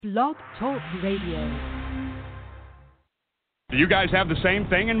Blog Talk Radio. Do you guys have the same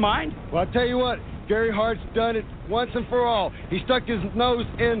thing in mind? Well, I'll tell you what, Gary Hart's done it once and for all. He stuck his nose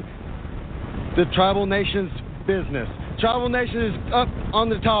in the Tribal Nation's business. Tribal Nation is up on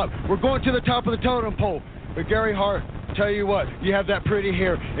the top. We're going to the top of the totem pole. But Gary Hart, tell you what, you have that pretty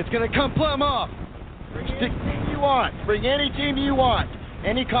hair. It's going to come plumb off. Bring any team you want. Bring any team you want.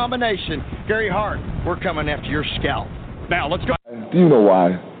 Any combination. Gary Hart, we're coming after your scalp. Now, let's go. Do you know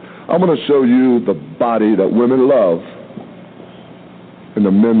why? I'm going to show you the body that women love and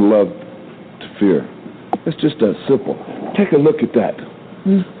the men love to fear. It's just that simple. Take a look at that.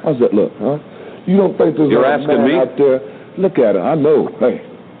 How's that look, huh? You don't think there's a man out there? Look at it. I know. Hey,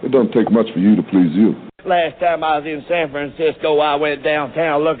 it don't take much for you to please you. Last time I was in San Francisco, I went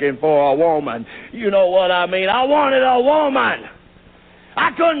downtown looking for a woman. You know what I mean? I wanted a woman.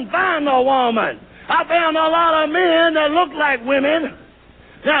 I couldn't find no woman. I found a lot of men that look like women.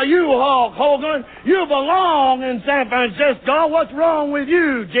 Now, you, Hulk Hogan, you belong in San Francisco. What's wrong with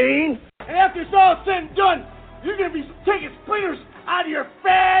you, Gene? And after it's all said and done, you're going to be taking splinters out of your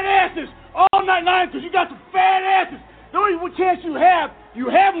fat asses all night long because you got some fat asses. The only chance you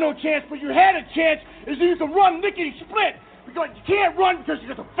have no chance, but you had a chance, is that you can run lickety-split. Because you can't run because you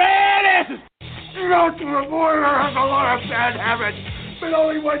got some fat asses. The ultimate warrior has a lot of bad habits, but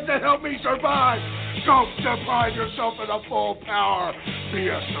only ones that help me survive. Don't deprive yourself of the full power. Be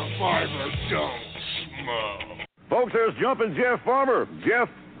a survivor, don't smoke. Folks, there's Jumpin' Jeff Farmer. Jeff,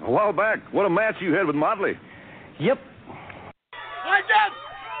 a while back, what a match you had with Motley. Yep. I guess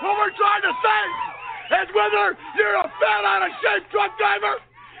what we're trying to say is whether you're a fat, out-of-shape truck driver,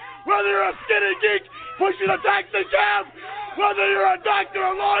 whether you're a skinny geek pushing a taxi cab, whether you're a doctor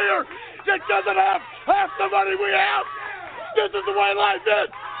or lawyer that doesn't have half the money we have, this is the way life is.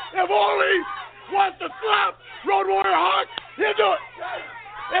 If Ole wants to slap Road Warrior Hawk, he'll do it.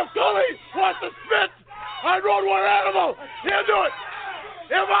 If Tully wants to spit on Road Warrior Animal, he'll do it.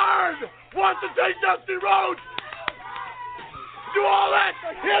 If Iron wants to take Dusty Rhodes, do all that,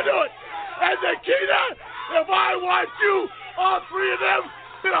 he'll do it. And Nikita, if I want you, all three of them,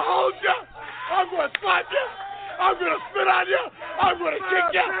 to hold you, I'm going to slap you, I'm going to spit on you, I'm going to kick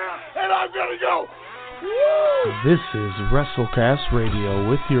you, and I'm going to go. Woo! This is WrestleCast Radio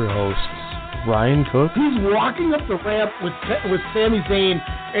with your hosts, Ryan Cook. He's walking up the ramp with Sami Zayn,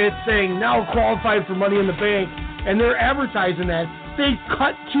 and it's saying, now qualified for Money in the Bank, and they're advertising that. They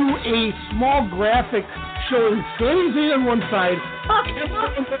cut to a small graphic showing Sami Zayn on one side, on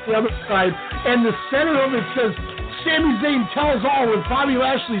the other side, and the center of it says, Sami Zayn tells all with Bobby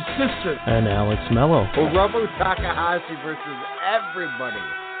Lashley's sister. And Alex Mello. Hiromu Takahashi versus everybody.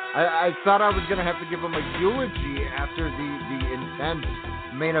 I thought I was going to have to give him a eulogy after the intense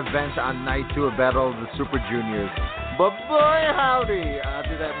main event on night 2 of Battle of the Super Juniors. But boy, howdy,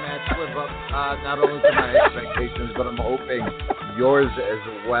 did that match live up not only to my expectations, but I'm hoping yours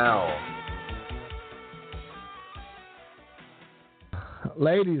as well.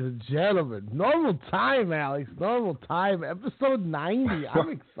 Ladies and gentlemen, normal time, Alex. Normal time. Episode 90. I'm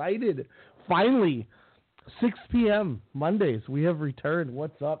excited. Finally, 6 p.m. Mondays. We have returned.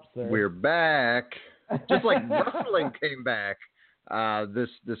 What's up, sir? We're back. Just like wrestling came back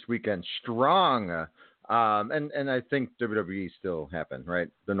this weekend strong. And I think WWE still happened, right?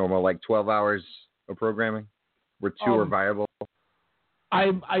 The normal 12 hours of programming where 2 are viable.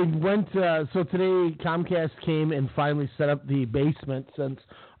 I went, so today Comcast came and finally set up the basement since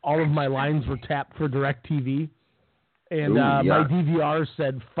all of my lines were tapped for DirecTV. And my DVR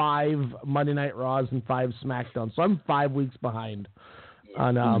said 5 Monday Night Raws and 5 SmackDowns. So I'm 5 weeks behind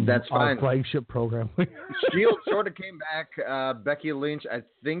on that's our fine. flagship program. Shield sort of came back. Becky Lynch, I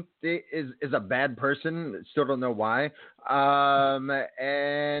think, is a bad person. Still don't know why.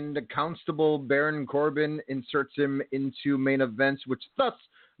 And Constable Baron Corbin inserts him into main events, which thus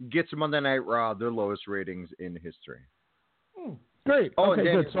gets Monday Night Raw their lowest ratings in history. Great. Oh, okay, and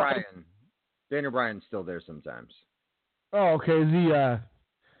Daniel good. Bryan. Daniel Bryan's still there sometimes. Oh, okay. The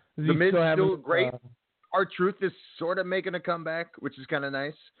Mid's still great. R-Truth is sort of making a comeback, which is kind of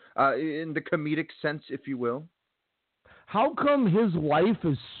nice, in the comedic sense, if you will. How come his wife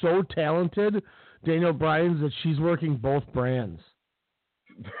is so talented, Daniel Bryan's, that she's working both brands?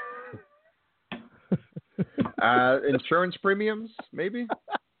 Insurance premiums, maybe?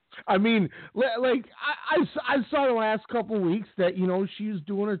 I mean, I saw the last couple of weeks that, she's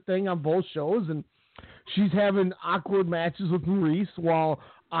doing her thing on both shows, and she's having awkward matches with Maurice while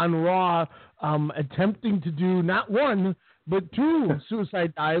on Raw, attempting to do not 1, but 2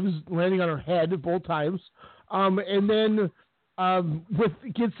 suicide dives, landing on her head both times. And then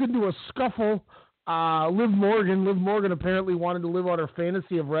gets into a scuffle Liv Morgan apparently wanted to live out her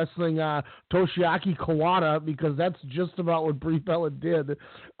fantasy of wrestling Toshiaki Kawada because that's just about what Brie Bella did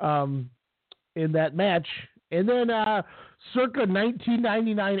in that match. And then circa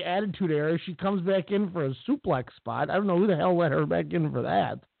 1999 Attitude Era, she comes back in for a suplex spot. I don't know who the hell let her back in for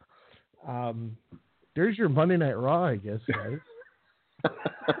that. There's your Monday Night Raw, I guess, guys.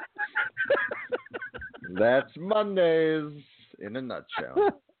 That's Mondays in a nutshell.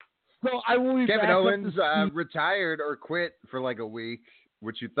 So I will be Kevin back Owens retired or quit for like a week,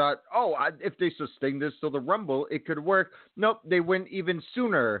 which you thought, if they sustain this till the Rumble, it could work. Nope, they went even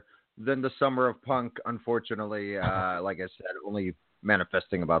sooner than the Summer of Punk, unfortunately. Like I said, only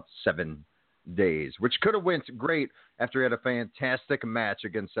manifesting about 7 days, which could have went great after he had a fantastic match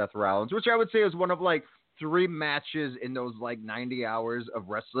against Seth Rollins, which I would say is one of like 3 matches in those like 90 hours of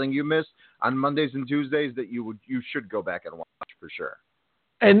wrestling you missed on Mondays and Tuesdays that you should go back and watch for sure.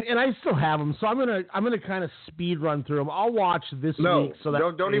 And I still have them, so I'm gonna kind of speed run through them. I'll watch this week. So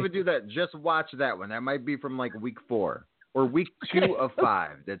that don't even do that. Just watch that one. That might be from like week 4 or week 2 of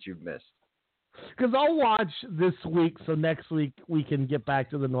 5 that you've missed. Because I'll watch this week, so next week we can get back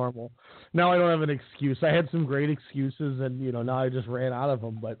to the normal. Now I don't have an excuse. I had some great excuses, and now I just ran out of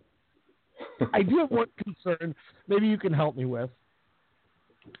them. But I do have one concern. Maybe you can help me with.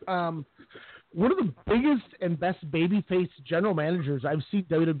 One of the biggest and best babyface general managers I've seen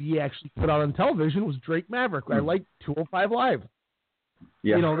WWE actually put out on television was Drake Maverick. I like 205 Live.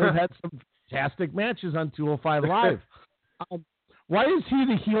 Yeah. They've had some fantastic matches on 205 Live. Why is he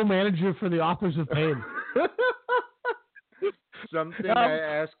the heel manager for the Authors of Pain? Something I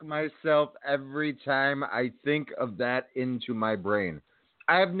ask myself every time I think of that into my brain.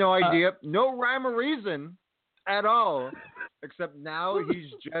 I have no idea, no rhyme or reason at all, except now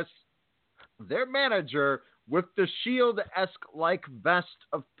he's just their manager with the Shield-esque like vest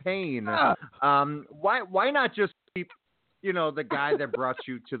of pain. Why not just keep, the guy that brought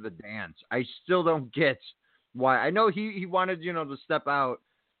you to the dance? I still don't get why. I know he wanted, to step out,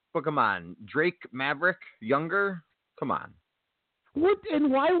 but come on, Drake Maverick, younger, come on. What and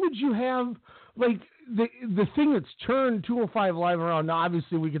why would you have like the thing that's turned 205 Live around? Now,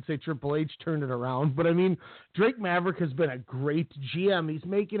 obviously, we could say Triple H turned it around, but I mean, Drake Maverick has been a great GM. He's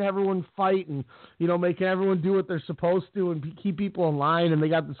making everyone fight and making everyone do what they're supposed to and keep people in line. And they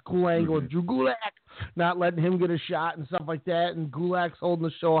got this cool angle with Drew Gulak not letting him get a shot and stuff like that, and Gulak's holding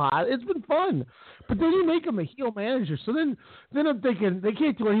the show hot. It's been fun, but then you make him a heel manager. So then I'm thinking they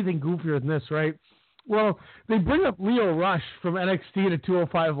can't do anything goofier than this, right? Well, they bring up Lio Rush from NXT to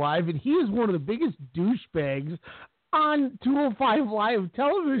 205 Live, and he is one of the biggest douchebags on 205 Live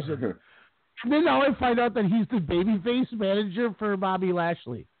television. And then now I find out that he's the babyface manager for Bobby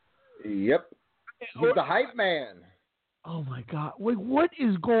Lashley. Yep. He's the hype man. Oh, my God. Wait, what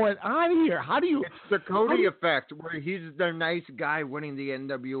is going on here? How do you... It's the Cody effect, where he's the nice guy winning the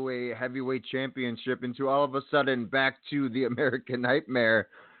NWA Heavyweight Championship into all of a sudden back to the American Nightmare.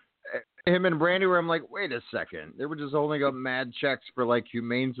 Him and Brandy, where I'm like, wait a second. They were just holding up mad checks for, like,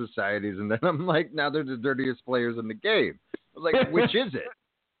 humane societies. And then I'm like, now they're the dirtiest players in the game. I was like, which is it?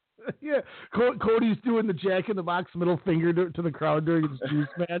 Yeah. Cody's doing the Jack in the Box middle finger to the crowd during his juice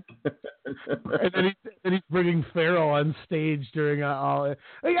match. And then he's bringing Pharaoh on stage during all.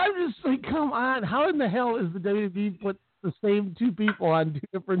 Like, I'm just like, come on. How in the hell is the WWE put the same 2 people on 2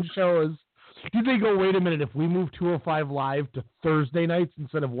 different shows? Did they go, wait a minute, if we move 205 Live to Thursday nights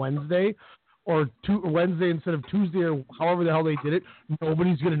instead of Wednesday, or Wednesday instead of Tuesday, or however the hell they did it,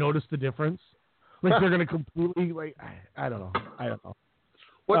 nobody's going to notice the difference? Like, they're going to completely, like, I don't know.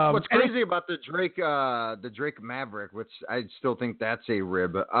 What's crazy about the Drake Maverick, which I still think that's a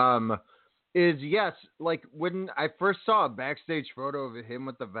rib, is, yes, like, when I first saw a backstage photo of him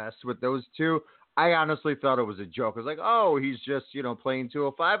with the vest with those 2, I honestly thought it was a joke. I was like, oh, he's just, playing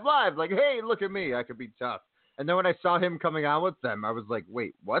 205 Live. Like, hey, look at me. I could be tough. And then when I saw him coming on with them, I was like,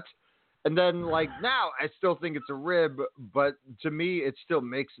 wait, what? And then, like, now I still think it's a rib, but to me, it still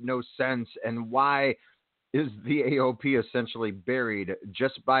makes no sense. And why is the AOP essentially buried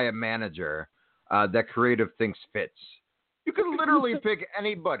just by a manager that creative thinks fits? You could literally pick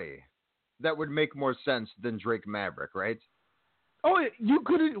anybody that would make more sense than Drake Maverick, right? Oh, you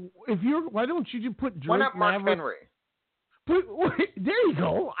could why don't you just put Drake Why not Mark Maverick? Henry? There you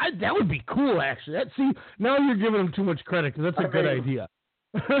go. That would be cool, actually. Now you're giving him too much credit because that's a good idea.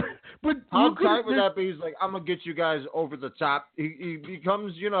 But how tight would that be? He's like, I'm gonna get you guys over the top. He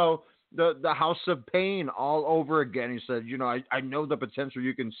becomes, the House of Pain all over again. He said, I know the potential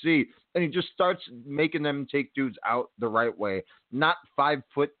you can see, and he just starts making them take dudes out the right way. Not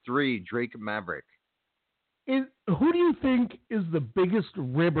 5'3" Drake Maverick. who do you think is the biggest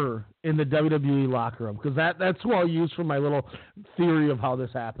ribber in the WWE locker room? Because that's who I'll use for my little theory of how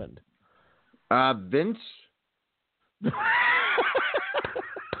this happened. Vince.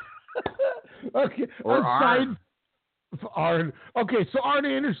 Okay. Or Arn. Arn. Okay, so Arn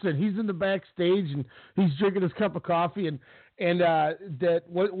Anderson, he's in the backstage and he's drinking his cup of coffee and that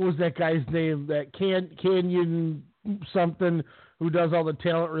what was that guy's name? That Canyon something who does all the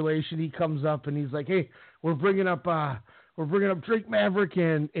talent relation. He comes up and he's like, "Hey, we're bringing up Drake Maverick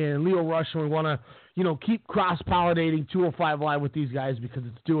and Leo Rush, and we want to keep cross-pollinating 205 Live with these guys because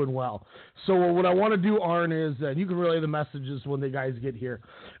it's doing well." So what I want to do, Arn, is you can relay the messages when the guys get here.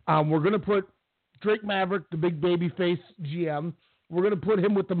 We're going to put Drake Maverick, the big baby face GM. We're going to put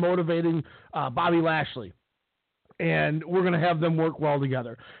him with the motivating Bobby Lashley. And we're going to have them work well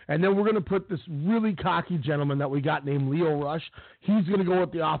together. And then we're going to put this really cocky gentleman that we got named Leo Rush. He's going to go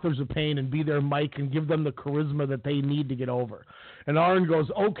with the Authors of Pain and be their mic and give them the charisma that they need to get over. And Arn goes,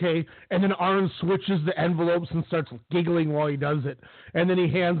 okay. And then Arn switches the envelopes and starts giggling while he does it. And then he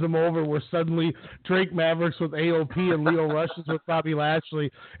hands them over where suddenly Drake Mavericks with AOP and Leo Rush is with Bobby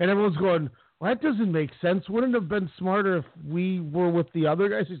Lashley. And everyone's going, well, that doesn't make sense. Wouldn't it have been smarter if we were with the other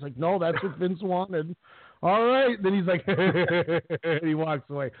guys? He's like, no, that's what Vince wanted. All right. Then he's like, and he walks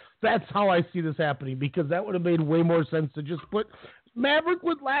away. That's how I see this happening, because that would have made way more sense to just put Maverick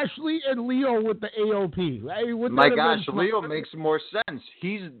with Lashley and Leo with the AOP. My gosh, Leo makes more sense.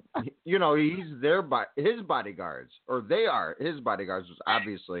 He's his bodyguards, or they are his bodyguards,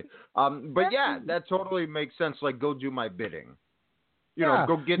 obviously. But yeah, that totally makes sense. Like, go do my bidding.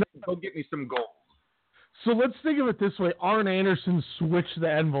 Go get me some gold. So let's think of it this way: Arn Anderson switched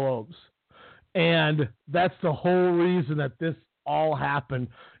the envelopes. And that's the whole reason that this all happened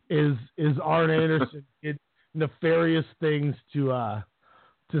is Arn Anderson did nefarious things to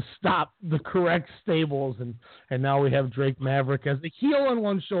stop the correct stables, and now we have Drake Maverick as the heel on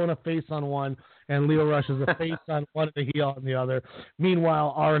one show and a face on one, and Leo Rush as a face on one and a heel on the other.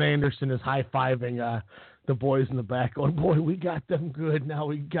 Meanwhile, Arn Anderson is high-fiving the boys in the back going, boy, we got them good. Now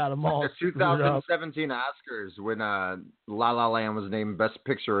we got them all. The 2017 Oscars, when La La Land was named Best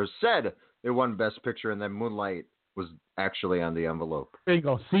Picture, said it won Best Picture, and then Moonlight was actually on the envelope. There you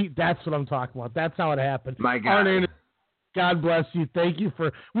go. See, that's what I'm talking about. That's how it happened. My God. God bless you. Thank you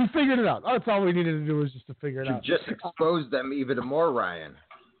we figured it out. That's all we needed to do was just to figure it out. You just exposed them even more, Ryan.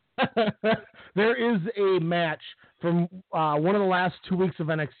 There is a match from one of the last 2 weeks of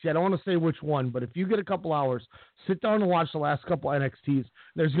NXT. I don't want to say which one, but if you get a couple hours, sit down and watch the last couple NXTs.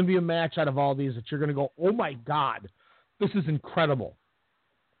 There's going to be a match out of all these that you're going to go, oh my God, this is incredible.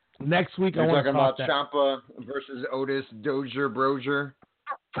 Next week, I want to talk about Ciampa versus Otis Dozier.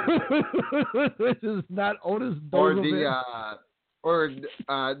 This is not Otis Dozier. Or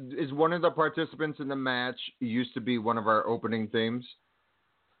is one of the participants in the match used to be one of our opening themes?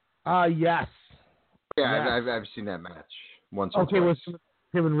 Yes. Yeah, yes. I've seen that match once or twice. Okay, with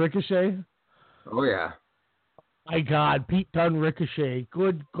him and Ricochet? Oh, yeah. My God, Pete Dunne, Ricochet.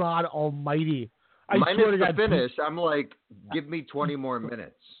 Good God almighty. Minus the finish, I'm like, give me 20 more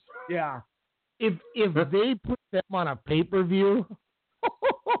minutes. Yeah. If they put them on a pay-per-view,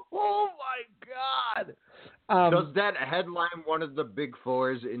 oh my God. Does that headline one of the big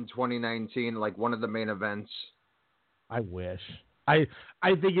fours in 2019, like one of the main events? I wish. I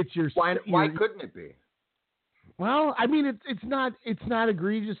think it's your... Why couldn't it be? Well, I mean, it's not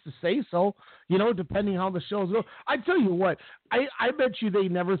egregious to say so, depending how the shows go. I tell you what, I bet you they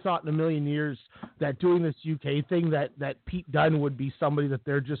never thought in a million years that doing this UK thing that Pete Dunne would be somebody that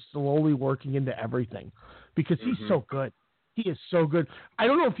they're just slowly working into everything, because he's so good. He is so good. I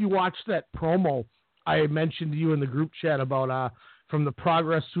don't know if you watched that promo I mentioned to you in the group chat about from the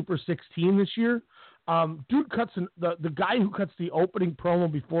Progress Super 16 this year. Dude cuts the guy who cuts the opening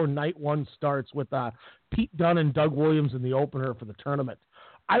promo before night one starts with Pete Dunne and Doug Williams in the opener for the tournament.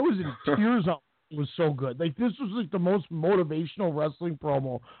 I was in tears. It was so good. Like, this was like the most motivational wrestling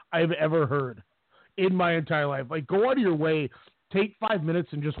promo I've ever heard in my entire life. Like, go out of your way, take 5 minutes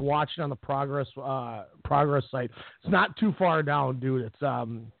and just watch it on the Progress site. It's not too far down, dude. It's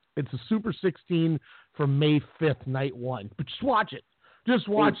a Super 16 from May 5th, night one. But just watch it. Just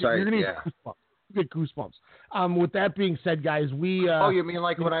watch it. You're gonna get goosebumps. With that being said, guys, we... you mean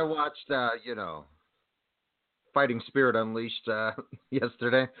like when I watched, Fighting Spirit Unleashed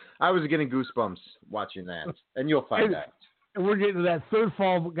yesterday? I was getting goosebumps watching that, and you'll find that. And we're getting to that third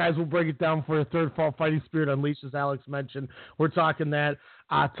fall, guys. We'll break it down for you. Third fall, Fighting Spirit Unleashed, as Alex mentioned. We're talking that.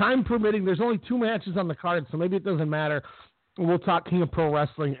 Time permitting, there's only 2 matches on the card, so maybe it doesn't matter. We'll talk King of Pro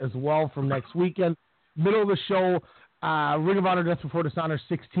Wrestling as well from next weekend. Middle of the show, Ring of Honor Death Before Dishonor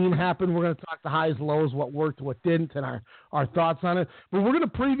 16 happened. We're going to talk the highs, lows, what worked, what didn't, and our thoughts on it. But we're going to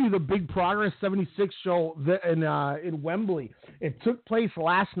preview the Big Progress 76 show in Wembley. It took place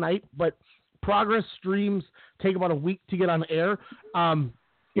last night, but Progress streams take about a week to get on air.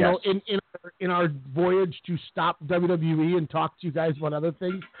 You know, in our voyage to stop WWE and talk to you guys about other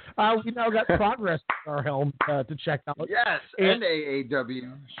things, we now got Progress in our helm to check out. Yes, and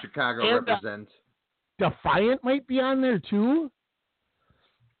AAW Chicago represent. Defiant might be on there too.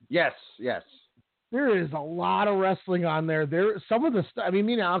 Yes. There is a lot of wrestling on there. Some of the stuff. I mean,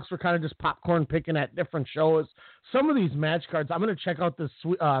 me and Alex were kind of just popcorn picking at different shows. Some of these match cards. I'm going to check out this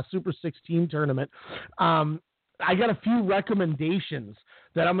Super 16 tournament. I got a few recommendations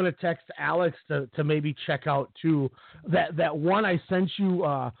that I'm going to text Alex to maybe check out too. That one I sent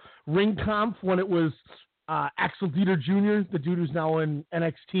you, Ring Conf, when it was Axel Dieter Jr., the dude who's now in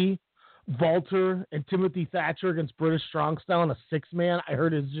NXT, Walter, and Timothy Thatcher against British Strong Style in a 6-man. I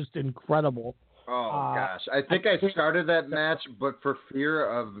heard is just incredible. Oh gosh, I think I started that match, but for fear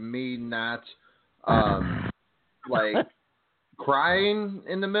of me not like crying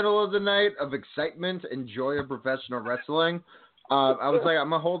in the middle of the night of excitement and joy of professional wrestling, I was like,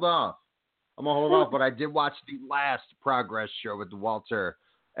 I'm gonna hold off. But I did watch the last Progress show with Walter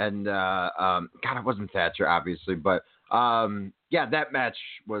and God, it wasn't Thatcher, obviously, but yeah, that match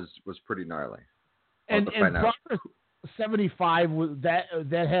was pretty gnarly. And Progress 75 was that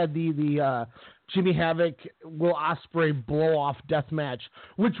had the Jimmy Havoc, Will Ospreay blow-off death match,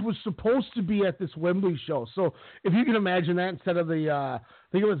 which was supposed to be at this Wembley show. So if you can imagine that, instead of the, I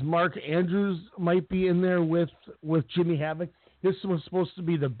think it was Mark Andrews might be in there with Jimmy Havoc. This was supposed to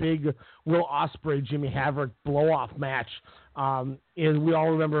be the big Will Ospreay Jimmy Havoc blow-off match. And we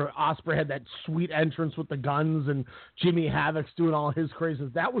all remember Ospreay had that sweet entrance with the guns and Jimmy Havoc's doing all his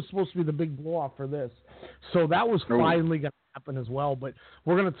craziness. That was supposed to be the big blow-off for this. So that was finally going to happen as well. But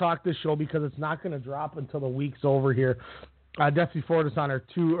we're going to talk this show because it's not going to drop until the week's over here. Death Before Dishonor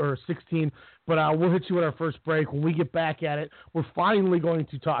 2 or 16. But we'll hit you with our first break. When we get back at it, we're finally going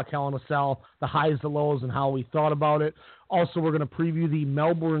to talk Hell in a Cell, the highs, the lows, and how we thought about it. Also, we're going to preview the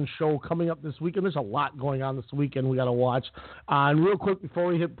Melbourne show coming up this weekend. There's a lot going on this weekend we got to watch. And real quick, before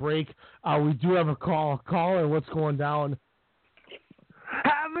we hit break, we do have a caller. What's going down?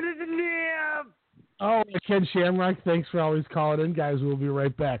 Oh, Ken Shamrock, thanks for always calling in. Guys, we'll be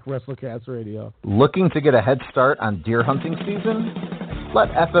right back. WrestleCast Radio. Looking to get a head start on deer hunting season?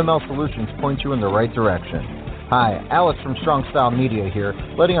 Let FML Solutions point you in the right direction. Hi, Alex from Strong Style Media here,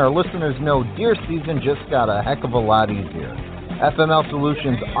 letting our listeners know deer season just got a heck of a lot easier. FML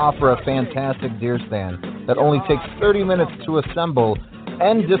Solutions offer a fantastic deer stand that only takes 30 minutes to assemble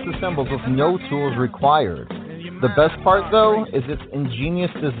and disassembles with no tools required. The best part, though, is its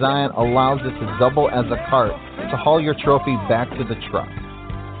ingenious design allows it to double as a cart to haul your trophy back to the truck.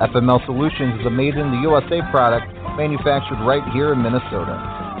 FML Solutions is a made-in-the-USA product manufactured right here in Minnesota.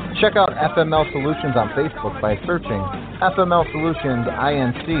 Check out FML Solutions on Facebook by searching FML Solutions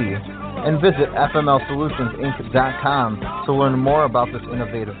INC and visit FMLSolutionsInc.com to learn more about this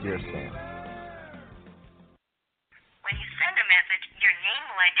innovative deer stand. When you send a message, your name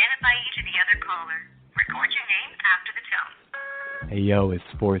will identify you to the other caller. Record your name after the tone. Hey yo, it's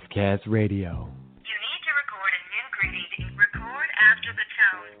Sportscast Radio. You need to record a new greeting. Record after the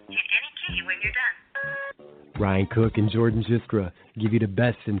tone. Hit any key when you're done. Ryan Cook and Jordan Jiskra give you the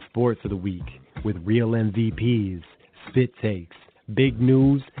best in sports of the week with real MVPs, spit takes, big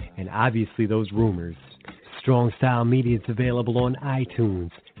news, and obviously those rumors. Strong Style Media is available on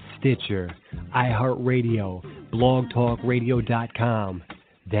iTunes, Stitcher, iHeartRadio, blogtalkradio.com.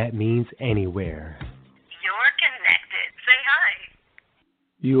 That means anywhere. You're connected. Say hi.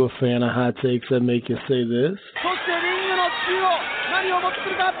 You a fan of hot takes that make you say this?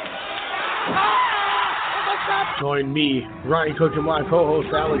 Join me, Ryan Cook, and my co-host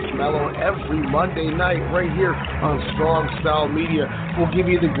Alex Mello every Monday night right here on Strong Style Media. We'll give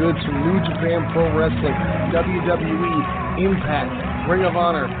you the goods from New Japan Pro Wrestling, WWE, Impact, Ring of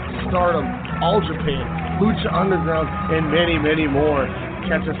Honor, Stardom, All Japan, Lucha Underground, and many, many more.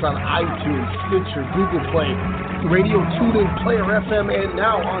 Catch us on iTunes, Stitcher, Google Play, Radio TuneIn, Player FM, and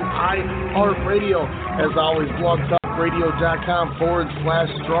now on iHeartRadio. As always,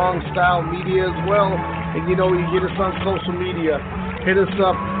 blogtalkradio.com/Strong Style Media as well. And you know, you get us on social media. Hit us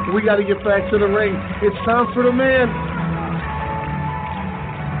up. We got to get back to the ring. It's time for the man.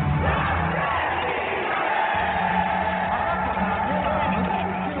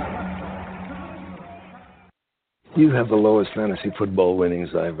 You have the lowest fantasy football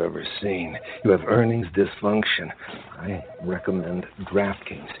winnings I've ever seen. You have earnings dysfunction. I recommend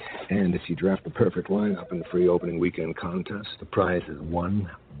DraftKings. And if you draft the perfect lineup in the free opening weekend contest, the prize is $1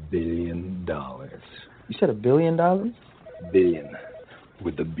 billion. You said $1 billion? Billion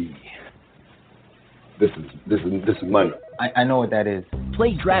with the B. This is money. I know what that is.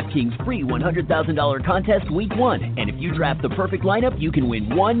 Play DraftKings free $100,000 contest week 1, and if you draft the perfect lineup, you can win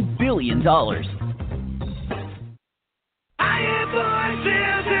 $1 billion. I hear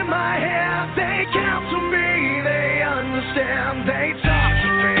voices in my head, they counsel me, they understand, they talk to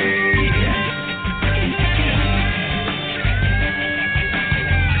me.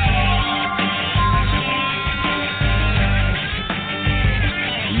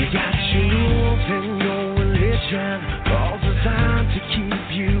 You got your rules and your religion, all designed to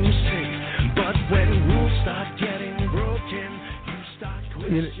keep you safe, but when rules start getting broken, you start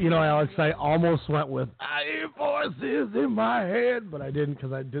questioning. You know, Alex, I almost went with I hear voices in my head, but I didn't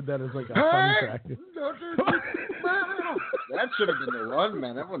because I did that as like a fun track. That should have been the run,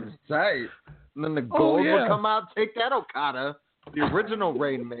 man. That one was tight. And then the gold would come out. Take that, Okada. The original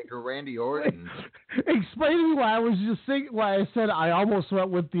Rainmaker, Randy Orton. Explain to me why I was just thinking, why I said I almost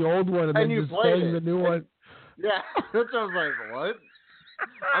went with the old one and then you just saying the new one. Yeah, which I was like, what?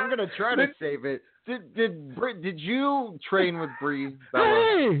 I'm gonna try to save it. Did you train with Bree?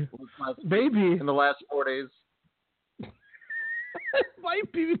 Hey, baby. In the last 4 days. It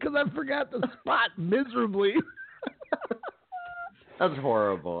might be because I forgot the spot miserably. That's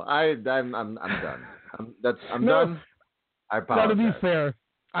horrible. I'm done. I'm done. I apologize. Now, to be fair,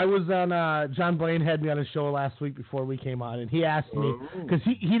 I was on John Blaine had me on a show last week before we came on, and he asked me because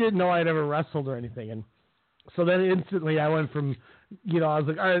he didn't know I'd ever wrestled or anything, and so then instantly I went from, I was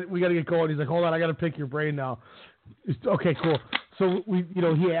like, all right, we got to get going. He's like, hold on, I got to pick your brain now. Okay, cool. So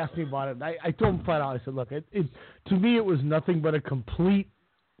he asked me about it. And I told him flat out. I said, look, it to me it was nothing but a complete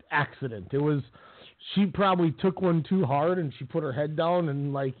accident. It was. She probably took one too hard and she put her head down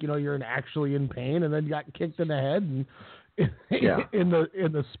and you're actually in pain and then got kicked in the head and in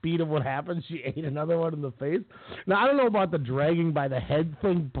the speed of what happened, she ate another one in the face. Now I don't know about the dragging by the head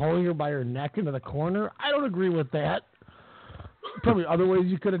thing, pulling her by her neck into the corner. I don't agree with that. Probably other ways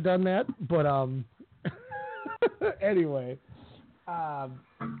you could have done that, but anyway,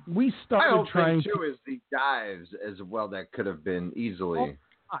 we started trying too is the dives as well that could have been easily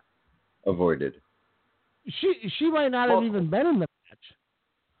avoided. She might not have even been in the match.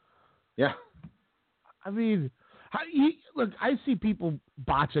 Yeah. I mean, look, I see people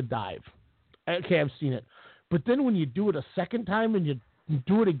botch a dive. Okay, I've seen it. But then when you do it a second time and you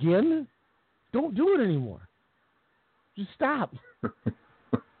do it again, don't do it anymore. Just stop.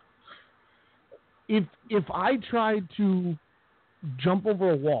 If I tried to jump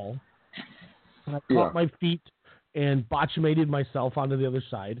over a wall and I caught my feet and botchamated myself onto the other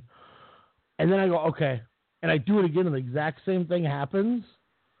side, and then I go, okay, and I do it again and the exact same thing happens,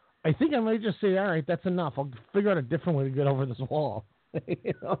 I think I might just say, all right, that's enough. I'll figure out a different way to get over this wall.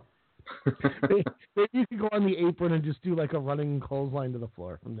 Maybe you could go on the apron and just do like a running clothesline to the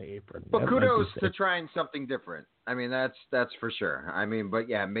floor from the apron. But kudos to trying something different. I mean, that's for sure. I mean, but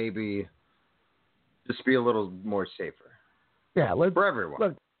yeah, maybe just be a little more safer. Yeah, for everyone.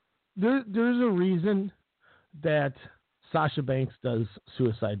 Look, there's a reason that Sasha Banks does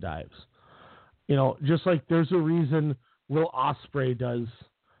suicide dives. Just like there's a reason Will Ospreay does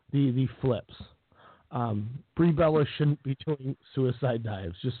the flips. Brie Bella shouldn't be doing suicide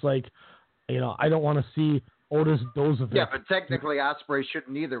dives. Just like, I don't want to see Otis Dozovic. Yeah, but technically Ospreay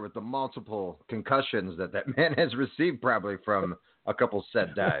shouldn't either with the multiple concussions that man has received probably from a couple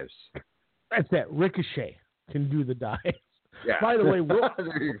set dives. That's that. Ricochet can do the dives. Yeah. By the way, Will,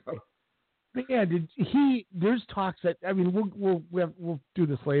 there you go. Yeah, there's talks that we'll do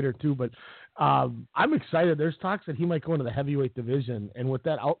this later too, but I'm excited. There's talks that he might go into the heavyweight division, and with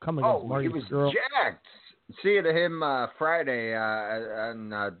that outcome against Marty he was Scurll, jacked. Seeing him Friday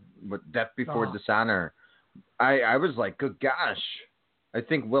on Death Before Dishonor, I was like, good gosh, I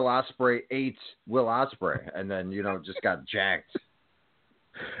think Will Ospreay ate Will Ospreay, and then just got jacked.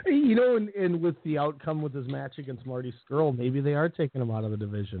 And with the outcome with his match against Marty Scurll, maybe they are taking him out of the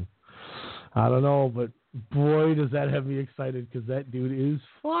division. I don't know, but boy, does that have me excited because that dude is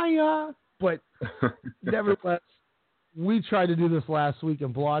fire. But nevertheless, we tried to do this last week,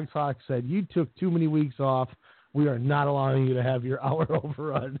 and Blog Talk said, you took too many weeks off. We are not allowing you to have your hour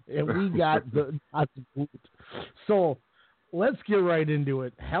overrun. And we got the boot. So let's get right into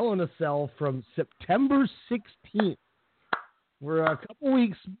it. Hell in a Cell from September 16th. We're a couple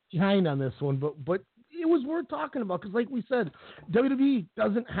weeks behind on this one, but it was worth talking about because, like we said, WWE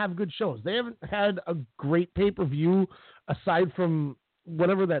doesn't have good shows. They haven't had a great pay-per-view aside from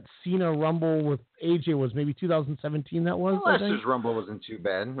whatever that Cena Rumble with AJ was, maybe 2017 that was. Last year's Rumble wasn't too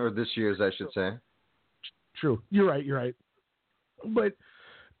bad, or this year's, I should say. True. You're right. But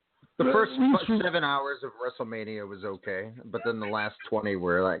the first 7 hours of WrestleMania was okay, but then the last 20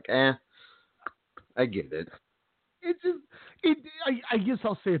 were like, I get it. I guess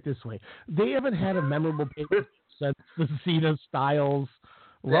I'll say it this way: they haven't had a memorable pay since the Cena Styles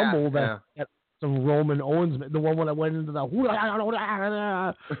Rumble that some Roman Owens, the one when I went into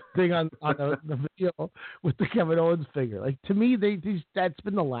the thing on the video with the Kevin Owens figure. Like, to me, that's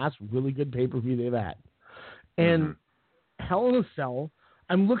been the last really good pay-per-view they've had. And Hell in a Cell,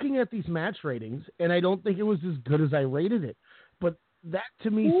 I'm looking at these match ratings, and I don't think it was as good as I rated it. But that, to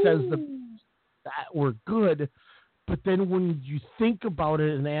me, says that were good. But then when you think about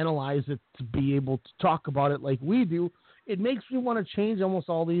it and analyze it to be able to talk about it like we do, it makes me want to change almost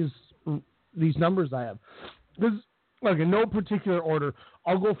all these numbers I have. Because, look, in no particular order,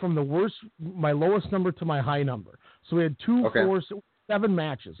 I'll go from my lowest number to my high number. So we had 2, 4, 7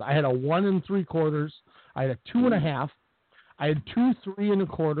 matches. I had a 1 3/4. I had a 2.5. I had 2 3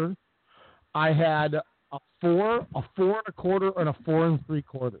 1/4. I had a 4 1/4, and a 4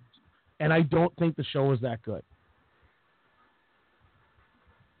 3/4. And I don't think the show was that good.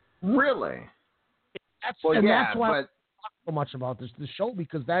 Really? That's why I talk so much about the show,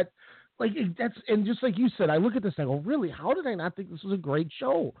 because and just like you said, I look at this and I go, really, how did I not think this was a great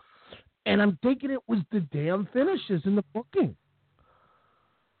show? And I'm thinking it was the damn finishes in the booking.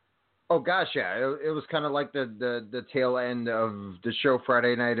 Oh gosh, yeah, it was kind of like the tail end of the show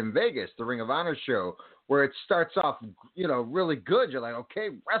Friday night in Vegas, the Ring of Honor show, where it starts off, really good. You're like, okay,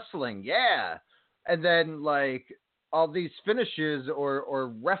 wrestling, yeah, and then like all these finishes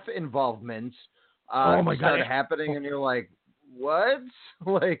or ref involvements started happening, and you're like, what?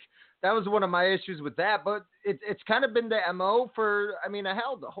 Like, that was one of my issues with that. But it's kind of been the MO for,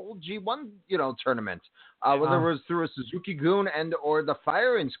 the whole G1 tournament, whether it was through a Suzuki-gun and or the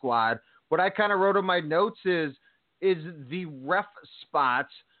firing squad. What I kind of wrote in my notes is the ref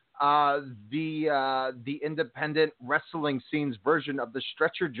spots, the independent wrestling scene's version of the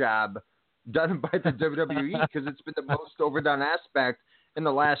stretcher job done by the WWE, because it's been the most overdone aspect in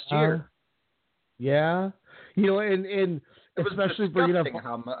the last year. Yeah, and especially disgusting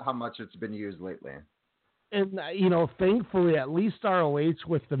how much it's been used lately. And thankfully, at least ROH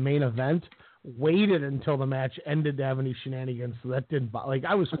with the main event waited until the match ended to have any shenanigans, so that didn't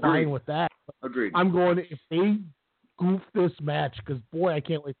I was fine with that. Agreed. I'm going, if they goof this match, because boy, I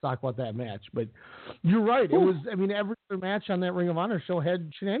can't wait to talk about that match. But you're right, it was. Every other match on that Ring of Honor show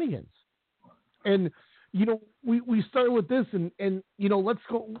had shenanigans. And, we started with this, and let's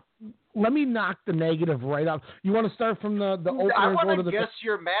go. Let me knock the negative right out. You want to start from the opener? I want to guess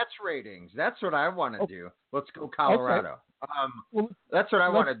your match ratings. That's what I want to do. Let's go Colorado. Okay. That's what I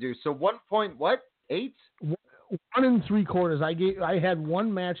want to do. So 1.8? 1 3/4. I had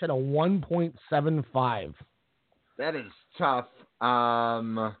one match at a 1.75. That is tough.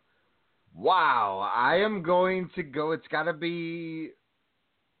 Wow. I am going to go. It's got to be.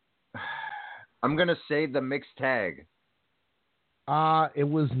 I'm going to say the mixed tag. It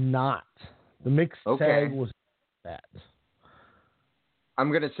was not. The mixed tag was that. I'm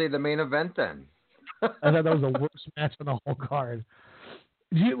going to say the main event then. I thought that was the worst match on the whole card.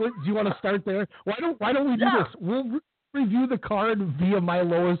 Do you want to start there? Why don't we do this? We'll review the card via my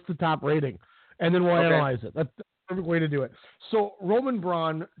lowest to top rating, and then we'll analyze it. That's the perfect way to do it. So Roman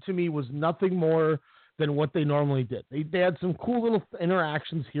Braun, to me, was nothing more than what they normally did. They had some cool little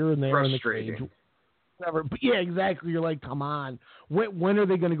interactions here and there in the cage. Whatever. But yeah, exactly. You're like, come on. When are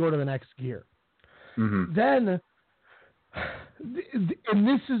they going to go to the next gear? Mm-hmm. Then, and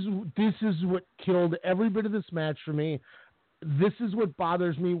this is what killed every bit of this match for me. This is what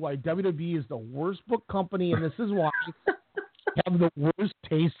bothers me, why WWE is the worst book company, and this is why I have the worst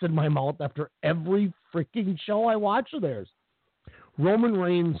taste in my mouth after every freaking show I watch of theirs. Roman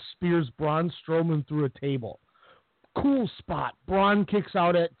Reigns spears Braun Strowman through a table. Cool spot. Braun kicks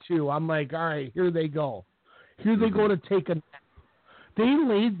out at 2. I'm like, all right, here they go. Here they go to take a nap. They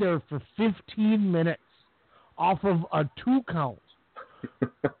laid there for 15 minutes off of a 2 count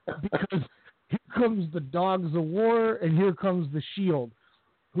because here comes the Dogs of War and here comes the Shield,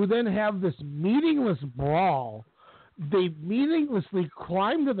 who then have this meaningless brawl. They meaninglessly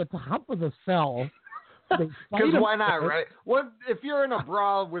climb to the top of the cell. Because why not, right? What if you're in a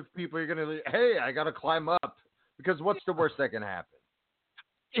brawl with people? You're gonna, hey, I gotta climb up. Because what's the worst that can happen?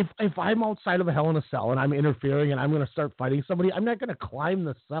 If I'm outside of a Hell in a Cell and I'm interfering and I'm going to start fighting somebody, I'm not going to climb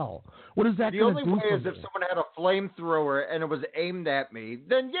the cell. What is that going to do? The only way is if someone had a flamethrower and it was aimed at me,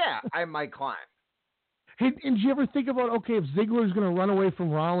 then yeah, I might climb. And did you ever think about, okay, if Ziggler's going to run away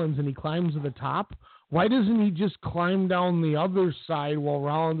from Rollins and he climbs to the top, why doesn't he just climb down the other side while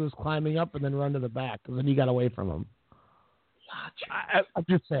Rollins is climbing up and then run to the back? Because then he got away from him. I'm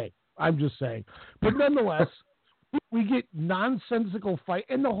just saying. But nonetheless, we get nonsensical fight.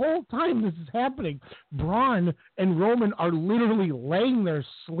 And the whole time this is happening, Braun and Roman are literally laying there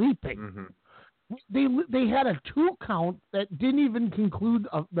sleeping. They had a 2 count that didn't even conclude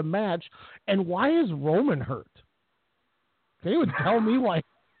the match. And why is Roman hurt? Can anyone tell me why he's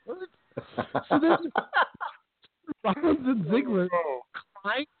hurt? So then Rollins and Ziggler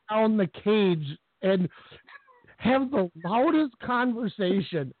climb down the cage and have the loudest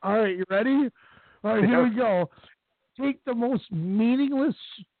conversation. All right, you ready? All right, here we go. Take the most meaningless,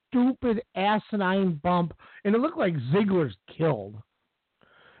 stupid, asinine bump, and it looked like Ziggler's killed.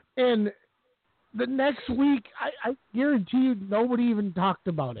 And the next week, I guarantee you, nobody even talked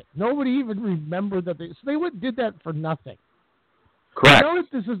about it. Nobody even remembered that they did that for nothing. Correct. Now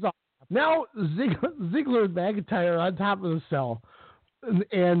that this is now Ziggler and McIntyre are on top of the cell,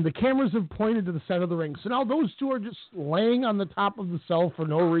 and the cameras have pointed to the center of the ring. So now those two are just laying on the top of the cell for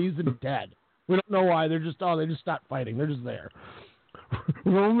no reason, dead. We don't know why. They just stopped fighting. They're just there.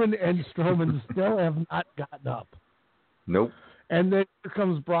 Roman and Strowman still have not gotten up. Nope. And then here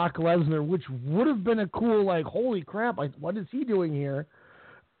comes Brock Lesnar, which would have been a cool, like, holy crap, what is he doing here?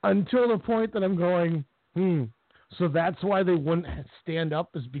 Until the point that I'm going, so that's why they wouldn't stand up,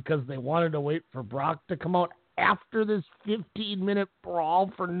 is because they wanted to wait for Brock to come out after this 15-minute brawl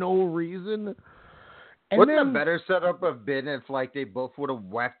for no reason. And Wouldn't a better setup have been if, like, they both would have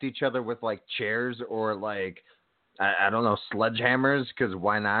whacked each other with, like, chairs or, like, I don't know, sledgehammers, because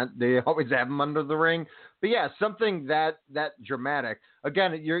why not? They always have them under the ring. But yeah, something that dramatic.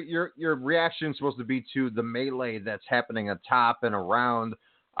 Again, your reaction is supposed to be to the melee that's happening atop and around.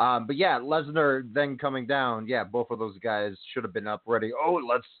 But yeah, Lesnar then coming down. Yeah, both of those guys should have been up ready. Oh,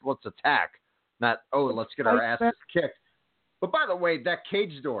 let's attack. Not let's get our asses kicked. But by the way, that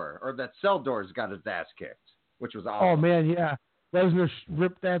cage door or that cell door's got his ass kicked, which was awesome. Oh man, yeah, Lesnar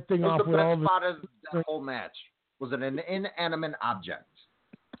ripped that thing off with all the best spot of the whole match. Was it an inanimate object?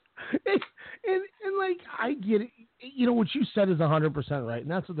 And like, I get it. You know, what you said is 100% right,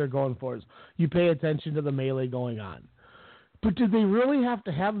 and that's what they're going for, is you pay attention to the melee going on. But did they really have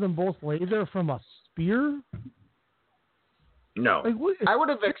to have them both lay there from a spear? No. Like, I would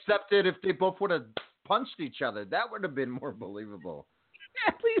have accepted if they both would have punched each other. That would have been more believable.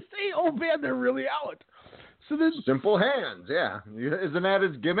 At least say, oh man, they're really out. So then, simple hands, yeah. Isn't that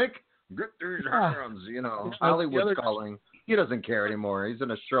his gimmick? Get these hands, Hollywood's calling. He doesn't care anymore. He's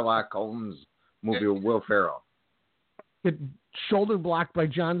in a Sherlock Holmes movie with Will Ferrell. Get shoulder blocked by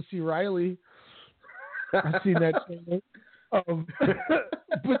John C. Reilly. I've seen that.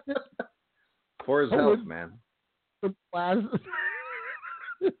 For his health, man.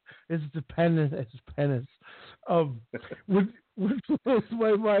 It's the penance. Which blows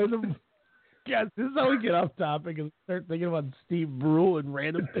my mind. Yes, this is how we get off topic and start thinking about Steve Brule and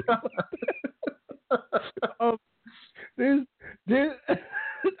random things.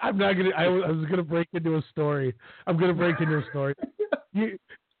 I'm not gonna. I was gonna break into a story. I'm gonna break into a story. You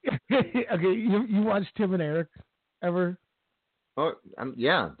watched Tim and Eric ever? Oh,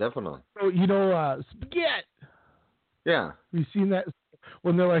 yeah, definitely. So Spaghetti. Yeah. You seen that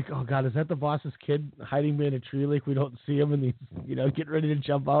when they're like, "Oh God, is that the boss's kid hiding behind a tree? Like we don't see him, and he's getting ready to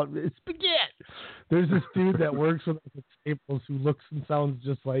jump out." It's Spaghetti. There's this dude that works with Staples who looks and sounds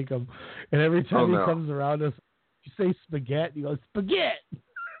just like him, and every time he comes around us, you say Spaghetti, he goes Spaghetti.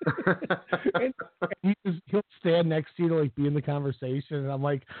 and he'll stand next to you to like be in the conversation, and I'm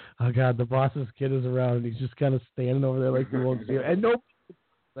like, oh God, the boss's kid is around, and he's just kind of standing over there like we won't see him, and nobody's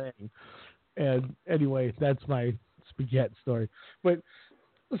saying. And anyway, that's my Spaghetti story. But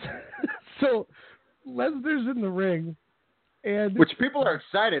so Lesnar's in the ring, and which people are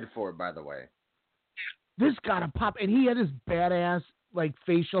excited for, by the way. This got a pop, and he had his badass like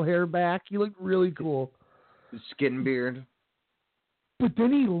facial hair back. He looked really cool. Skin beard. But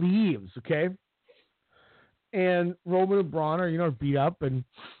then he leaves, okay? And Roman and Braun are beat up, and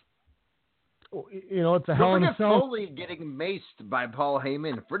it's a hell in a cell. Foley getting maced by Paul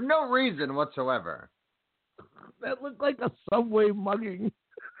Heyman for no reason whatsoever. That looked like a subway mugging.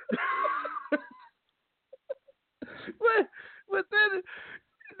 but then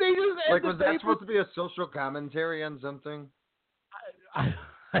they just was that supposed to be a social commentary on something? I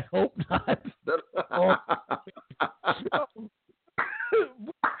hope not.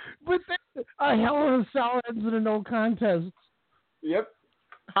 But then a Hell in a Cell ends in a no contest. Yep.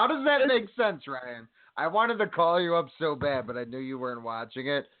 How does that make sense, Ryan? I wanted to call you up so bad, but I knew you weren't watching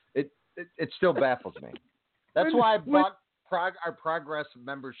it. It still baffles me. That's why I bought our Progress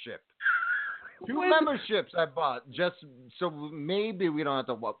membership. 2 memberships I bought just so maybe we don't have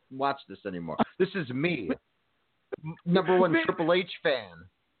to watch this anymore. This is me, number one Triple H fan.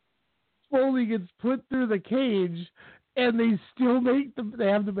 Foley gets put through the cage, and they still they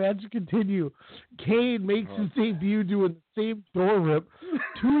have the match continue. Kane makes his debut doing the same door rip,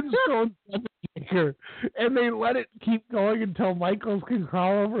 Tombstone Undertaker, and they let it keep going until Michaels can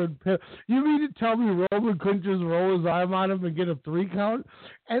crawl over and pin. You mean to tell me Roman couldn't just roll his arm on him and get a 3 count?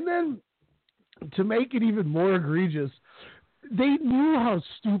 And then, to make it even more egregious, they knew how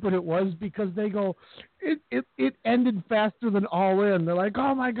stupid it was because they go, it ended faster than All In. They're like,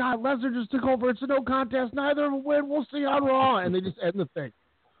 oh my God, Lesnar just took over. It's a no contest. Neither will win. We'll see on Raw. And they just end the thing.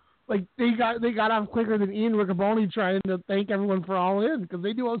 Like they got off quicker than Ian Riccoboni trying to thank everyone for All In because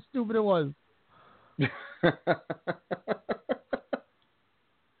they knew how stupid it was. Yeah,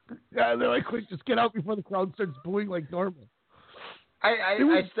 they're like, quick, just get out before the crowd starts booing like normal.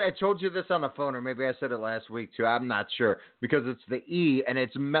 I told you this on the phone, or maybe I said it last week too. I'm not sure because it's the E and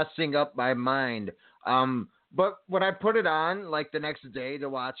it's messing up my mind. But when I put it on, like the next day to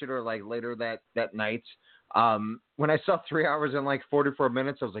watch it, or like later that night, when I saw 3 hours and like 44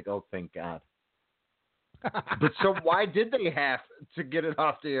 minutes, I was like, oh, thank God. But so why did they have to get it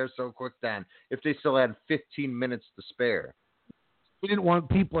off the air so quick then, if they still had 15 minutes to spare? We didn't want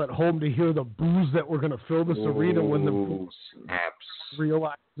people at home to hear the boos that were going to fill this arena when the snaps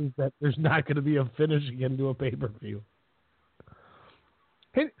realizes that there's not going to be a finish again to a pay-per-view.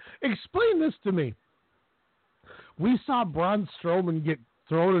 Hey, explain this to me. We saw Braun Strowman get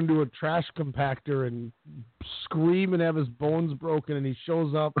thrown into a trash compactor and scream and have his bones broken, and he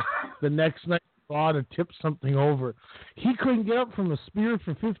shows up the next night to tip something over. He couldn't get up from a spear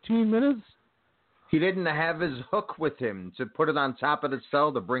for 15 minutes? He didn't have his hook with him to put it on top of the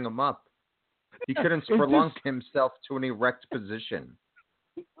cell to bring him up. He couldn't spelunk himself to an erect position.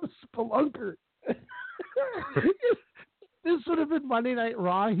 Spelunker. This would have been Monday Night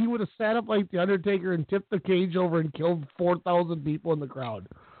Raw. He would have sat up like The Undertaker and tipped the cage over and killed 4,000 people in the crowd.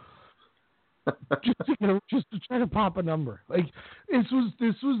 just to try to pop a number. Like this was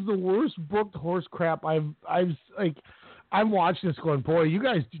the worst booked horse crap I'm watching this going, boy, you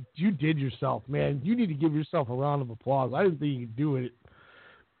guys, you did yourself, man. You need to give yourself a round of applause. I didn't think you could do it.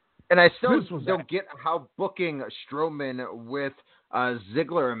 And I still don't get how booking Strowman with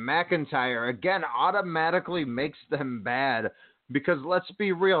Ziggler and McIntyre, again, automatically makes them bad. Because let's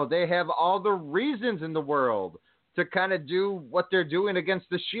be real, they have all the reasons in the world to kind of do what they're doing against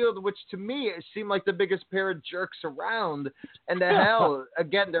the Shield, which to me it seemed like the biggest pair of jerks around. And the hell,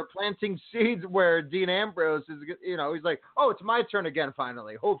 again, they're planting seeds where Dean Ambrose is, he's like, oh, it's my turn again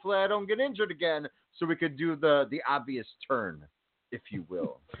finally. Hopefully I don't get injured again, so we could do the obvious turn, if you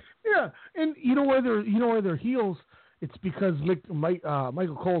will. Yeah, and you know where they're heels. It's because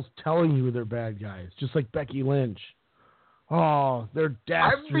Michael Cole's telling you they're bad guys, just like Becky Lynch. Oh, they're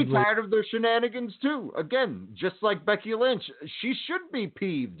dastardly. I'd be tired of their shenanigans too. Again, just like Becky Lynch, she should be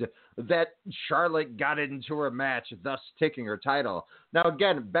peeved that Charlotte got into her match, thus taking her title. Now,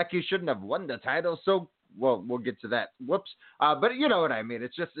 again, Becky shouldn't have won the title, so we'll get to that. Whoops. But you know what I mean.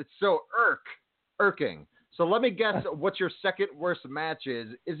 It's so irking. So let me guess what your second worst match is.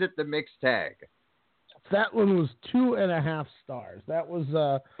 Is it the mixed tag? That one was 2.5 stars. That was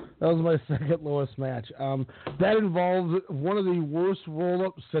my second lowest match. That involved one of the worst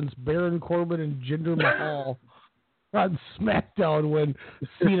roll-ups since Baron Corbin and Jinder Mahal on SmackDown when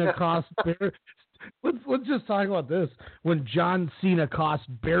Cena cost Baron. Let's just talk about this. When John Cena cost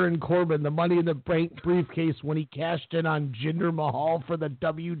Baron Corbin the Money in the Bank briefcase when he cashed in on Jinder Mahal for the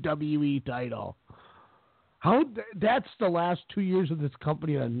WWE title. That's the last 2 years of this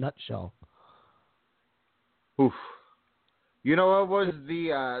company in a nutshell. Oof. You know what was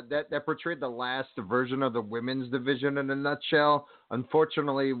that portrayed the last version of the women's division in a nutshell?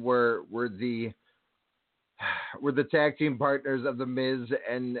 Unfortunately, were the tag team partners of The Miz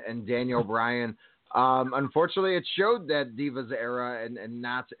and Daniel Bryan. Unfortunately, it showed that Divas era and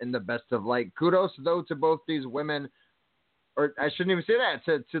not in the best of light. Kudos though to both these women, or I shouldn't even say that,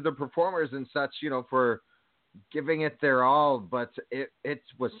 to the performers and such, for giving it their all, but it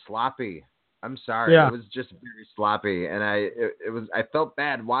was sloppy. I'm sorry. Yeah. It was just very sloppy, and I felt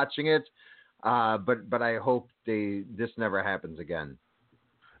bad watching it, but I hope this never happens again.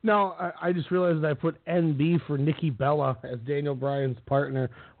 No, I just realized that I put NB for Nikki Bella as Daniel Bryan's partner,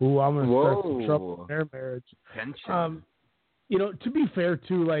 who I'm going to start some trouble in their marriage. Tension. To be fair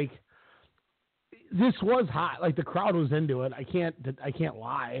too, like this was hot. Like the crowd was into it. I can't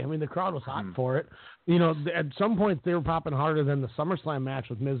lie. I mean, the crowd was hot for it. At some point they were popping harder than the SummerSlam match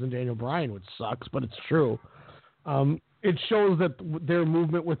with Miz and Daniel Bryan, which sucks, but it's true. it shows that their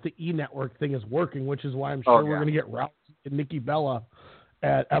movement with the E-Network thing is working, which is why I'm sure we're going to get Rousey and Nikki Bella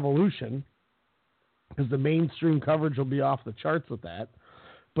at Evolution, because the mainstream coverage will be off the charts with that.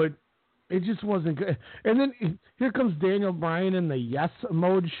 But it just wasn't good. And then here comes Daniel Bryan in the yes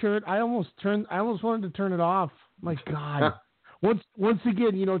mode shirt. I almost wanted to turn it off. My God. Once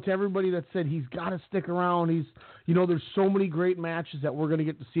again, to everybody that said he's got to stick around, there's so many great matches that we're going to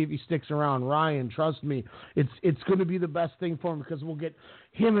get to see if he sticks around. Ryan, trust me, it's going to be the best thing for him, because we'll get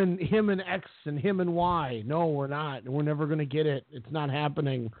him and X and him and Y. No, we're not. We're never going to get it. It's not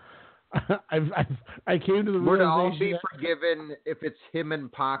happening. I came to the realization we're to all be forgiven if it's him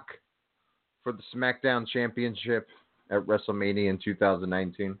and Pac for the SmackDown Championship at WrestleMania in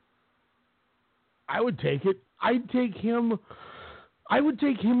 2019. I would take it. I would take him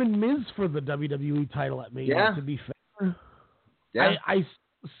and Miz for the WWE title at Mania, to be fair. Yeah.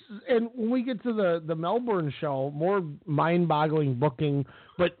 And when we get to the Melbourne show, more mind-boggling booking.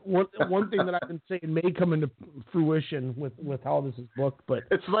 But one thing that I've been saying may come into fruition with how this is booked. But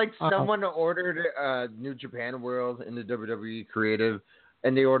it's like someone ordered New Japan World in the WWE Creative,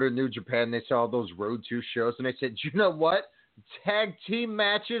 and they ordered New Japan. They saw those Road 2 shows, and they said, "You know what? Tag team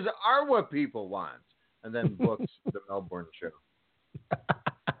matches are what people want." And then booked the Melbourne show.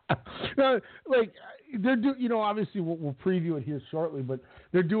 Obviously we'll preview it here shortly, but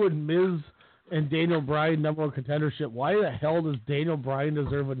they're doing Miz and Daniel Bryan number one contendership. Why the hell does Daniel Bryan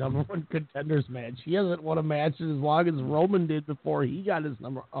deserve a number one contenders match? He hasn't won a match as long as Roman did before he got his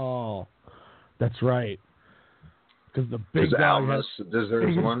number. Oh, that's right. Because the big Almas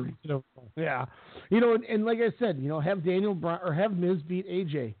deserves one. Yeah. And like I said, have Daniel Bryan or have Miz beat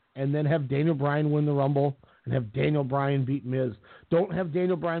AJ, and then have Daniel Bryan win the Rumble, and have Daniel Bryan beat Miz. Don't have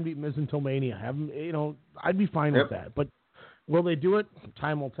Daniel Bryan beat Miz until Mania. Have him, I'd be fine with that. But will they do it?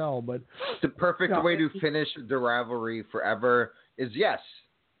 Time will tell. But the perfect way to finish the rivalry forever is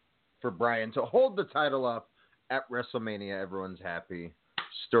for Bryan to hold the title up at WrestleMania. Everyone's happy.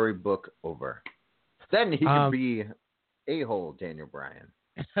 Storybook over. Then he could be a-hole Daniel Bryan.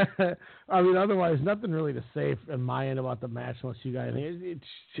 Otherwise, nothing really to say in my end about the match unless you guys.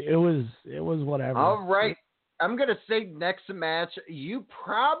 It was whatever. All right, I'm gonna say next match. You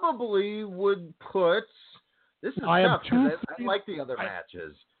probably would put. This is tough because I like the other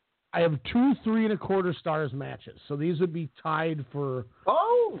matches. I have 2 3.25 stars matches, so these would be tied for.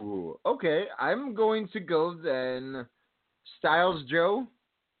 Oh, okay. I'm going to go then. Styles Joe.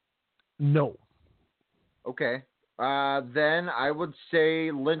 No. Okay. Then I would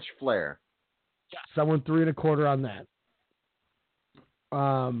say Lynch Flair. Yes, I went 3.25 on that.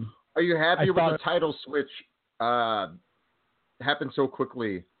 Are you happy with the title switch? Happened so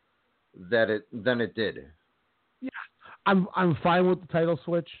quickly that it did. Yeah, I'm fine with the title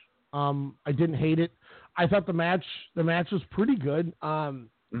switch. I didn't hate it. I thought the match was pretty good. I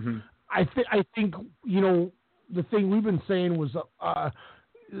think the thing we've been saying was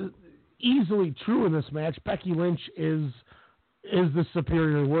easily true in this match. Becky Lynch is the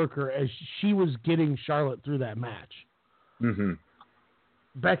superior worker, as she was getting Charlotte through that match. Mm-hmm.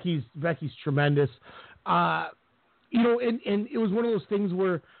 Becky's tremendous. And it was one of those things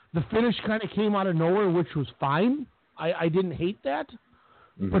where the finish kind of came out of nowhere, which was fine. I didn't hate that.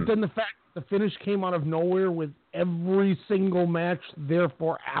 Mm-hmm. But then the fact the finish came out of nowhere with every single match,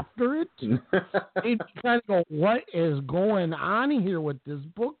 therefore, after it, it kind of go, what is going on here with this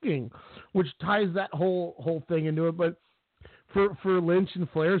booking? Which ties that whole thing into it. But for Lynch and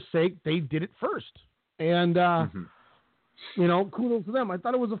Flair's sake, they did it first. And, kudos to them. I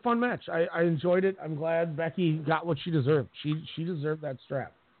thought it was a fun match. I enjoyed it. I'm glad Becky got what she deserved. She deserved that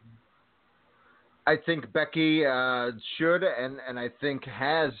strap. I think Becky should, and I think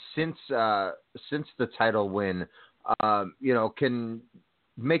has since the title win, can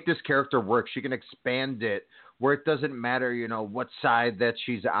make this character work. She can expand it where it doesn't matter, what side that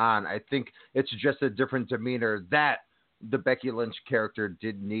she's on. I think it's just a different demeanor that the Becky Lynch character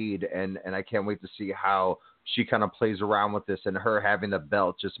did need, and I can't wait to see how she kind of plays around with this, and her having the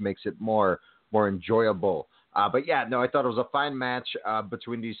belt just makes it more enjoyable. But yeah, no, I thought it was a fine match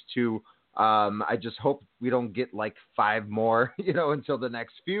between these two. I just hope we don't get like 5 more, until the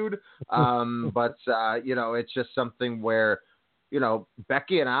next feud. But it's just something where,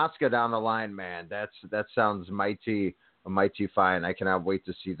 Becky and Asuka down the line, man, that sounds mighty fine. I cannot wait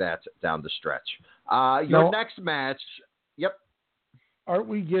to see that down the stretch. Next match. Yep. Aren't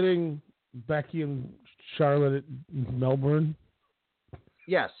we getting Becky and Charlotte at Melbourne?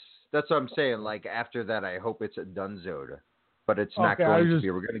 Yes. That's what I'm saying. Like after that, I hope it's a donezo. But it's not going to be.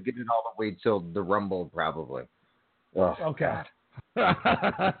 We're going to get it all the way till the Rumble, probably. Oh, okay. God. All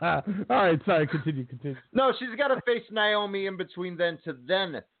right, sorry. Continue. No, she's got to face Naomi in between then to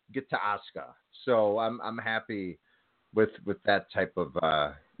then get to Asuka. So I'm happy with that type of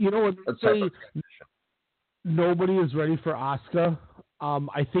you know what? Nobody is ready for Asuka.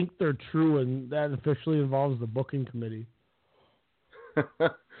 I think they're true, and that officially involves the booking committee.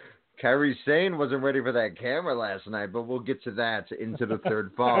 Kairi Sane wasn't ready for that camera last night, but we'll get to that into the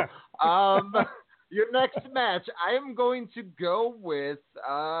third fall. Your next match, I am going to go with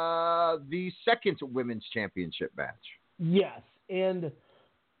the second women's championship match. Yes, and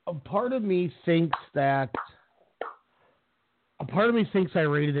a part of me thinks I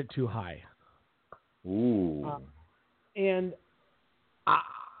rated it too high. Ooh. And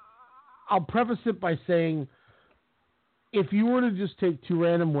I'll preface it by saying, if you were to just take two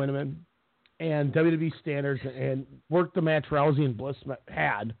random women and WWE standards and work the match Rousey and Bliss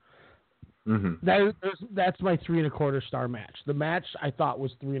had, that's my 3.25 star match. The match I thought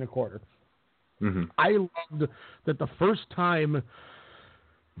was 3.25. I loved that the first time,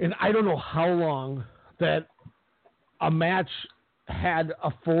 and I don't know how long, that a match had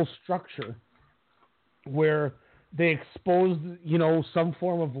a full structure where they exposed, some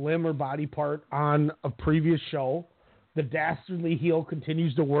form of limb or body part on a previous show. The dastardly heel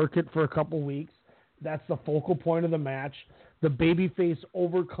continues to work it for a couple weeks. That's the focal point of the match. The babyface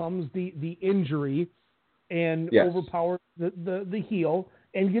overcomes the injury and overpowers the heel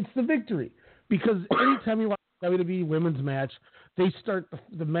and gets the victory. Because anytime you watch a WWE women's match, they start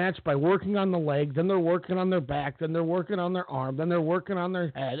the match by working on the leg, then they're working on their back, then they're working on their arm, then they're working on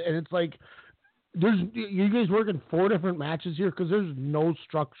their head, and it's like, you guys working 4 different matches here because there's no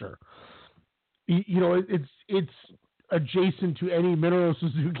structure. It's adjacent to any Minoru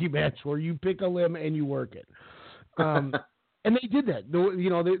Suzuki match where you pick a limb and you work it. And they did that.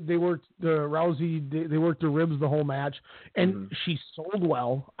 They worked the Rousey. They worked the ribs the whole match, and she sold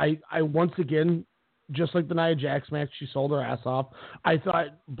well. I once again, just like the Nia Jax match, she sold her ass off. I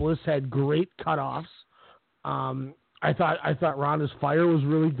thought Bliss had great cutoffs. I thought Ronda's fire was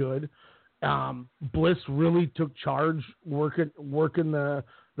really good. Bliss really took charge, working the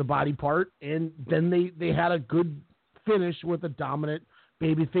body part, and then they had a good finish with a dominant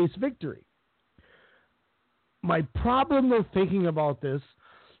babyface victory. My problem though thinking about this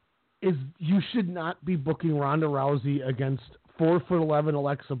is you should not be booking Ronda Rousey against 4'11"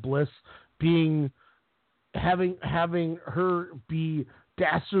 Alexa Bliss, having her be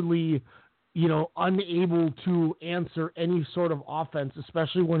dastardly, unable to answer any sort of offense,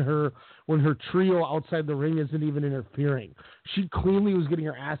 especially when her trio outside the ring isn't even interfering. She cleanly was getting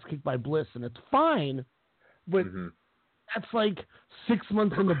her ass kicked by Bliss, and it's fine, but that's like 6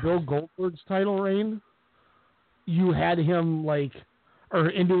 months into Bill Goldberg's title reign. You had him Goldberg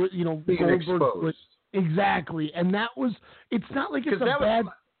exactly, and that was. It's not like it's a bad.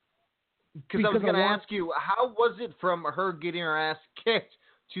 Because I was going to ask you, how was it from her getting her ass kicked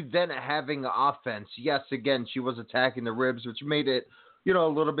to then having offense? Yes, again, she was attacking the ribs, which made it, a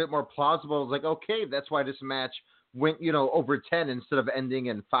little bit more plausible. It was like, okay, that's why this match went, over 10 instead of ending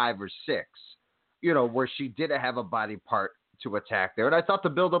in 5 or 6, where she did have a body part to attack there. And I thought the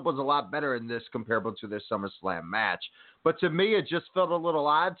buildup was a lot better in this comparable to this SummerSlam match. But to me, it just felt a little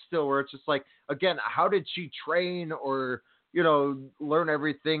odd still, where it's just like, again, how did she train or, learn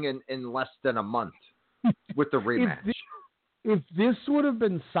everything in less than a month with the rematch? If this would have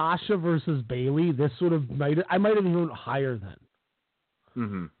been Sasha versus Bayley, I might have even went higher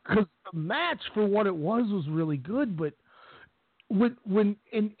then. Because the match, for what it was really good. But when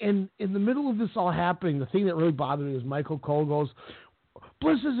in the middle of this all happening, the thing that really bothered me is Michael Cole goes,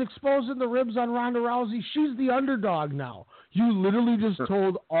 Bliss is exposing the ribs on Ronda Rousey. She's the underdog now. You literally just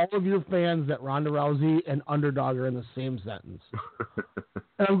told all of your fans that Ronda Rousey and underdog are in the same sentence.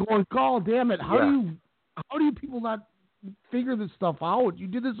 And I'm going, God damn it! How do you people not figure this stuff out? You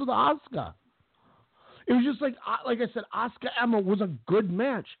did this with Asuka. It was just like I said, Asuka Emma was a good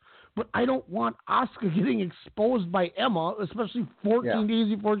match, but I don't want Asuka getting exposed by Emma, especially 14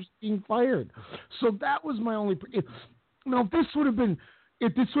 days before she's being fired. So that was my only. If this would have been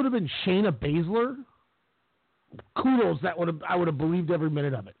Shayna Baszler, kudos. I would have believed every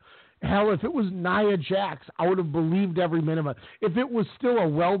minute of it. Hell, if it was Nia Jax, I would have believed every minute of it. If it was still a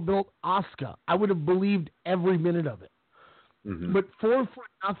well-built Asuka, I would have believed every minute of it. But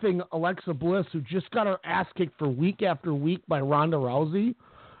 4-0 Alexa Bliss, who just got her ass kicked for week after week by Ronda Rousey,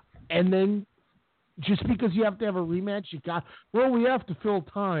 and then just because you have to have a rematch, we have to fill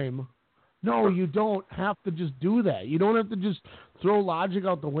time. No, you don't have to just do that. You don't have to just throw logic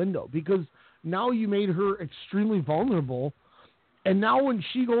out the window, because now you made her extremely vulnerable. And now when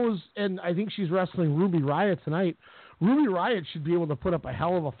she goes, and I think she's wrestling Ruby Riott tonight, Ruby Riott should be able to put up a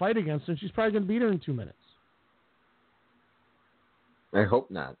hell of a fight against her, and she's probably going to beat her in 2 minutes. I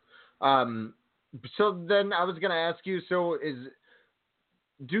hope not. So then I was going to ask you, so is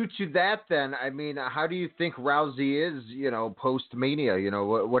due to that then, I mean, how do you think Rousey is, post-Mania?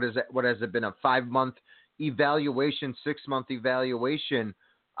 What has it been, a 5-month evaluation, 6-month evaluation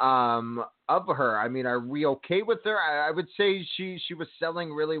of her? I mean, are we okay with her? I would say she was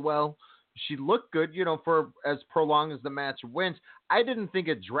selling really well. She looked good, for as prolonged as the match went. I didn't think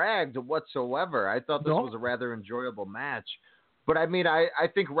it dragged whatsoever. I thought this was a rather enjoyable match. But, I mean, I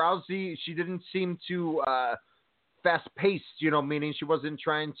think Rousey, she didn't seem too fast-paced, meaning she wasn't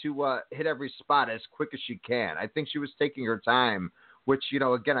trying to hit every spot as quick as she can. I think she was taking her time, which,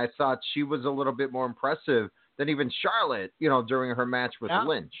 again, I thought she was a little bit more impressive than even Charlotte, during her match with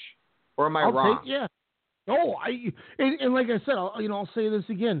Lynch. Or am I wrong? No, and like I said, I'll say this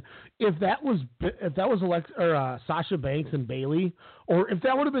again. If that was Sasha Banks and Bayley, or if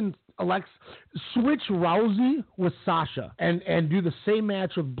that would have been switch Rousey with Sasha and do the same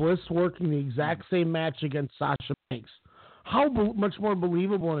match with Bliss working the exact same match against Sasha Banks, how much more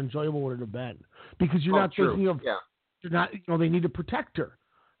believable and enjoyable would it have been? Because you're not thinking of you're not they need to protect her.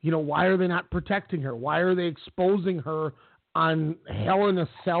 Why are they not protecting her? Why are they exposing her on Hell in a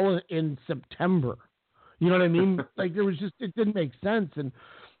Cell in September? You know what I mean? Like, it didn't make sense. And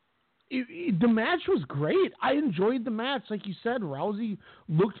the match was great. I enjoyed the match. Like you said, Rousey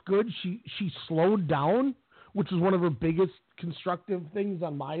looked good. She slowed down, which was one of her biggest constructive things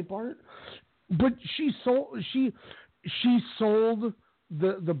on my part. But she sold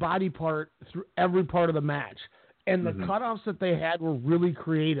the body part through every part of the match. And the cutoffs that they had were really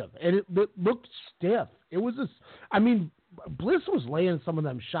creative. And it looked stiff. It was Bliss was laying some of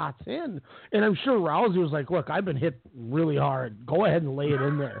them shots in, and I'm sure Rousey was like, "Look, I've been hit really hard. Go ahead and lay it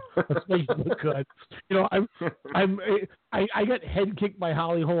in there. Let's make it look good." I got head kicked by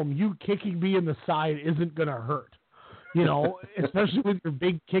Holly Holm. You kicking me in the side isn't gonna hurt, especially with your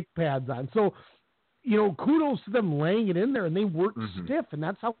big kick pads on. So, kudos to them laying it in there, and they worked stiff, and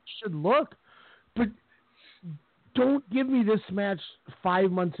that's how it should look. But don't give me this match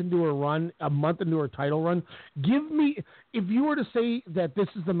 5 months into a run, a month into her title run. Give me, if you were to say that this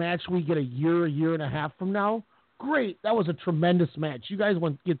is the match we get a year and a half from now, great. That was a tremendous match. You guys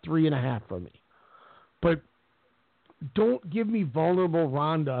want to get 3.5 from me. But don't give me vulnerable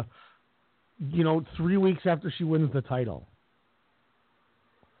Ronda, 3 weeks after she wins the title.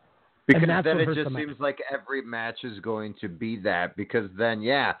 Because then it just seems like every match is going to be that. Because then,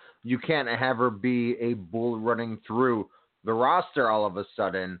 you can't have her be a bull running through the roster all of a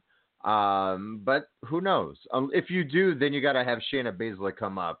sudden. But who knows? If you do, then you got to have Shayna Baszler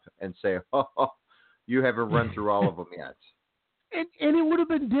come up and say, you haven't run through all of them yet. And it would have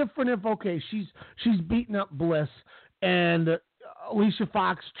been different if, she's beating up Bliss and Alicia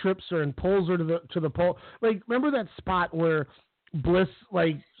Fox trips her and pulls her to the pole. Like, remember that spot where Bliss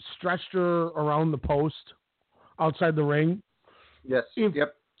stretched her around the post outside the ring? Yes.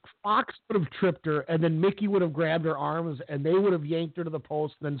 Yep. Fox would have tripped her, and then Mickey would have grabbed her arms, and they would have yanked her to the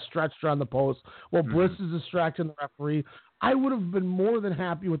post, and then stretched her on the post. While Bliss is distracting the referee. I would have been more than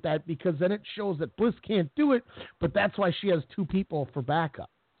happy with that, because then it shows that Bliss can't do it, but that's why she has 2 people for backup.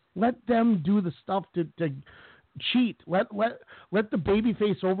 Let them do the stuff to cheat. Let the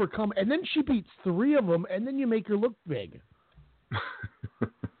babyface overcome, and then she beats 3 of them, and then you make her look big.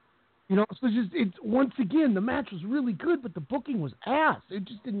 So once again, the match was really good, but the booking was ass. It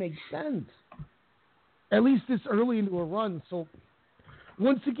just didn't make sense. At least this early into a run. So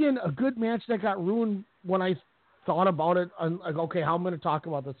once again, a good match that got ruined when I thought about it. I'm like, okay, how am I going to talk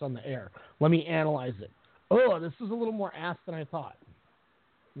about this on the air? Let me analyze it. Oh, this is a little more ass than I thought.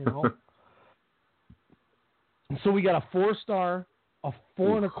 So we got a 4-star, a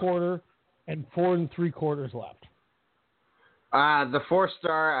 4 1/4, and 4 3/4 left. The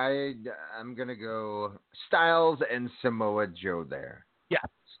 4-star, I'm going to go Styles and Samoa Joe there. Yes.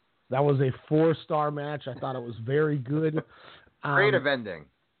 That was a 4-star match. I thought it was very good. Creative ending.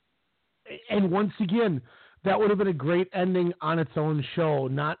 And once again, that would have been a great ending on its own show,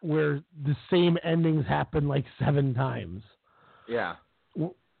 not where the same endings happen 7 times. Yeah.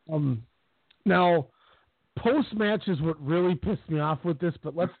 Now, post-match is what really pissed me off with this,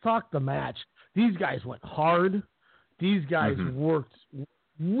 but let's talk the match. These guys went hard. These guys worked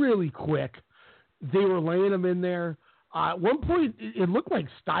really quick. They were laying them in there. At one point, it looked like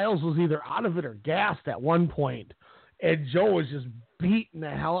Styles was either out of it or gassed at one point, and Joe was just beating the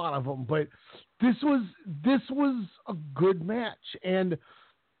hell out of him. But this was a good match, and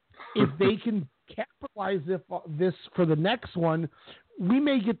if they can capitalize this for the next one, we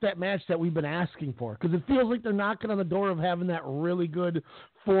may get that match that we've been asking for, because it feels like they're knocking on the door of having that really good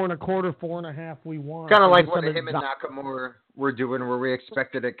 4 1/4, 4 1/2 we want. Kind of like what him and Nakamura were doing, where we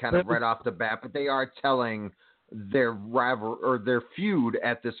expected it kind of right off the bat, but they are telling their rival or their feud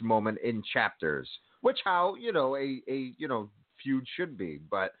at this moment in chapters, which how a feud should be,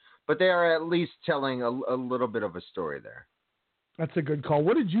 but they are at least telling a little bit of a story there. That's a good call.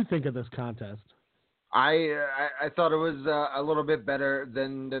 What did you think of this contest? I thought it was a little bit better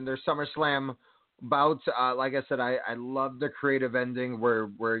than their SummerSlam bouts. Like I said, I love the creative ending where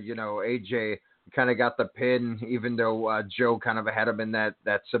AJ kind of got the pin, even though Joe kind of had him in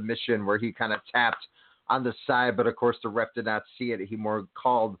that submission where he kind of tapped on the side, but of course the ref did not see it. He more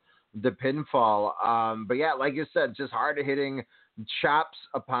called the pinfall. But yeah, like you said, just hard hitting chops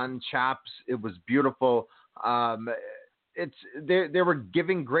upon chops. It was beautiful. They were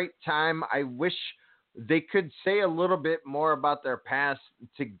giving great time. I wish they could say a little bit more about their past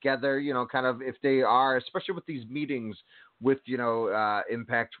together, kind of if they are, especially with these meetings with,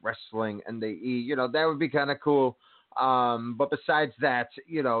 Impact Wrestling and that would be kind of cool. But besides that,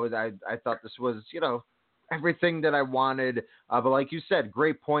 I thought this was, everything that I wanted. But like you said,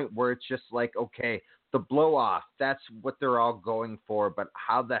 great point where it's just like, okay, the blow off, that's what they're all going for. But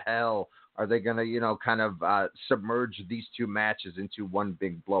how the hell are they going to, kind of submerge these two matches into one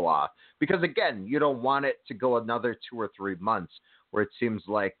big blow off? Because again, you don't want it to go another 2 or 3 months where it seems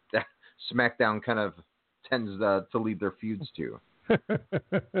like that SmackDown kind of tends to lead their feuds to.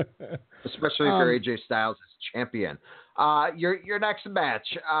 Especially if you're AJ Styles as champion. Your next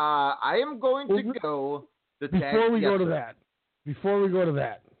match, I am going to go the tag. Before we go to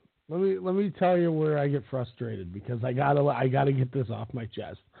that, let me tell you where I get frustrated, because I gotta get this off my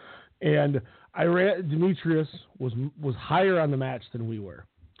chest. And Demetrius was higher on the match than we were,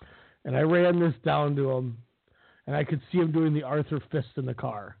 and I ran this down to him, and I could see him doing the Arthur fist in the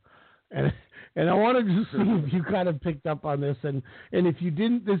car, and I wanted to see if you kind of picked up on this, and if you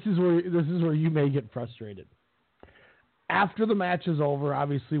didn't, this is where you may get frustrated. After the match is over,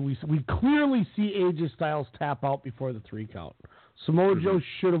 obviously we clearly see AJ Styles tap out before the 3 count. Samoa Joe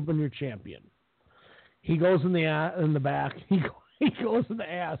should have been your champion. He goes in the back. He goes in the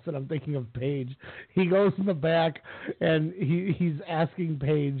ass, and I'm thinking of Paige. He goes in the back, and he's asking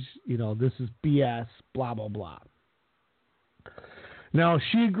Paige, this is BS, blah, blah, blah. Now,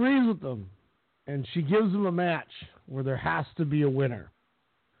 she agrees with him, and she gives him a match where there has to be a winner.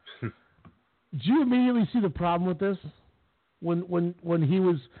 Did you immediately see the problem with this? When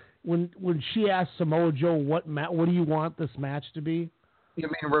she asked Samoa Joe, what do you want this match to be? You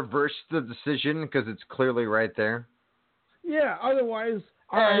mean reverse the decision because it's clearly right there? Yeah. Otherwise,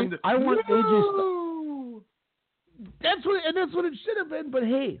 I want AJ. That's what it should have been. But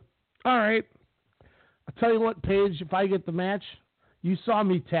hey, all right. I'll tell you what, Paige. If I get the match, you saw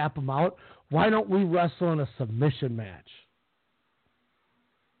me tap him out. Why don't we wrestle in a submission match?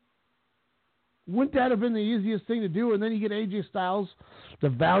 Wouldn't that have been the easiest thing to do? And then you get AJ Styles, the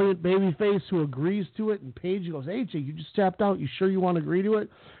valiant babyface, who agrees to it. And Paige goes, AJ, you just tapped out. You sure you want to agree to it?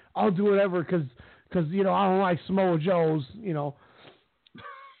 I'll do whatever because I don't like Samoa Joe's,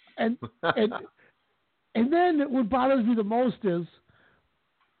 And then what bothers me the most is,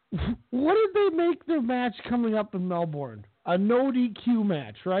 what did they make their match coming up in Melbourne? A no DQ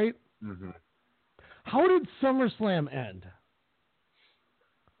match, right? Mm-hmm. How did SummerSlam end?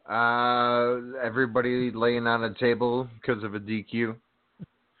 Everybody laying on a table because of a DQ.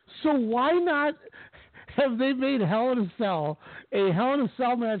 So why not have they made Hell in a Cell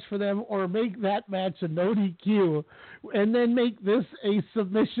match for them, or make that match a no DQ, and then make this a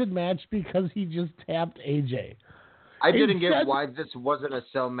submission match because he just tapped AJ? I didn't get why this wasn't a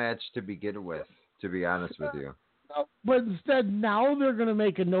cell match to begin with, to be honest with you. But instead, now they're going to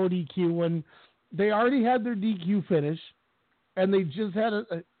make a no DQ when they already had their DQ finish, and they just had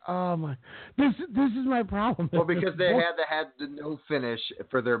this is my problem. Well, because they had to have the no finish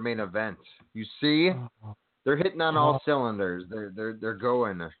for their main event. You see, they're hitting on all cylinders. They're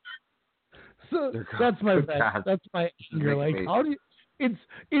going. So that's my best. That's my anger. Like, how do you? It's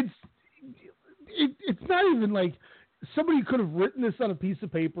not even like somebody could have written this on a piece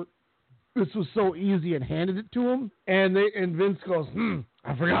of paper. This was so easy and handed it to him, and Vince goes,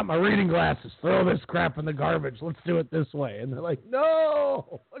 I forgot my reading glasses. Throw this crap in the garbage. Let's do it this way. And they're like,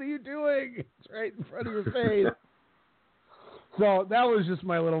 no, what are you doing? It's right in front of your face. So that was just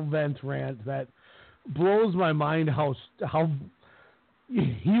my little vent rant that blows my mind how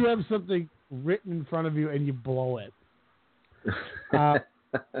you have something written in front of you and you blow it. 4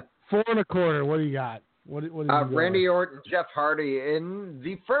 1/4. What do you got? What Randy Orton, Jeff Hardy in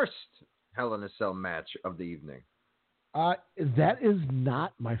the first Hell in a Cell match of the evening. That is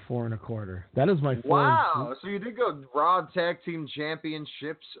not my 4 1/4. That is my 4. Wow. So you did go Raw Tag Team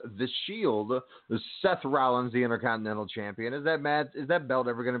Championships, The Shield, Seth Rollins, the Intercontinental Champion. Is that belt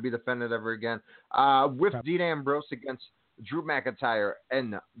ever going to be defended ever again? With Dean Ambrose against Drew McIntyre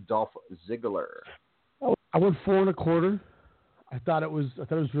and Dolph Ziggler. I went 4 1/4. I thought it was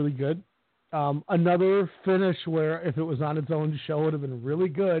really good. Another finish where if it was on its own show, it would have been really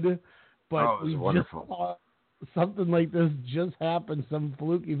good. But we wonderful. Just saw something like this just happened, some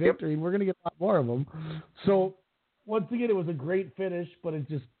fluky victory, and we're going to get a lot more of them. So, once again, it was a great finish, but it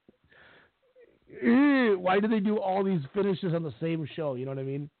just... why do they do all these finishes on the same show? You know what I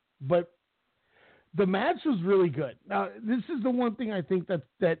mean? But the match was really good. Now, this is the one thing I think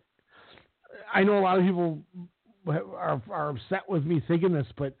that I know a lot of people are upset with me thinking this,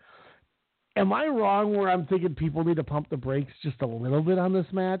 but am I wrong where I'm thinking people need to pump the brakes just a little bit on this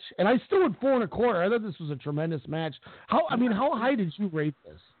match? And I still went 4 1/4. I thought this was a tremendous match. How high did you rate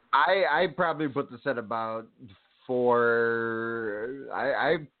this? I probably put this at about 4.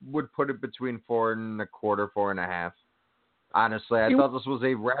 I would put it between 4 1/4, 4.5. Honestly, I thought this was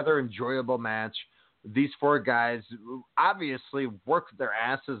a rather enjoyable match. These 4 guys obviously worked their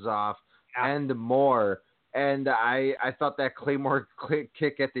asses off and more. And I thought that Claymore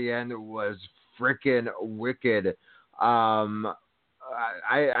kick at the end was freaking wicked.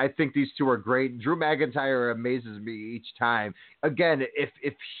 I think these 2 are great. Drew McIntyre amazes me each time. Again,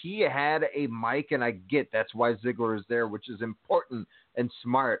 if he had a mic, and I get that's why Ziggler is there, which is important and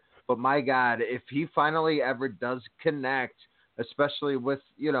smart. But my God, if he finally ever does connect, especially with,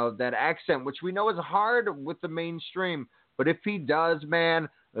 that accent, which we know is hard with the mainstream, but if he does, man,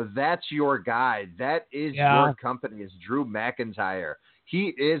 that's your guy. That is your company, is Drew McIntyre. He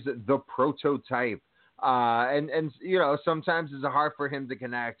is the prototype. And sometimes it's hard for him to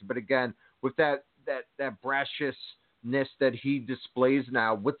connect. But again, with that brashness that he displays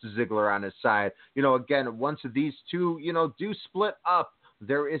now with Ziggler on his side, again, once these 2, do split up,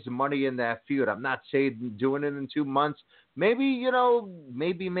 there is money in that feud. I'm not saying doing it in 2 months. Maybe,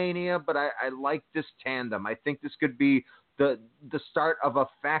 maybe Mania, but I like this tandem. I think this could be the start of a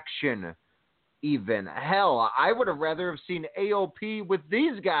faction even. Hell, I would have rather have seen AOP with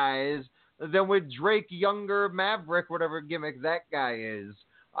these guys than with Drake, Younger, Maverick, whatever gimmick that guy is,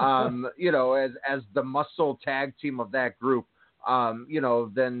 as the muscle tag team of that group,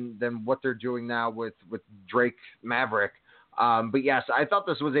 than what they're doing now with Drake, Maverick. But yes, I thought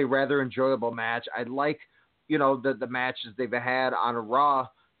this was a rather enjoyable match. I like, the matches they've had on Raw,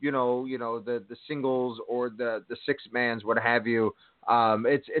 the singles or the 6-mans, what have you.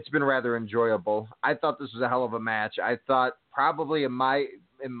 It's been rather enjoyable. I thought this was a hell of a match. I thought probably in my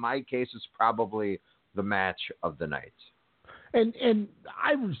case, it's probably the match of the night. And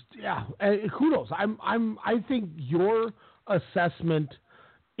I was kudos. I think your assessment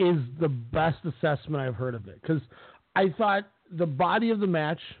is the best assessment I've heard of it, because I thought the body of the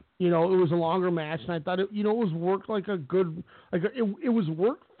match, it was a longer match, and I thought it was worked like a good, it was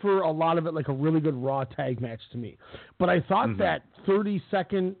worked for a lot of it like a really good Raw tag match to me. But I thought that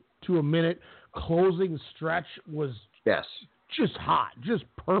 30-second to a minute closing stretch was just hot, just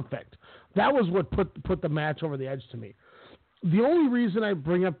perfect. That was what put the match over the edge to me. The only reason I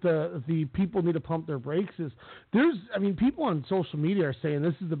bring up the people need to pump their brakes is people on social media are saying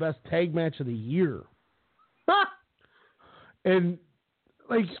this is the best tag match of the year. And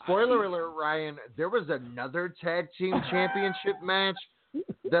spoiler alert, Ryan, there was another tag team championship match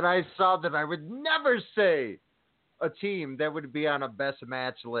that I saw that I would never say a team that would be on a best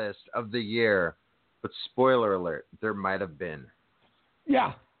match list of the year. But spoiler alert, there might have been.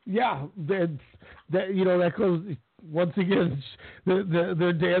 Yeah. That goes once again.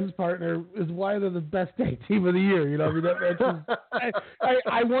 Their dance partner is why they're the best tag team of the year. That match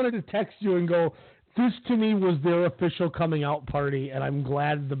I wanted to text you and go, this to me was their official coming out party, and I'm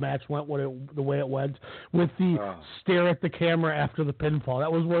glad the match went the way it went, with the stare at the camera after the pinfall. That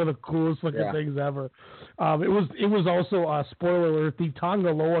was one of the coolest looking things ever. It was also, spoiler alert, the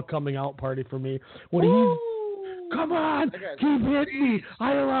Tonga Loa coming out party for me. When he's, come on, keep hitting me,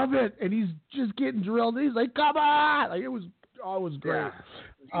 I love it, and he's just getting drilled. And he's like, come on, it was great.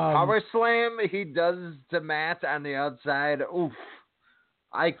 Power slam he does to Matt on the outside. Oof,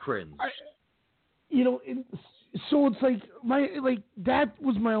 I cringe. So it's that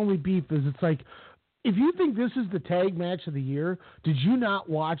was my only beef. Is it's like, if you think this is the tag match of the year, did you not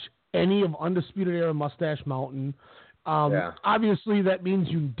watch any of Undisputed Era Mustache Mountain? Obviously, that means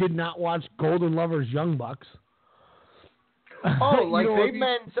you did not watch Golden Lovers Young Bucks. Oh, they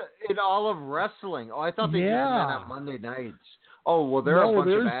meant in all of wrestling. Oh, I thought they just meant on Monday nights. Oh, well, there are a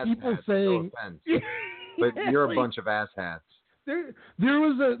bunch of people saying. but you're a bunch of asshats. There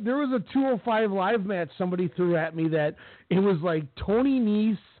was a 205 live match somebody threw at me that it was like Tony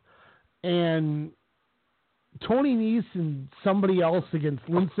Nese and somebody else against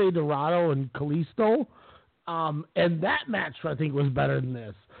Lince Dorado and Kalisto. And that match I think was better than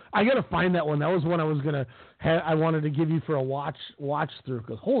this. I gotta find that one. That was one I was gonna I wanted to give you for a watch through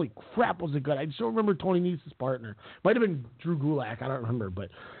because holy crap was it good. I just don't remember Tony Nese's partner. Might have been Drew Gulak. I don't remember, but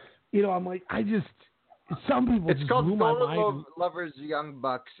I'm like some people it's just called blew my mind. Lovers Young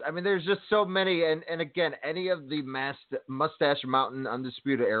Bucks. I mean, there's just so many, and again, any of the Mustache Mountain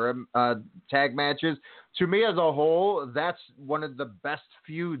Undisputed Era tag matches, to me as a whole, that's one of the best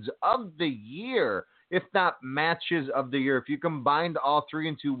feuds of the year, if not matches of the year. If you combined all three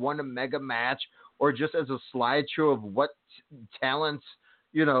into one mega match, or just as a slideshow of what talents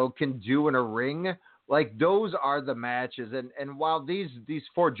can do in a ring. Like, those are the matches. And while these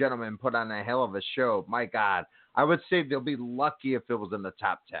four gentlemen put on a hell of a show, my God, I would say they'll be lucky if it was in the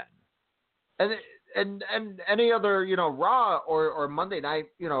top 10. And any other, Raw or Monday night,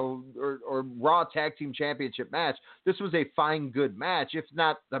 or Raw Tag Team Championship match, this was a fine, good match, if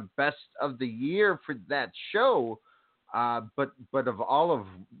not the best of the year for that show. But of all of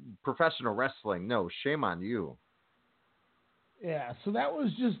professional wrestling, no, shame on you. Yeah, so that was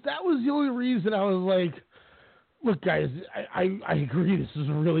the only reason I was like, look, guys, I agree this is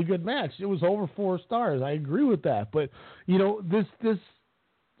a really good match. It was over 4 stars. I agree with that. But, if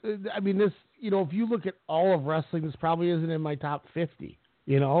you look at all of wrestling, this probably isn't in my top 50.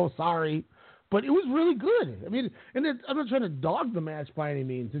 Sorry. But it was really good. I mean, I'm not trying to dog the match by any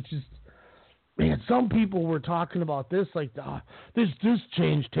means. It's just, man, some people were talking about this like, this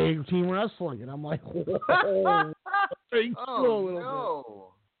changed tag team wrestling. And I'm like, whoa. Oh,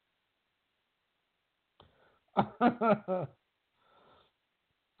 no.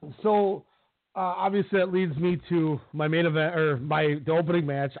 So, obviously that leads me to my main event, or the opening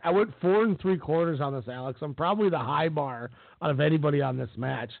match. I went 4 3/4 on this, Alex. I'm probably the high bar out of anybody on this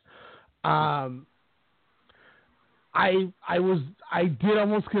match. I did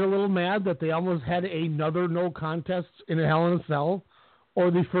almost get a little mad that they almost had another no contest in a Hell in a Cell, or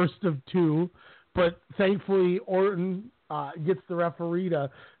the first of 2. But thankfully, Orton gets the referee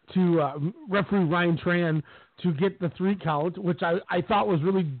referee Ryan Tran to get the 3 count, which I thought was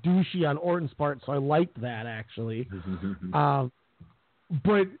really douchey on Orton's part, so I liked that actually.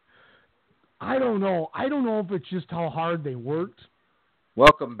 But I don't know. I don't know if it's just how hard they worked.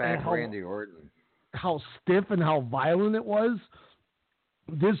 Welcome back, Randy Orton. How stiff and how violent it was.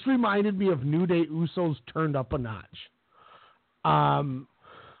 This reminded me of New Day Usos turned up a notch.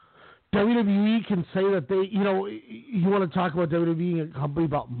 WWE can say that they, you want to talk about WWE being a company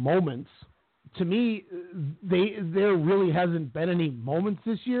about moments. To me, there really hasn't been any moments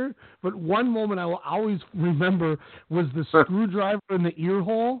this year. But one moment I will always remember was the screwdriver in the ear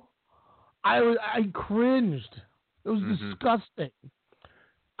hole. I cringed. It was disgusting.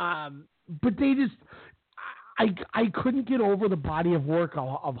 But they just, I couldn't get over the body of work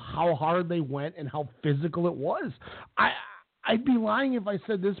of how hard they went and how physical it was. I'd be lying if I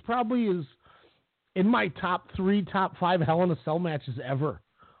said this probably is in my top 5 Hell in a Cell matches ever.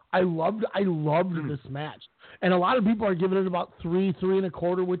 I loved this match. And a lot of people are giving it about 3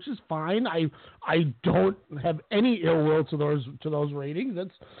 1/4, which is fine. I don't have any ill will to those ratings.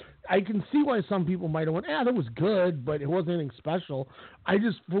 I can see why some people might have went, that was good, but it wasn't anything special. I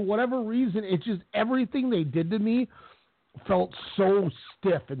just, for whatever reason, everything they did to me felt so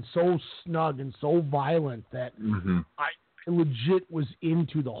stiff and so snug and so violent that I legit was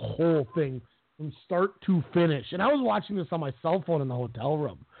into the whole thing from start to finish. And I was watching this on my cell phone in the hotel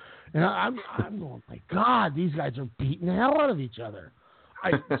room. And I'm going, my God, these guys are beating the hell out of each other.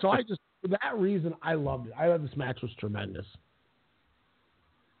 For that reason, I loved it. I thought this match was tremendous.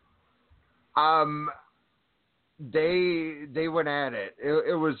 They went at it.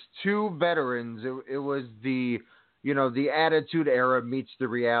 It was 2 veterans. It was the Attitude Era meets the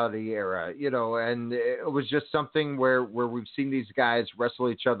Reality Era, and it was just something where we've seen these guys wrestle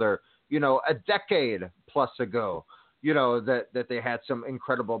each other, a decade plus ago, that they had some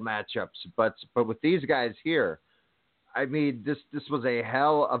incredible matchups. But with these guys here, I mean, this was a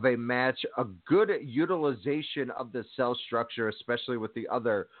hell of a match, a good utilization of the cell structure, especially with the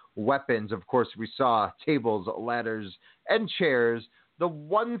other weapons. Of course, we saw tables, ladders, and chairs. The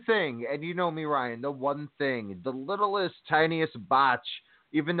one thing, and you know me, Ryan, the one thing, the littlest, tiniest botch,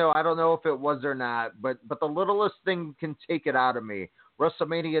 even though I don't know if it was or not, but the littlest thing can take it out of me.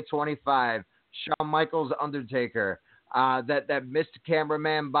 WrestleMania 25, Shawn Michaels, Undertaker, that missed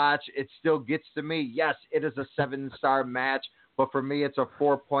cameraman botch, it still gets to me. Yes, it is a 7-star match But for me, it's a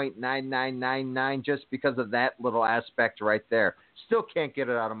 4.9999 just because of that little aspect right there. Still can't get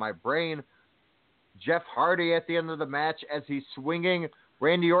it out of my brain. Jeff Hardy at the end of the match as he's swinging.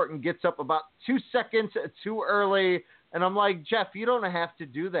 Randy Orton gets up about 2 seconds too early. And I'm like, Jeff, you don't have to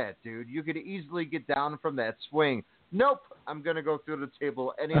do that, dude. You could easily get down from that swing. Nope, I'm going to go through the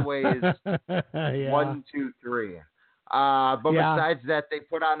table anyways. Yeah. 1, 2, 3. But besides that, they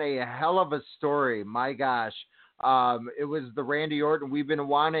put on a hell of a story. My gosh. It was the Randy Orton we've been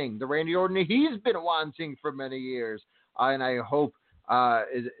wanting. The Randy Orton he's been wanting for many years. And I hope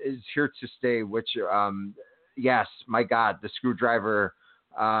is here to stay, which, yes, my God, the screwdriver.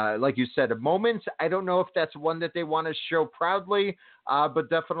 Like you said, moments. I don't know if that's one that they want to show proudly, but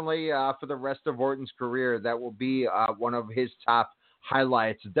definitely for the rest of Orton's career, that will be one of his top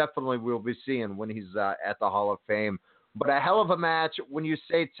highlights. Definitely we'll be seeing when he's at the Hall of Fame. But a hell of a match. When you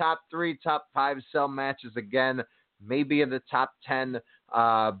say top 3, top 5 cell matches again, maybe in the top 10,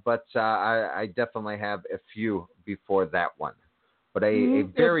 but I definitely have a few before that one. But a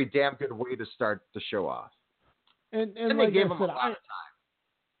very damn good way to start the show off. And they like gave I him said, a lot of time.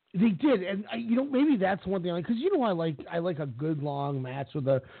 They did, and maybe that's one thing, because I like a good long match with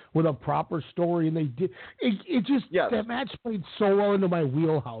a proper story, and they did. It just that match played so well into my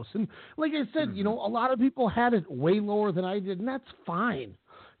wheelhouse, and like I said, a lot of people had it way lower than I did, and that's fine.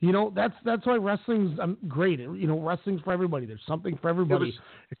 That's why wrestling's great. Wrestling's for everybody. There's something for everybody,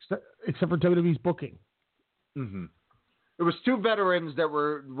 except for WWE's booking. Mm-hmm. It was 2 veterans that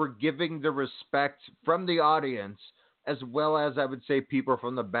were giving the respect from the audience, as well as, I would say, people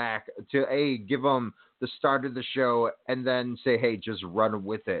from the back to, give them the start of the show and then say, hey, just run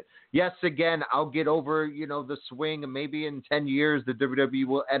with it. Yes, again, I'll get over, the swing. Maybe in 10 years, the WWE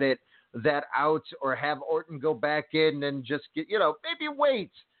will edit that out or have Orton go back in and just get, maybe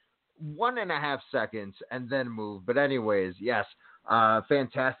wait 1.5 seconds and then move. But anyways, yes,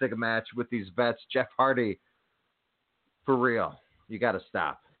 fantastic match with these vets. Jeff Hardy, for real, you got to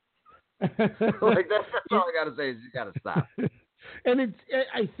stop. That's all I gotta say is you gotta stop. And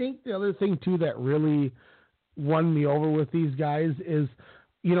I think the other thing too that really won me over with these guys is,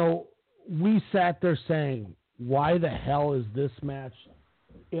 we sat there saying, why the hell is this match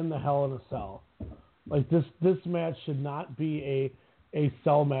in the Hell in a Cell? Like this match should not be a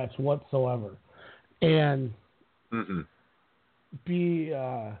cell match whatsoever. And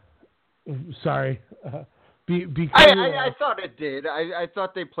I thought it did. I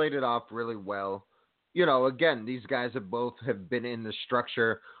thought they played it off really well. Again, these guys have been in the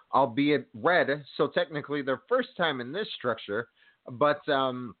structure, albeit red, so technically their first time in this structure. But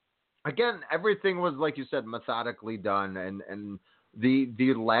again, everything was, like you said, methodically done, and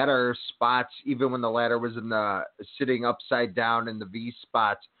the ladder spots, even when the ladder was sitting upside down in the V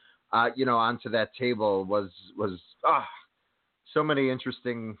spot, onto that table was so many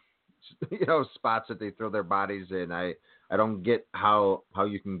interesting spots that they throw their bodies in. I don't get how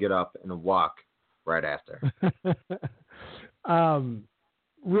you can get up and walk right after.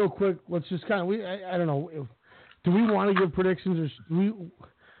 Real quick, let's just kind of I don't know. Do we want to give predictions or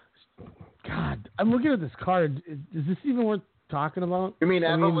God, I'm looking at this card. Is this even worth talking about? You mean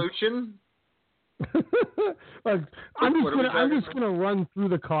Evolution? Look, I'm just gonna run through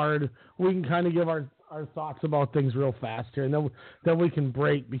the card. We can kind of give our thoughts about things real fast here, and then we can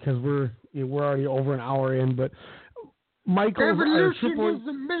break because we're already over an hour in. But Michael, Evolution is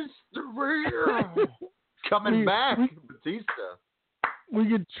a mystery. Coming back, Batista. We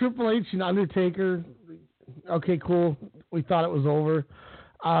get Triple H and Undertaker. Okay, cool. We thought it was over.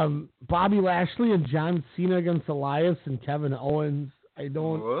 Bobby Lashley and John Cena against Elias and Kevin Owens. I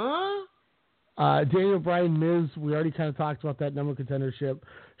don't. What? Daniel Bryan, Miz, we already kind of talked about that number contendership.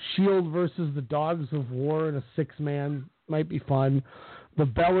 Shield versus the Dogs of War in a 6-man might be fun. The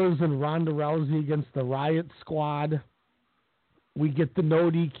Bellas and Ronda Rousey against the Riot Squad. We get the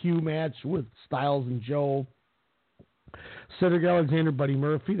no DQ match with Styles and Joe. Cedric Alexander, Buddy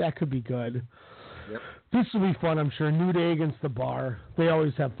Murphy, that could be good. Yep. This will be fun, I'm sure. New Day against the Bar. They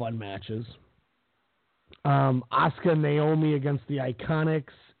always have fun matches. Asuka and Naomi against the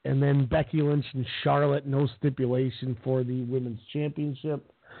Iconics. And then Becky Lynch and Charlotte, no stipulation for the Women's Championship.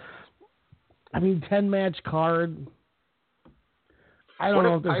 10-match card. I don't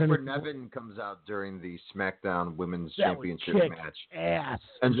know if there's Piper Niven comes out during the SmackDown Women's Championship match. Ass.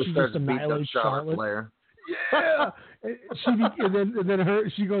 And just starts beating up Charlotte Flair. Yeah. and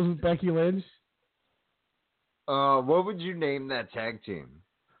then she goes with Becky Lynch. What would you name that tag team?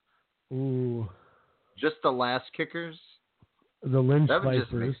 Ooh. Just the Last Kickers? The Lynch That would Vipers.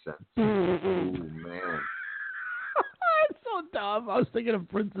 just make sense. Oh, man. It's so dumb. I was thinking of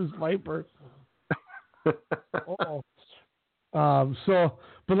Princess Viper.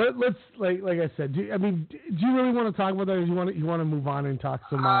 But let's like I said. Do you really want to talk about that, or do you want to move on and talk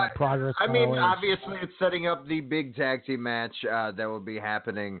some progress? I mean, obviously, it's setting up the big tag team match that will be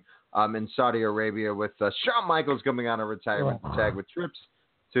happening in Saudi Arabia with Shawn Michaels coming on a retirement tag with Trips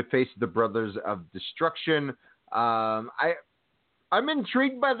to face the Brothers of Destruction. I'm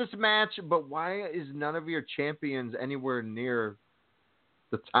intrigued by this match, but why is none of your champions anywhere near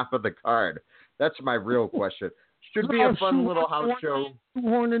the top of the card? That's my real question. Should be a fun little house show.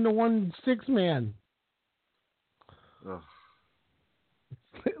 Horn into 1 6-man.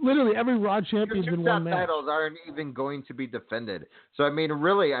 Literally every Raw champion's in one match. Titles aren't even going to be defended. So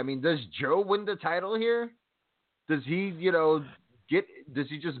really, does Joe win the title here? Does he, does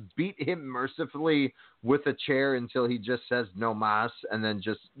he just beat him mercifully with a chair until he just says no mas and then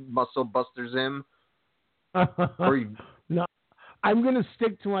just muscle busters him? No. I'm going to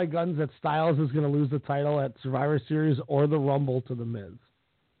stick to my guns that Styles is going to lose the title at Survivor Series or the Rumble to The Miz.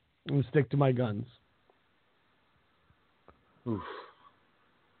 I'm going to stick to my guns. Oof.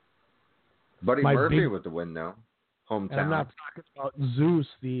 Buddy Murphy with the win, though. Hometown. And I'm not talking about Zeus,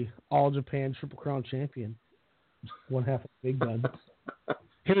 the All Japan Triple Crown champion. One half of Big Guns.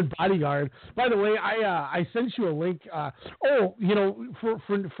 Hidden Bodyguard. By the way, I sent you a link.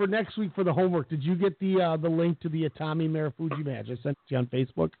 For next week for the homework, did you get the link to the Itami Marufuji match? I sent it to you on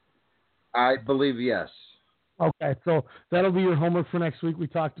Facebook. I believe yes. Okay, so that'll be your homework for next week. We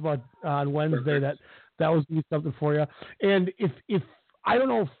talked about on Wednesday that was going to be something for you. And if I don't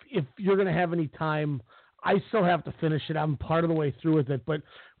know if you're going to have any time, I still have to finish it. I'm part of the way through with it, but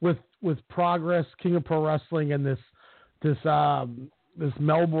with Progress, King of Pro Wrestling, and this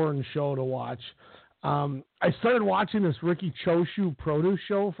Melbourne show to watch. I started watching this Ricky Choshu produce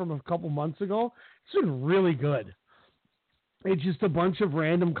show from a couple months ago. It's been really good. It's just a bunch of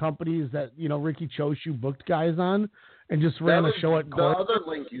random companies that, Ricky Choshu booked guys on and just ran a show at court. The other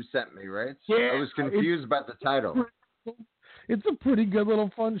link you sent me, right? Yeah. I was confused about the title. It's a pretty good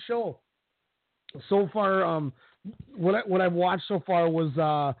little fun show. So far, what I've watched so far was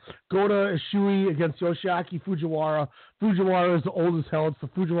Gota Ishii against Yoshiaki Fujiwara. Fujiwara is old as hell. It's the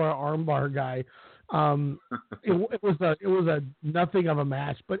Fujiwara armbar guy. It was a nothing of a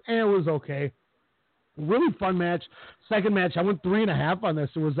match, but it was okay. Really fun match. Second match, I went 3.5 on this.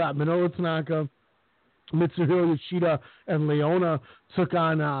 It was Minoru Tanaka, Mitsuhiro Yoshida, and Leona took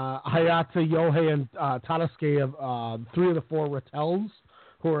on Hayata, Yohei, and Tadasuke of 3 of the 4 Rattels,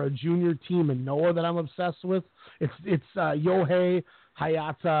 who are a junior team in Noah that I'm obsessed with. It's Yohei,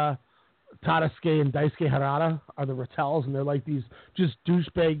 Hayata, Tadasuke, and Daisuke Harada are the Rattels, and they're like these just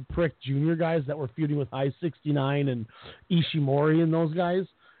douchebag prick junior guys that were feuding with High 69 and Ishimori and those guys.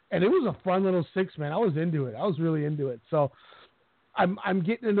 And it was a fun little 6-man. I was into it. I was really into it. So I'm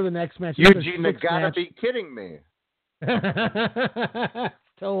getting into the next match. Eugene, you gotta be kidding me.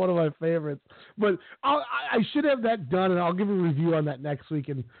 Still one of my favorites. But I should have that done, and I'll give a review on that next week.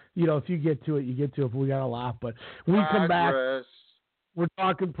 And, if you get to it, you get to it. But we got a lot. But when we come back, we're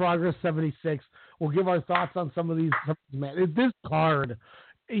talking Progress 76. We'll give our thoughts on some of these. This card,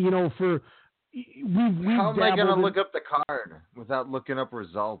 for... How am I going to look up the card without looking up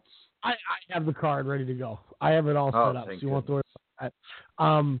results? I have the card ready to go. I have it all set up, so you won't worry about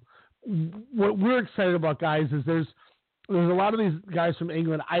that. What we're excited about, guys, is there's a lot of these guys from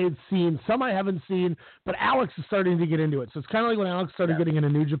England I had seen. Some I haven't seen, but Alex is starting to get into it. So it's kind of like when Alex started getting into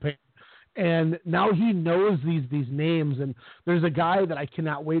New Japan. And now he knows these names. And there's a guy that I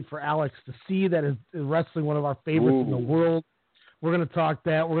cannot wait for Alex to see that is wrestling one of our favorites in the world. We're going to talk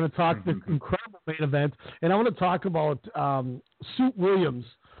that. We're going to talk the incredible main event. And I want to talk about Suit Williams,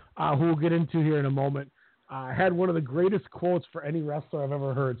 who we'll get into here in a moment. Had one of the greatest quotes for any wrestler I've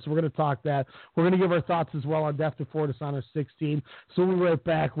ever heard. So we're going to talk that. We're going to give our thoughts as well on Death Before Dishonor 16. So we'll be right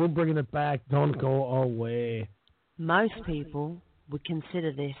back. We're bringing it back. Don't go away. Most people would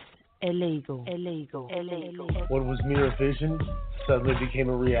consider this illegal. What was mere vision suddenly became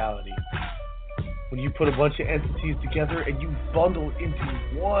a reality. When you put a bunch of entities together and you bundle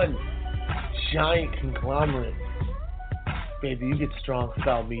into one giant conglomerate, baby, you get Strong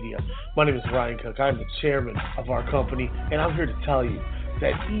Style Media. My name is Ryan Cook. I'm the chairman of our company, and I'm here to tell you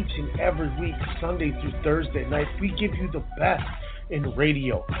that each and every week, Sunday through Thursday night, we give you the best in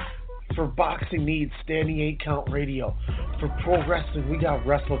radio. For boxing needs, Standing 8 Count Radio. For pro wrestling, we got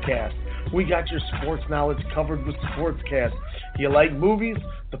WrestleCast. We got your sports knowledge covered with Sportscast. You like movies?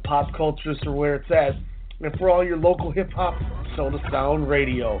 The pop cultures are where it's at. And for all your local hip-hop, Soda Sound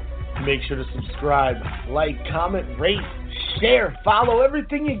Radio. Make sure to subscribe, like, comment, rate, share, follow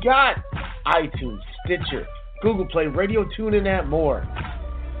everything you got. iTunes, Stitcher, Google Play, Radio Tune, and that more.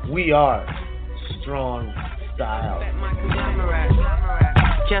 We are Strong style.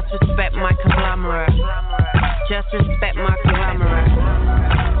 Just respect my conglomerate. Just respect my conglomerate.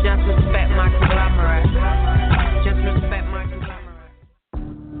 Just respect my conglomerate. Just respect my conglomerate.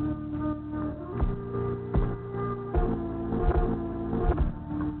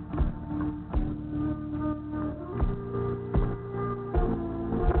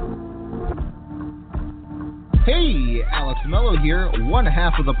 Hey, Alex Mello here, one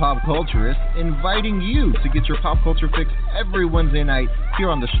half of the Pop Culturist, inviting you to get your pop culture fix every Wednesday night here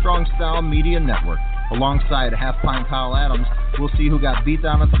on the Strong Style Media Network. Alongside Half Pint Kyle Adams, we'll see who got beat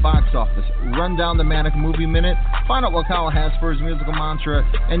down at the box office, run down the Manic Movie Minute, find out what Kyle has for his musical mantra,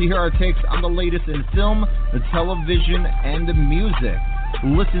 and you hear our takes on the latest in film, the television, and the music.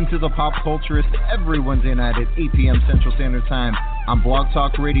 Listen to the Pop Culturist every Wednesday night at 8 p.m. Central Standard Time on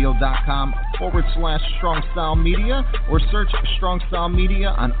blogtalkradio.com/Strong Style Media or search Strong Style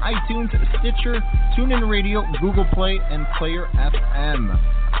Media on iTunes, Stitcher, TuneIn Radio, Google Play, and Player FM.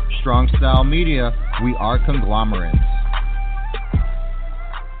 Strong Style Media, we are conglomerates.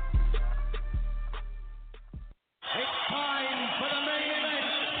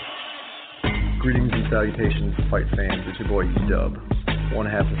 Greetings and salutations, fight fans. It's your boy E-Dub, one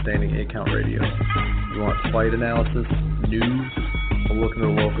half of Standing 8 Count Radio. You want fight analysis, news, a look into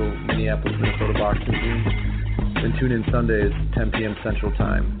the local Minneapolis, Minnesota boxing scene? Then tune in Sundays, 10 p.m. Central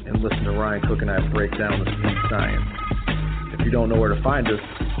Time, and listen to Ryan Cook and I break down the street science. If you don't know where to find us,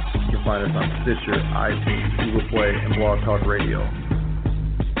 you can find us on Stitcher, iTunes, Google Play, and Blog Talk Radio.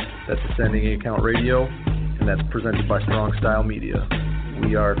 That's Ascending 8 Count Radio, and that's presented by Strong Style Media.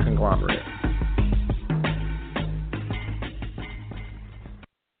 We are conglomerate.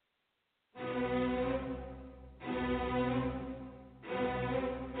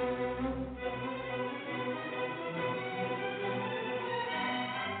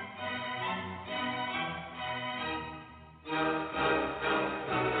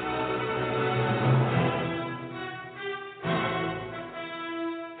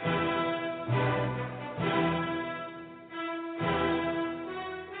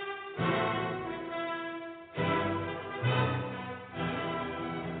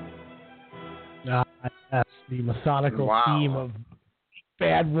 That's the methodical theme of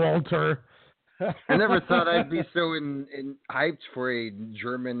Bad Walter. I never thought I'd be so hyped for a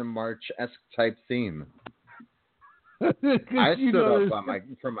German March-esque type theme. I stood up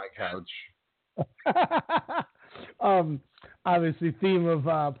from my couch. Obviously, theme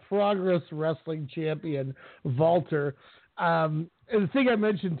of Progress Wrestling Champion Walter. And the thing I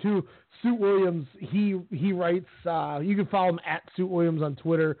mentioned too, Suit Williams. He writes. You can follow him at Suit Williams on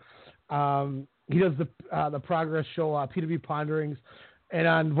Twitter. He does the Progress show, PW Ponderings, and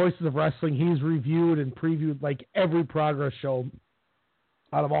on Voices of Wrestling, he's reviewed and previewed like every Progress show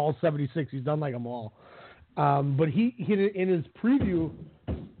out of all 76. He's done like them all. But he in his preview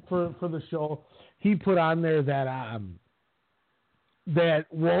for the show, he put on there that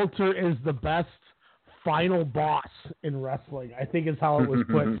that Walter is the best final boss in wrestling. I think is how it was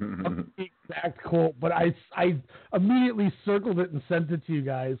put. The exact quote, but I immediately circled it and sent it to you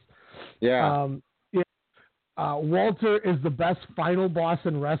guys. Yeah. Walter is the best final boss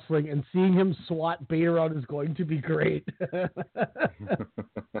in wrestling, and seeing him swat bait around is going to be great.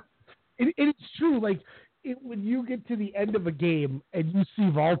 It's true. Like when you get to the end of a game and you see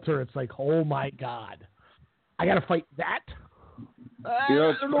Walter, it's like, oh my god, I got to fight that.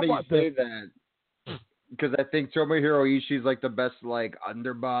 It's funny you say that because I think Tomohiro Ishii's like the best like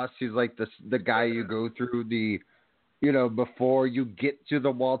underboss. He's like the guy you go through before you get to the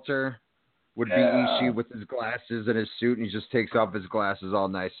Walter. Would be Ishii with his glasses and his suit, and he just takes off his glasses all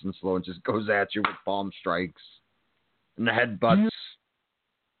nice and slow and just goes at you with palm strikes and the headbutts.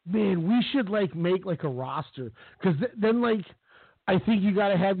 Man, we should make a roster, because then I think you got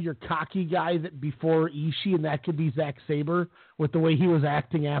to have your cocky guy that before Ishii, and that could be Zack Sabre with the way he was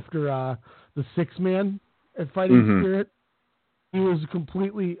acting after the 6-man at Fighting Spirit. He was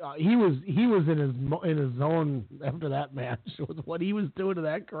completely he was in his zone after that match with what he was doing to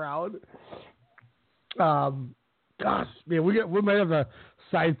that crowd. Gosh, man, we might have a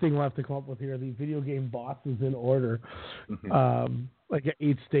side thing we'll have to come up with here. The video game bosses in order, like an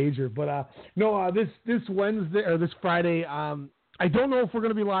 8-stager. But this Wednesday or this Friday, I don't know if we're going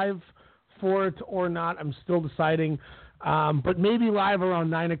to be live for it or not. I'm still deciding. But maybe live around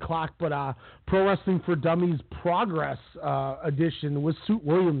 9 o'clock. But Pro Wrestling for Dummies Progress edition with Suit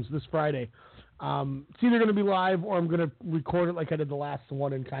Williams this Friday. It's either going to be live or I'm going to record it like I did the last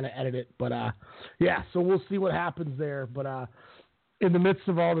one and kind of edit it. But so we'll see what happens there. But in the midst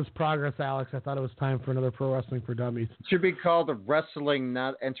of all this progress, Alex, I thought it was time for another Pro Wrestling for Dummies. It should be called Wrestling,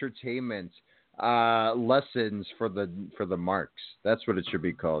 Not Entertainment. lessons for the marks. That's what it should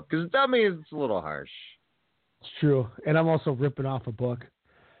be called. Because dummy is a little harsh. It's true, and I'm also ripping off a book,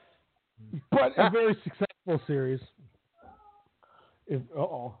 but a very successful series.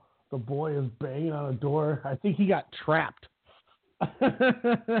 The boy is banging on a door. I think he got trapped.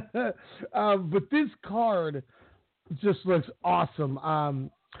 But this card just looks awesome.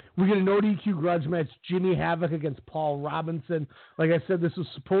 We get a no DQ grudge match, Jimmy Havoc against Paul Robinson. Like I said, this was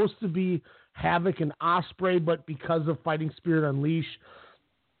supposed to be Havoc and Ospreay, but because of Fighting Spirit Unleashed,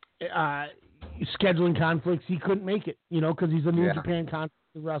 scheduling conflicts, he couldn't make it, because he's a New Japan Contract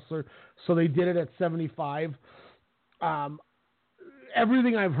wrestler. So they did it at 75.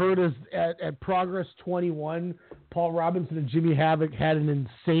 Everything I've heard is at Progress 21, Paul Robinson and Jimmy Havoc had an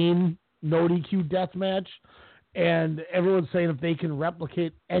insane no DQ death match. And everyone's saying if they can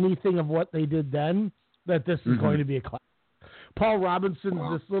replicate anything of what they did then, that this is going to be a classic. Paul Robinson's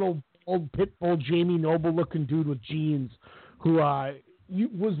this little old pit bull, Jamie Noble looking dude with jeans who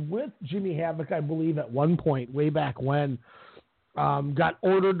was with Jimmy Havoc, I believe, at one point, way back when. Got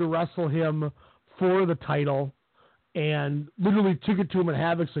ordered to wrestle him for the title and literally took it to him, and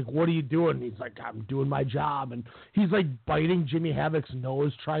Havoc's like, "What are you doing?" And he's like, "I'm doing my job." And he's like biting Jimmy Havoc's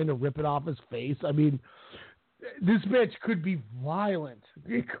nose, trying to rip it off his face. I mean, this match could be violent.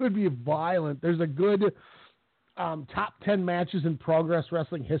 It could be violent. There's a good top 10 matches in Progress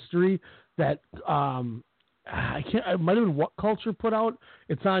Wrestling history that it might have been What Culture put out.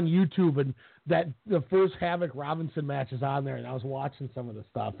 It's on YouTube, and that the first Havoc Robinson match is on there. And I was watching some of the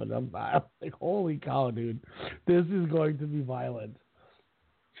stuff, and I'm like, "Holy cow, dude! This is going to be violent."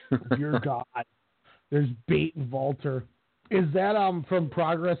 Dear God, there's Bate and Walter. Is that from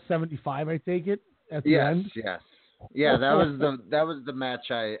Progress 75? I take it. At the end? Yes. Yeah, that was the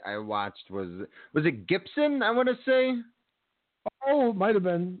match I watched. Was it Gibson? I want to say. Oh, it might have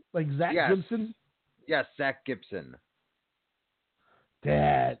been like Zach Gibson. Yes, Zach Gibson.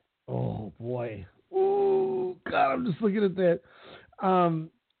 That. Oh boy. Oh God, I'm just looking at that.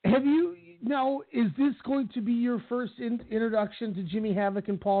 Have you now? Is this going to be your first introduction to Jimmy Havoc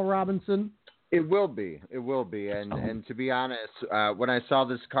and Paul Robinson? It will be. And to be honest, when I saw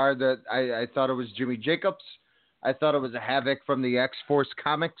this card, that I thought it was Jimmy Jacobs. I thought it was a Havoc from the X-Force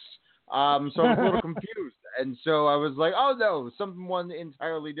comics. So I was a little confused. And so I was like, oh no, someone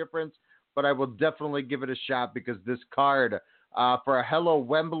entirely different. But I will definitely give it a shot because this card for a Hello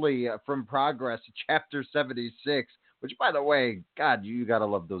Wembley from Progress, Chapter 76, which by the way, God, you got to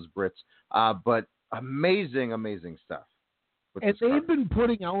love those Brits. But amazing stuff. And they've been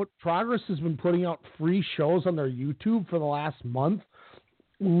Progress has been putting out free shows on their YouTube for the last month,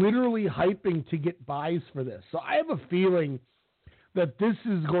 literally hyping to get buys for this. So I have a feeling that this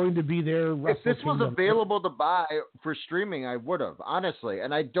is going to be their Wrestle If this was Kingdom. available to buy for streaming, I would have, honestly.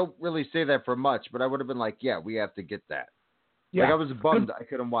 And I don't really say that for much, but I would have been like, yeah, we have to get that. Yeah. Like I was bummed I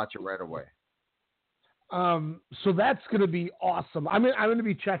couldn't watch it right away. So that's going to be awesome. I'm going to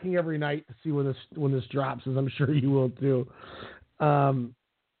be checking every night to see when this drops, as I'm sure you will too. But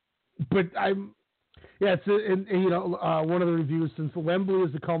it's one of the reviews, since Wembley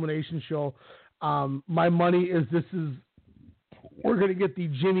is the culmination show. My money is we're going to get the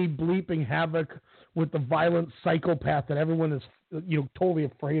Jimmy bleeping Havoc with the violent psychopath that everyone is totally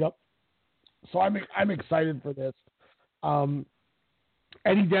afraid of. So I'm excited for this.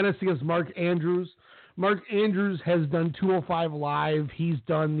 Eddie Dennis against Mark Andrews. Mark Andrews has done 205 Live. He's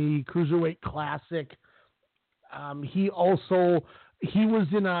done the Cruiserweight Classic. He was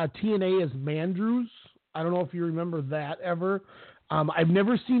in TNA as Mandrews. I don't know if you remember that ever. I've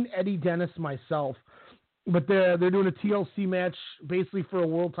never seen Eddie Dennis myself, but they're doing a TLC match basically for a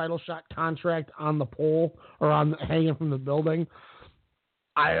world title shot contract on the pole or hanging from the building.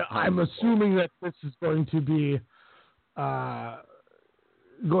 I'm assuming that this is going to be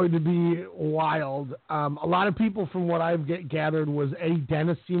wild. A lot of people, from what I've gathered, was Eddie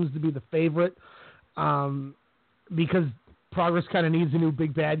Dennis seems to be the favorite because Progress kind of needs a new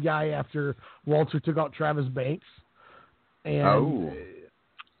big bad guy after Walter took out Travis Banks. And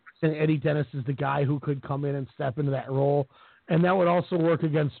Eddie Dennis is the guy who could come in and step into that role. And that would also work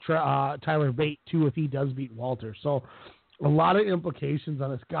against Tyler Bate, too, if he does beat Walter. So a lot of implications on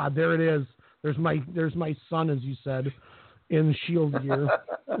this. God, there it is. There's my son, as you said, in Shield gear.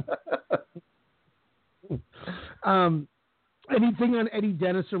 Anything on Eddie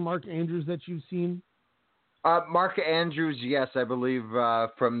Dennis or Mark Andrews that you've seen? Mark Andrews, yes, I believe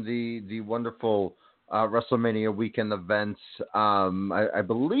from the wonderful WrestleMania weekend events. I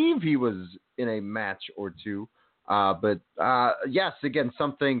believe he was in a match or two. But yes, again,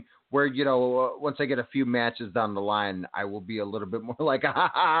 something where, once I get a few matches down the line, I will be a little bit more like,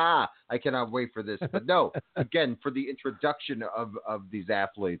 I cannot wait for this. But no, again, for the introduction of these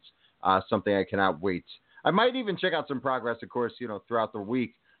athletes, something I cannot wait. I might even check out some progress, of course, throughout the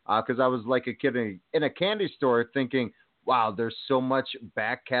week, because I was like a kid in a candy store thinking, wow, there's so much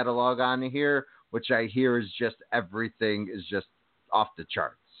back catalog on here, which I hear is just everything is just off the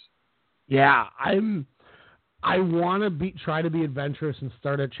charts. Yeah, I want to try to be adventurous and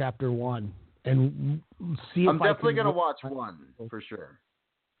start at chapter 1 and see if I'm definitely going to watch 1 for sure.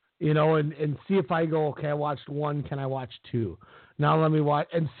 And see if I go, okay, I watched 1, can I watch 2? Now let me watch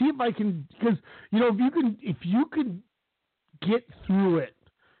and see if I can, because if you can get through it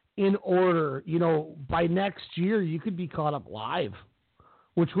in order, by next year you could be caught up live,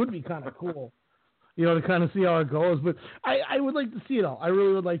 which would be kind of cool, to kind of see how it goes. But I would like to see it all. I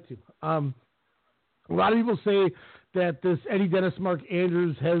really would like to. A lot of people say that this Eddie Dennis Mark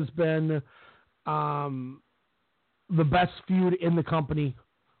Andrews has been the best feud in the company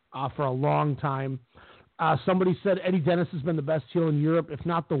for a long time. Somebody said Eddie Dennis has been the best heel in Europe, if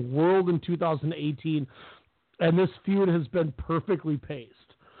not the world, in 2018, and this feud has been perfectly paced.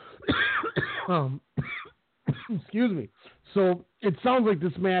 Excuse me. So it sounds like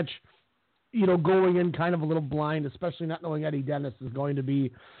this match, going in kind of a little blind, especially not knowing Eddie Dennis is going to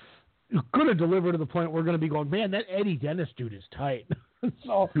deliver to the point we're going to be going, man, that Eddie Dennis dude is tight.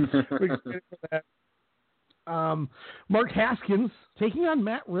 So we're excited for that. Mark Haskins taking on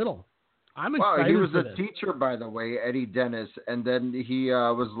Matt Riddle. I'm excited. Wow, he was for a this. teacher, by the way, Eddie Dennis, and then he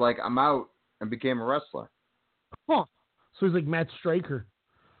was like, I'm out, and became a wrestler. Huh. So he's like Matt Stryker.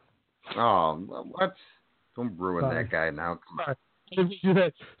 Oh, what? Don't ruin that guy now.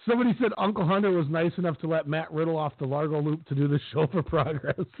 Somebody said Uncle Hunter was nice enough to let Matt Riddle off the Largo Loop to do the show for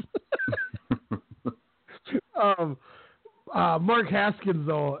Progress. Mark Haskins,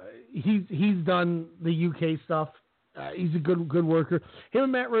 though, he's done the UK stuff. He's a good worker. Him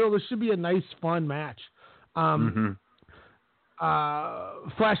and Matt Riddle, this should be a nice, fun match. Flash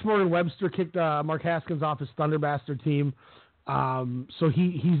Morgan Webster kicked Mark Haskins off his Thunder Bastard team. So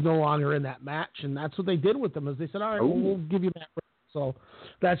he's no longer in that match, and that's what they did with him. Is they said, all right, we'll give you Matt Riddle. So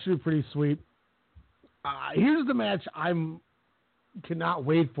that should be pretty sweet. Here's the match cannot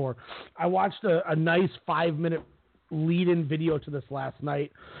wait for. I watched a nice 5-minute lead-in video to this last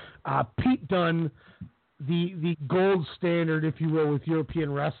night. Pete Dunne, the gold standard, if you will, with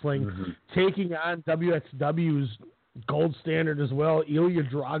European wrestling, taking on WXW's gold standard as well, Ilya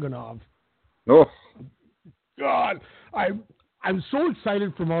Dragunov. Oh, God, I'm so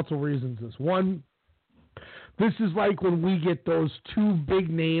excited for multiple reasons. This is like when we get those two big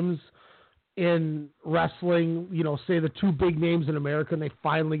names in wrestling, say the two big names in America, and they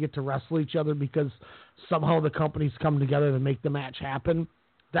finally get to wrestle each other because somehow the companies come together to make the match happen.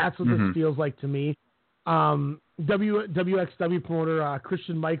 That's what this feels like to me. WXW promoter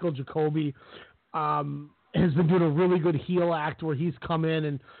Christian Michael Jacoby has been doing a really good heel act where he's come in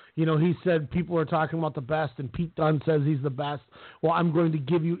and, he said people are talking about the best, and Pete Dunne says he's the best. Well, I'm going to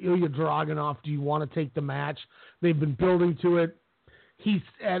give you Ilya Dragunov. Do you want to take the match? They've been building to it. He's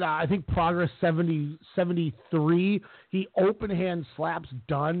at, I think, Progress 73. He open hand slaps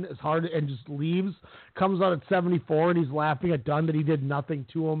Dunne as hard and just leaves. Comes out at 74, and he's laughing at Dunne that he did nothing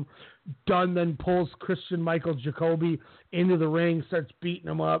to him. Dunne then pulls Christian Michael Jacoby into the ring, starts beating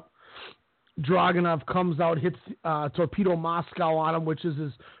him up. Dragunov comes out, hits Torpedo Moscow on him, which is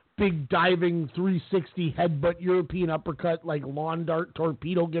his big diving 360 headbutt European uppercut, like lawn dart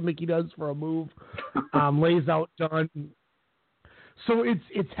torpedo gimmick he does for a move. Lays out Dunne. So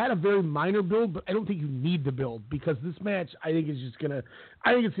it's had a very minor build, but I don't think you need the build because this match I think it's gonna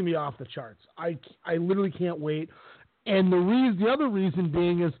be off the charts. I literally can't wait. And the other reason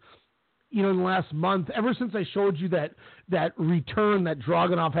being is, in the last month, ever since I showed you that return that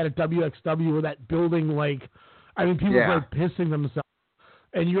Dragunov had at WXW, where that building, people were pissing themselves.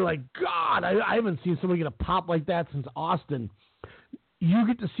 And you're like, God, I haven't seen somebody get a pop like that since Austin. You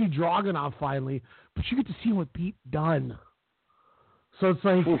get to see Dragunov finally, but you get to see what Pete Dunne. So it's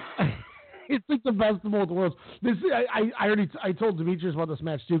like, it's like the best of both worlds. I told Demetrius about this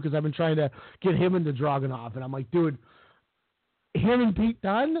match too because I've been trying to get him into Dragunov, and I'm like, dude, him and Pete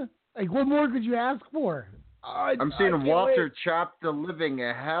Dunne. Like, what more could you ask for? I'm seeing Walter chop the living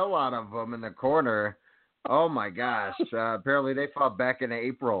hell out of him in the corner. Oh, my gosh. Apparently they fought back in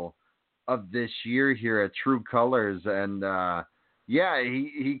April of this year here at True Colors. And,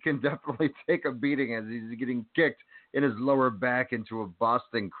 he can definitely take a beating as he's getting kicked in his lower back into a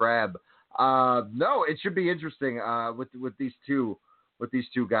Boston Crab. No, it should be interesting with these two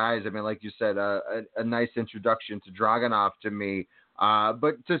guys. I mean, like you said, a nice introduction to Dragunov to me.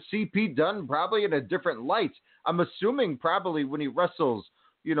 But to see Pete Dunne probably in a different light, I'm assuming probably when he wrestles,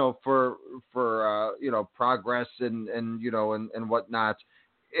 for progress and whatnot.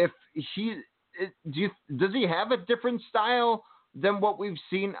 If does he have a different style than what we've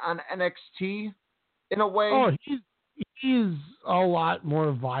seen on NXT in a way? Oh, he's a lot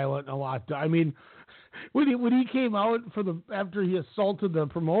more violent, I mean, when he came out after he assaulted the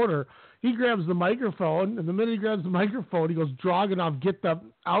promoter, he grabs the microphone, and the minute he grabs the microphone, he goes, Dragunov, get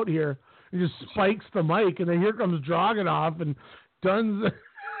out here, and just spikes the mic, and then here comes Dragunov, and Dunne's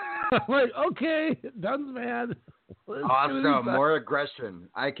I'm like, okay, Dunne's mad. Awesome, more aggression.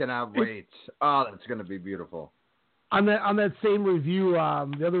 I cannot wait. Oh, that's going to be beautiful. On that same review,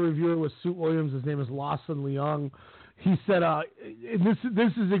 the other reviewer was Suit Williams. His name is Lawson Leung. He said,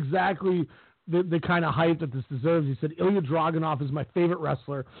 this is exactly the kind of hype that this deserves. He said, Ilya Dragunov is my favorite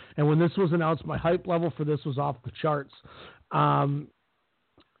wrestler, and when this was announced, my hype level for this was off the charts.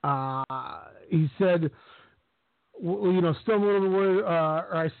 He said, still a little worried,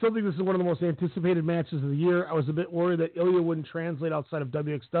 I still think this is one of the most anticipated matches of the year. I was a bit worried that Ilya wouldn't translate outside of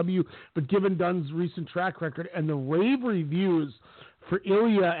WXW, but given Dunne's recent track record and the rave reviews for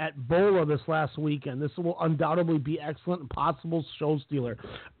Ilya at Bola this last weekend, this will undoubtedly be excellent and possible show stealer.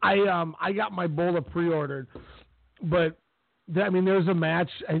 I got my Bola pre-ordered, but there's a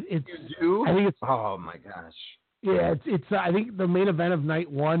match. You do? I think it's, oh my gosh. Yeah, it's. I think the main event of night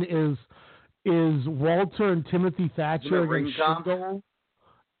one is Walter and Timothy Thatcher against Shingo.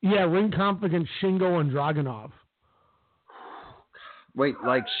 Yeah, ring comp against Shingo and Dragunov. Wait,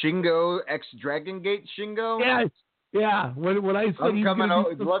 like Shingo Dragon Gate Shingo? Yeah. When I said I'm coming out,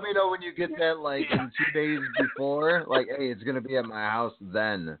 let me know when you get that. Like in 2 days before. Like, hey, it's gonna be at my house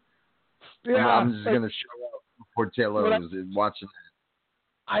then. Yeah, I'm just gonna show up before Taylor's watching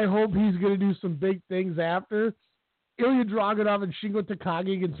that. I hope he's gonna do some big things after. Ilya Dragunov and Shingo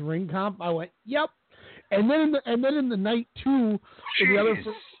Takagi against ring comp. I went, yep. And then in the night two, in the other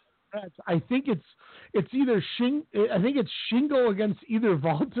match, I think it's either Shingo against either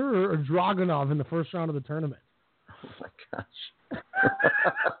Walter or Dragunov in the first round of the tournament. Oh my gosh.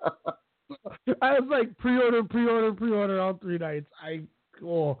 I was like pre-order all 3 nights.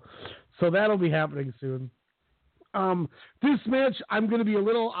 So that'll be happening soon. This match, I'm going to be a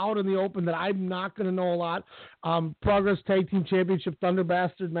little out in the open that I'm not going to know a lot. Progress Tag Team Championship Thunder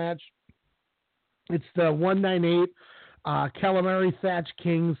Bastard match. It's the 198 Calamari Thatch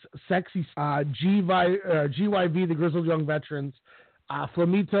Kings, Sexy GYV, the Grizzled Young Veterans,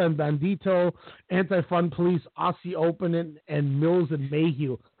 Flamita and Bandito, Anti-Fun Police, Aussie Open, and Mills and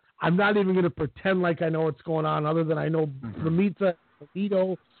Mayhew. I'm not even going to pretend like I know what's going on, other than I know Flamita,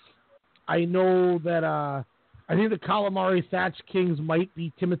 Bandito. I know that I think the Calamari Thatch Kings might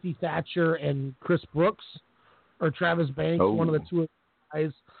be Timothy Thatcher and Chris Brooks or Travis Banks, one of the two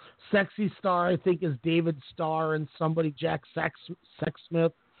guys. Sexy Star, I think, is David Starr and somebody, Jack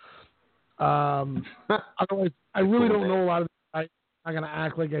Sexsmith. Otherwise, I really don't know a lot of this. I'm not going to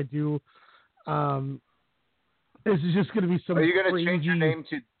act like I do. This is just going to be some. Are you going to change your name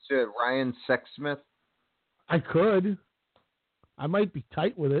to Ryan Sexsmith? I could. I might be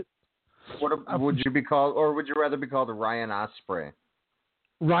tight with it. What would you be called, or would you rather be called Ryan Osprey?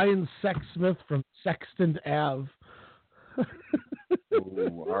 Ryan Sexsmith from Sexton Ave.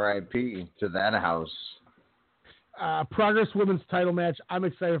 Ooh, R.I.P. to that house. Progress Women's title match. I'm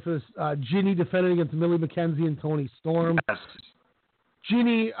excited for this. Ginny defending against Millie McKenzie and Toni Storm. Yes.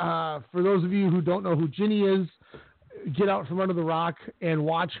 Ginny, for those of you who don't know who Ginny is, get out from under the rock and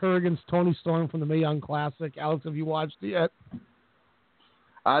watch her against Toni Storm from the Mae Young Classic. Alex, have you watched it yet?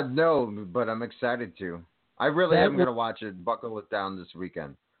 No, but I'm excited to. I really am going to watch it. Buckle it down this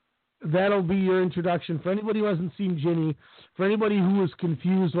weekend. That'll be your introduction. For anybody who hasn't seen Ginny, for anybody who was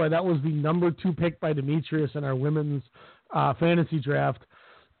confused why that was the number 2 pick by Demetrius in our women's fantasy draft,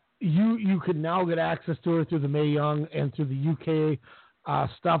 you can now get access to her through the Mae Young and through the UK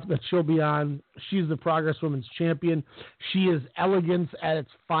stuff that she'll be on. She's the Progress Women's Champion. She is elegance at its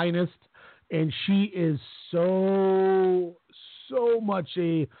finest, and she is so much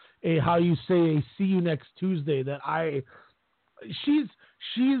a how you say a see you next Tuesday that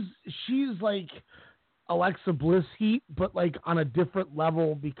she's like Alexa Bliss heat, but like on a different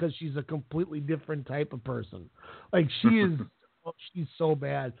level because she's a completely different type of person. Like she's so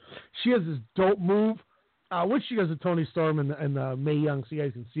bad. She has this dope move, which she does to Toni Storm and Mae Young, so you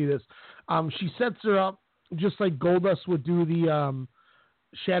guys can see this. She sets her up just like Goldust would do the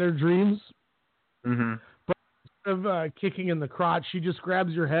Shattered Dreams. Mm-hmm. But instead of kicking in the crotch, she just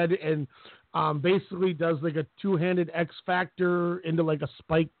grabs your head and basically does like a 2-handed X Factor into like a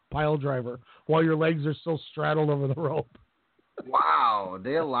spike pile driver while your legs are still straddled over the rope. Wow,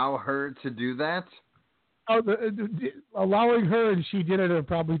 they allow her to do that? Oh, allowing her and she did it are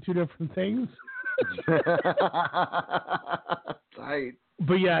probably two different things. Tight.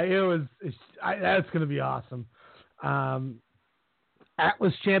 But yeah, that's going to be awesome.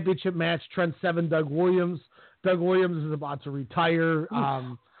 Atlas Championship match, Trent Seven, Doug Williams. Doug Williams is about to retire.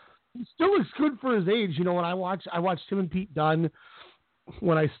 He still looks good for his age. You know, when I watched him and Pete Dunne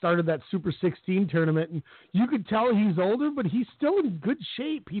when I started that Super 16 tournament, and you could tell he's older, but he's still in good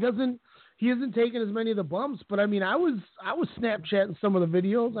shape. He hasn't taken as many of the bumps, but I mean, I was Snapchatting some of the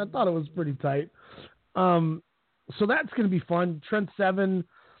videos. I thought it was pretty tight. So that's going to be fun. Trent Seven,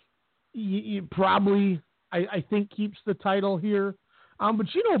 you probably, I think, keeps the title here.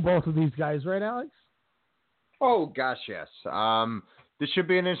 But you know both of these guys, right, Alex? Oh, gosh, yes. This should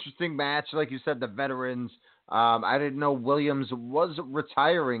be an interesting match. Like you said, the veterans. I didn't know Williams was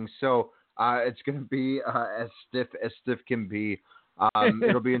retiring, so it's going to be as stiff can be.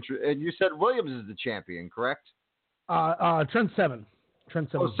 It'll be interesting. And you said Williams is the champion, correct? Trent Seven.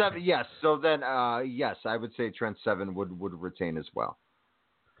 Oh, Seven, yes. So then, yes, I would say Trent Seven would retain as well.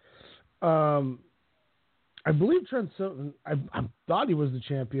 I believe Trent Seven. I thought he was the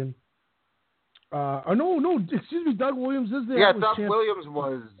champion. No, excuse me. Doug Williams is the Yeah, Doug Williams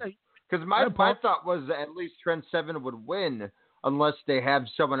was. Because my thought was that at least Trent Seven would win unless they have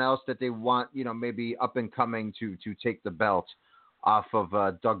someone else that they want, maybe up and coming to take the belt off of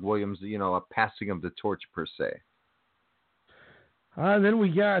Doug Williams, passing him the torch per se. Then we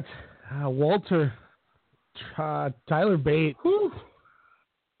got Walter, Tyler Bate. Whew.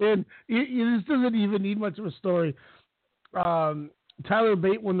 And this doesn't even need much of a story. Tyler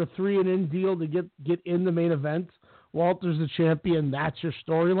Bate won the 3-in deal to get in the main event. Walter's the champion. That's your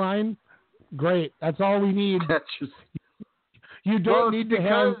storyline. Great. That's all we need. You don't need to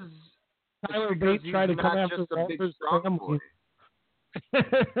have Tyler Bate try to come after Walter's family.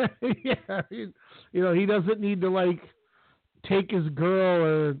 Yeah, he doesn't need to take his girl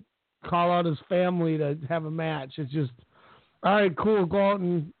or call out his family to have a match. It's just, all right, cool. Go out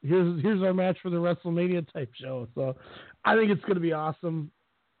and here's our match for the WrestleMania type show. So I think it's going to be awesome.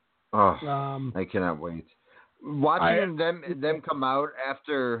 Oh, I cannot wait. Watching them come out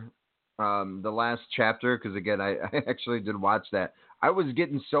after the last chapter, because again, I actually did watch that. I was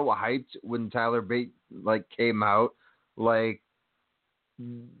getting so hyped when Tyler Bate came out.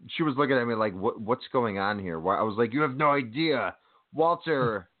 She was looking at me like, what's going on here? I was like, you have no idea,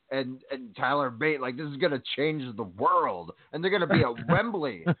 Walter and Tyler Bate, this is going to change the world. And they're going to be at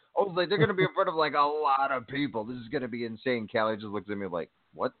Wembley. They're going to be in front of a lot of people. This is going to be insane. Callie just looks at me like,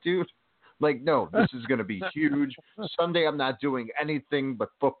 what, dude? No, this is going to be huge. Sunday I'm not doing anything but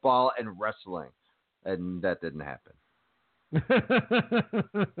football and wrestling. And that didn't happen.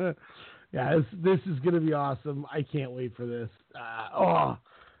 Yeah, this is going to be awesome. I can't wait for this.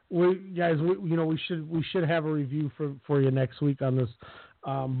 We should have a review for you next week on this,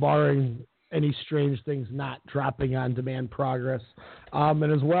 barring any strange things not dropping on Demand Progress. And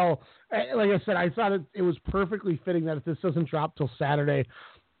as well, like I said, I thought it was perfectly fitting that if this doesn't drop till Saturday,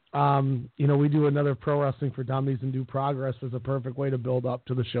 we do another Pro Wrestling for Dummies and do Progress was a perfect way to build up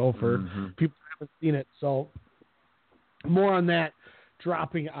to the show for people who haven't seen it. So more on that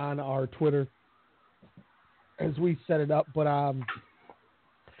dropping on our Twitter as we set it up. But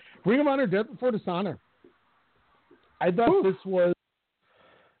Ring of Honor Death Before Dishonor. I thought this was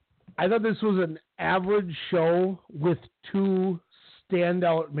an average show with two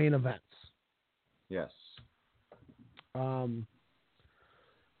standout main events. Yes. I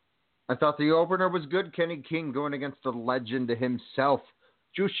thought the opener was good. Kenny King going against the legend himself,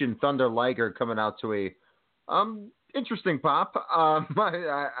 Jushin Thunder Liger, coming out to a interesting pop.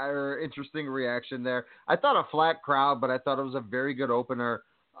 Interesting reaction there. I thought a flat crowd, but I thought it was a very good opener.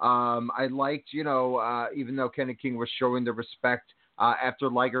 I liked, even though Kenny King was showing the respect after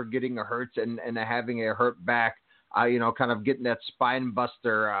Liger getting a hurt and having a hurt back, kind of getting that spine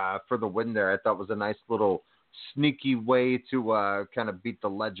buster for the win there. I thought was a nice little sneaky way to kind of beat the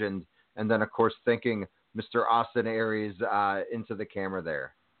legend. And then, of course, thanking Mr. Austin Aries into the camera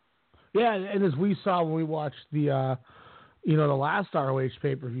there. Yeah, and as we saw when we watched the last ROH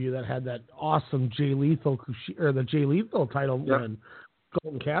pay-per-view that had that awesome Jay Lethal title win,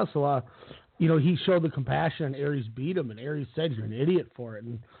 Golden Castle, he showed the compassion and Aries beat him, and Aries said, "You're an idiot for it,"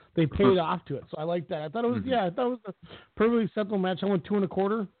 and they paid off to it. So I like that. I thought it was a perfectly acceptable match. I went 2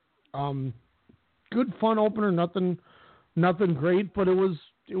 1/4. Good fun opener. Nothing great, but it was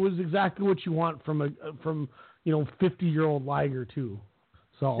exactly what you want from 50-year-old Liger too.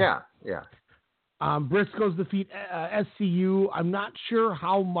 So yeah. Briscoes defeat SCU. I'm not sure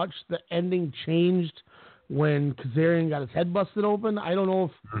how much the ending changed when Kazarian got his head busted open. I don't know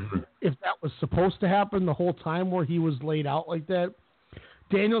if that was supposed to happen the whole time where he was laid out like that.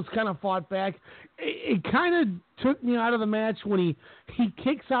 Daniels kind of fought back. It kind of took me out of the match when he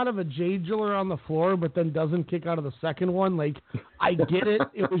kicks out of a J-Driller on the floor, but then doesn't kick out of the second one. Like, I get it.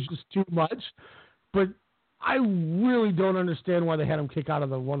 It was just too much. But I really don't understand why they had him kick out of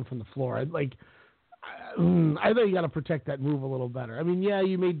the one from the floor. I think you got to protect that move a little better. I mean, yeah,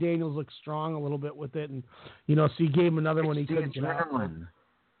 you made Daniels look strong a little bit with it, and so you gave him another one he couldn't get out.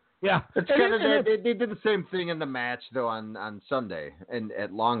 Yeah, it's kind of they did the same thing in the match though on Sunday and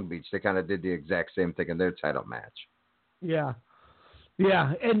at Long Beach. They kind of did the exact same thing in their title match. Yeah,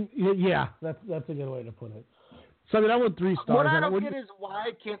 and that's a good way to put it. So I mean, I went 3 stars. What I don't get is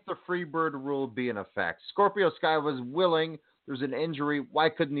why can't the Freebird rule be in effect? Scorpio Sky was willing. There's an injury. Why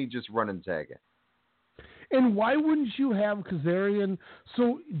couldn't he just run and tag it? And why wouldn't you have Kazarian?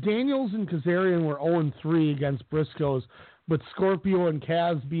 So Daniels and Kazarian were 0-3 against Briscoes, but Scorpio and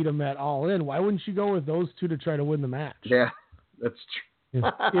Kaz beat him at All In. Why wouldn't you go with those two to try to win the match? Yeah, that's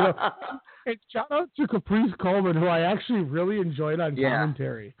true. And shout out to Caprice Coleman, who I actually really enjoyed on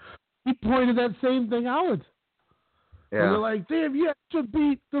commentary. He pointed that same thing out. Yeah. And they're like, damn, you have to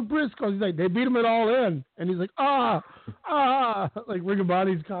beat the Briscoes. He's like, they beat him at All In. And he's like, like Ring of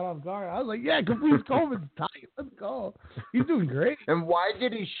Body's caught off guard. I was like, yeah, Caprice Coleman's tight. Let's go. He's doing great. And why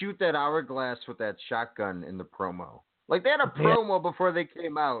did he shoot that hourglass with that shotgun in the promo? Like, they had a promo before they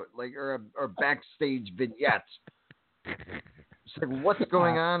came out, like, or backstage vignette. It's like, what's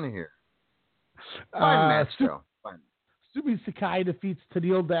going on here? Fine match, though. Fine. Subi Sakai defeats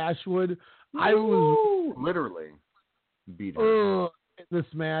Tennille Dashwood. I was literally beat him in this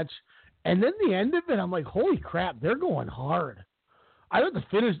match. And then the end of it, I'm like, holy crap, they're going hard. I thought the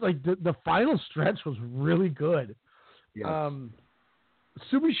finish, like, the final stretch was really good. Yes.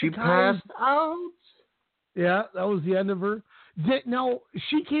 Subi She Sakai passed out. Yeah, that was the end of her. Now,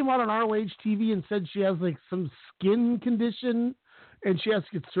 she came out on ROH TV and said she has, like, some skin condition and she has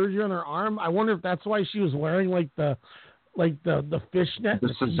to get surgery on her arm. I wonder if that's why she was wearing, like the fishnet.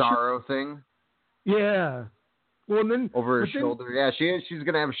 The Cesaro thing? Yeah. Well, and then over her shoulder. Yeah, she's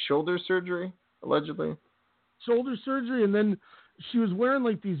going to have shoulder surgery, allegedly. Shoulder surgery, and then she was wearing,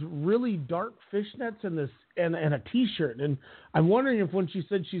 like, these really dark fishnets and a T-shirt. And I'm wondering if when she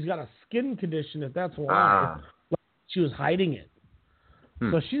said she's got a skin condition, if that's why she was hiding it.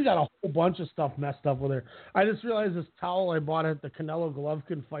 So she's got a whole bunch of stuff messed up with her. I just realized this towel I bought at the Canelo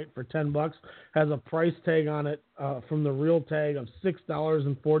Golovkin fight for $10 has a price tag on it from the real tag of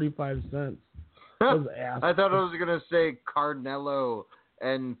 $6.45. I thought I was going to say Carnello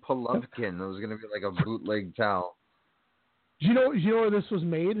and Polovkin. It was going to be like a bootleg towel. Do you know where this was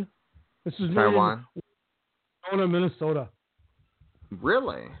made? This was made Taiwan? in Minnesota.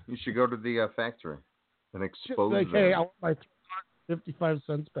 Really? You should go to the factory and expose them. Hey, I want my 55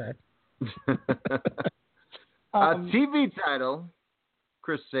 cents back. TV title,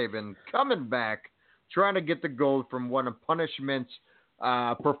 Chris Sabin coming back, trying to get the gold from one of Punishment's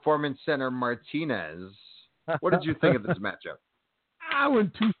Performance Center Martinez. What did you think of this matchup? I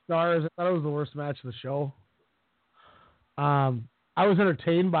went 2 stars. I thought it was the worst match of the show. I was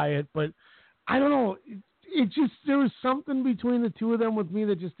entertained by it, but I don't know. It just, there was something between the two of them with me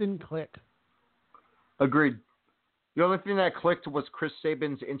that just didn't click. Agreed. The only thing that clicked was Chris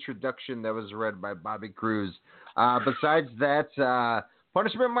Sabin's introduction that was read by Bobby Cruz. Besides that,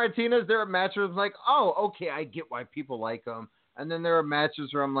 Punishment Martinez, there are matches where I'm like, oh, okay, I get why people like him. And then there are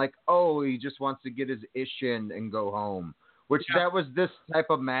matches where I'm like, oh, he just wants to get his ish in and go home. Which that was this type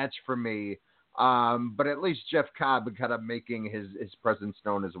of match for me. But at least Jeff Cobb kind of making his presence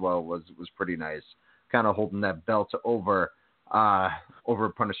known as well was pretty nice. Kind of holding that belt over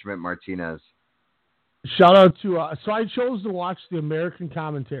Punishment Martinez. Shout out to so I chose to watch the American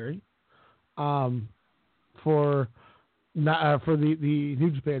commentary for the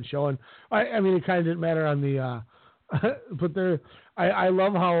New Japan show, and I mean it kind of didn't matter on the but there I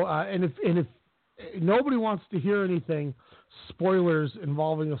love how and if nobody wants to hear anything spoilers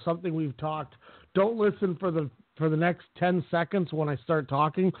involving something we've talked, don't listen for the next 10 seconds when I start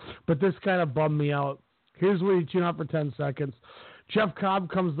talking, but this kind of bummed me out. Here's where you tune out for 10 seconds. Jeff Cobb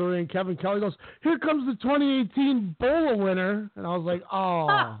comes to the ring. Kevin Kelly goes, here comes the 2018 BOLA winner. And I was like,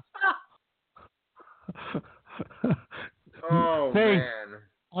 oh. Oh, Thanks. man.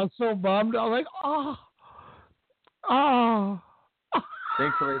 I was so bummed. I was like, oh.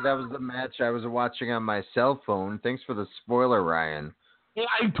 Thankfully, that was the match I was watching on my cell phone. Thanks for the spoiler, Ryan. Yeah,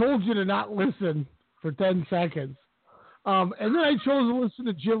 I told you to not listen for 10 seconds. And then I chose to listen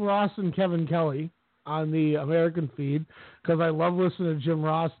to Jim Ross and Kevin Kelly on the American feed because I love listening to Jim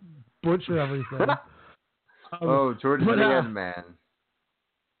Ross butcher everything. Towards the end, man.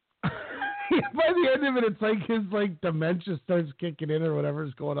 By the end of it, it's like his dementia starts kicking in or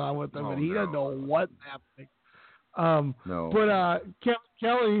whatever's going on with him, and he doesn't know what's happening. But Kevin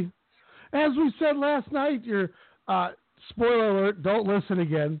Kelly, as we said last night, your spoiler alert, don't listen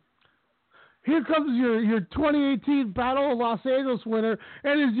again. Here comes your 2018 Battle of Los Angeles winner,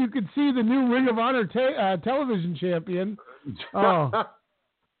 and as you can see, the new Ring of Honor television champion. So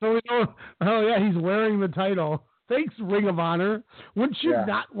we know, he's wearing the title. Thanks, Ring of Honor. Wouldn't you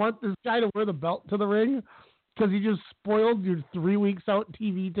not want this guy to wear the belt to the ring because he just spoiled your 3 weeks out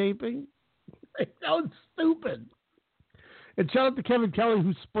TV taping? That was stupid. And shout out to Kevin Kelly,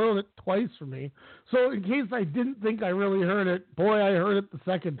 who spoiled it twice for me. So in case I didn't think I really heard it, boy, I heard it the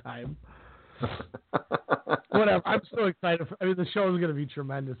second time. Whatever. I'm so excited. The show is going to be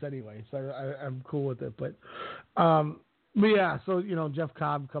tremendous anyway, so I'm cool with it. But yeah, so, Jeff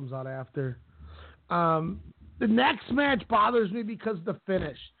Cobb comes out after. The next match bothers me because of the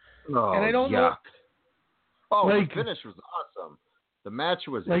finish. Oh, and I don't know. The finish was awesome. The match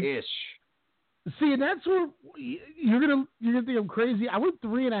was ish. See, and that's where you're gonna think I'm crazy. I went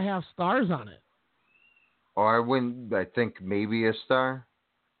 3.5 stars on it. Or I think maybe a star.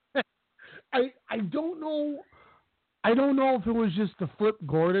 I don't know. I don't know if it was just the Flip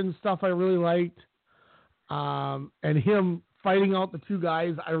Gordon stuff I really liked, and him fighting out the two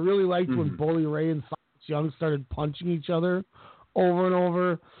guys. I really liked when Bully Ray and Silas Young started punching each other over and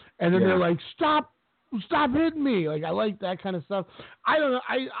over, and then they're like, "Stop hitting me!" I like that kind of stuff. I don't know.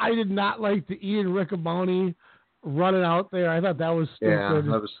 I did not like the Ian Riccaboni running out there. I thought that was stupid. Yeah,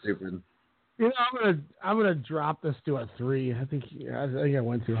 that was stupid. I'm gonna drop this to a 3. I think I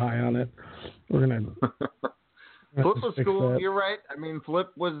went too high on it. We're gonna. Flip was cool. You're right.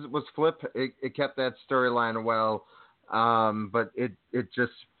 Flip was Flip. It kept that storyline well, but it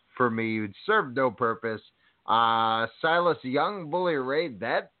just for me served no purpose. Silas Young, Bully Ray,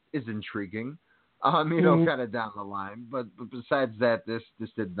 that is intriguing. Kind of down the line, but besides that, this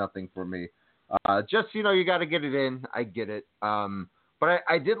did nothing for me. You got to get it in. I get it. But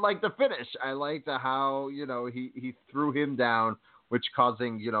I did like the finish. I liked how he threw him down, which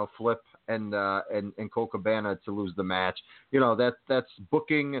causing Flip and Colt Cabana to lose the match. That's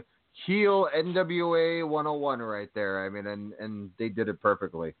booking heel NWA 101 right there. And they did it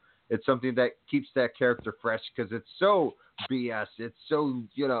perfectly. It's something that keeps that character fresh because it's so BS. It's so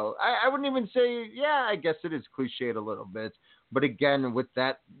I wouldn't even say I guess it is cliched a little bit, but again with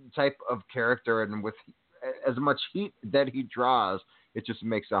that type of character and with as much heat that he draws, it just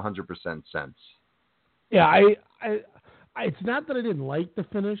makes 100% sense. Yeah, I it's not that I didn't like the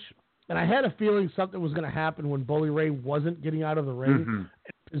finish, and I had a feeling something was going to happen when Bully Ray wasn't getting out of the ring and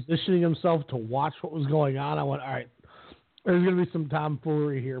positioning himself to watch what was going on. I went, all right, there's going to be some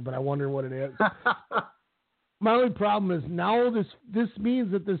tomfoolery here, but I wonder what it is. My only problem is now this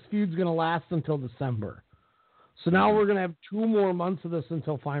means that this feud's going to last until December. So now we're going to have 2 more months of this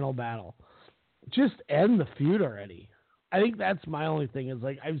until Final Battle. Just end the feud already. I think that's my only thing is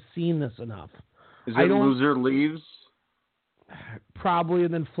I've seen this enough. Is it loser leaves? Probably,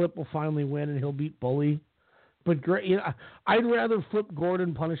 and then Flip will finally win and he'll beat Bully. But great, I'd rather Flip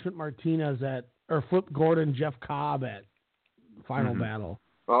Gordon Punishment Martinez or Flip Gordon Jeff Cobb at Final Battle.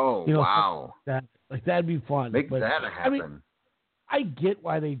 Oh, wow. That'd be fun. Make that happen. I get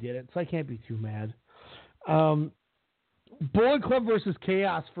why they did it, so I can't be too mad. Bullet Club versus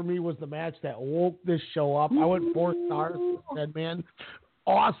Chaos for me was the match that woke this show up. I went 4 stars. Said, man,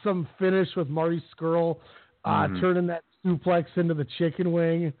 awesome finish with Marty Scurll turning that suplex into the chicken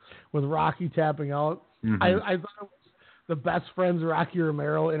wing with Rocky tapping out. I thought it was the best friends Rocky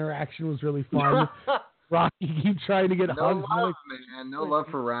Romero interaction was really fun. Rocky keep trying to get hugs. No love, man. No love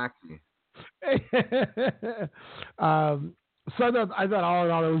for Rocky. So I thought all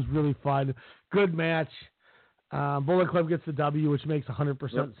in all it was really fun. Good match. Bullet Club gets the W, which makes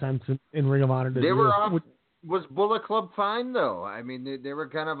 100% sense in Ring of Honor. They were off. Was Bullet Club fine though? They were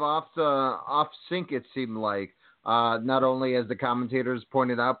kind of off sync. It seemed like not only as the commentators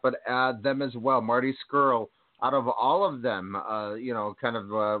pointed out, but them as well. Marty Scurll, out of all of them,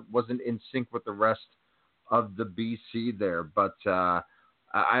 wasn't in sync with the rest of the BC there. But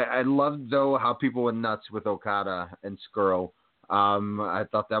I loved though how people went nuts with Okada and Scurll. I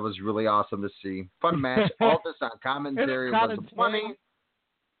thought that was really awesome to see. Fun match. All this on commentary was funny.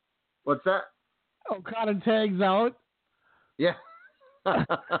 What's that? Okada tags out. Yeah. But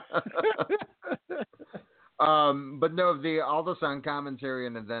no, all this on commentary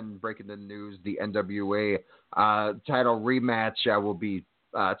and then breaking the news, the NWA title rematch will be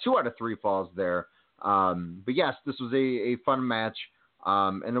 2 out of 3 falls there. But yes, this was a fun match.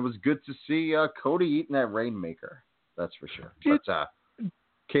 And it was good to see Cody eating that Rainmaker. That's for sure. But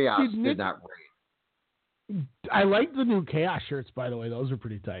Chaos did not reign. I like the new Chaos shirts, by the way. Those are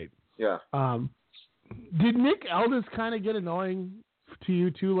pretty tight. Yeah. Did Nick Aldis kind of get annoying to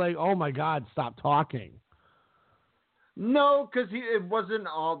you too? Like, oh my God, stop talking. No, because it wasn't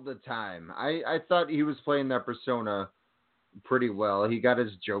all the time. I thought he was playing that persona pretty well. He got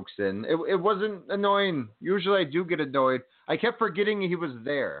his jokes in. It wasn't annoying. Usually I do get annoyed. I kept forgetting he was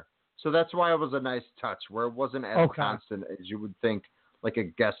there. So that's why it was a nice touch, where it wasn't as constant as you would think like a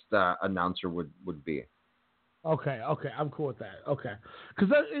guest announcer would be. Okay, I'm cool with that. Okay,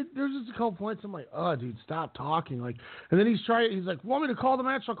 because there's just a couple points I'm like, oh, dude, stop talking. Like, and then he's like, want me to call the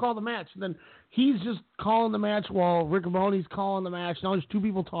match? I'll call the match. And then he's just calling the match while Rick Ramoni's calling the match. Now there's two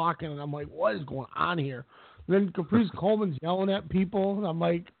people talking, and I'm like, what is going on here? And then Caprice Coleman's yelling at people, and I'm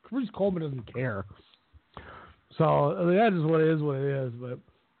like, Caprice Coleman doesn't care. So that is what it is. But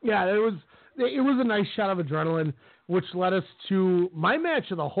yeah, it was a nice shot of adrenaline, which led us to my match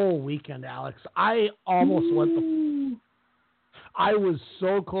of the whole weekend, Alex. I almost I was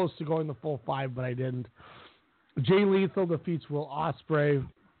so close to going the full 5, but I didn't. Jay Lethal defeats Will Ospreay.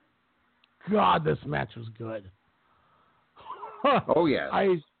 God, this match was good. Oh yeah.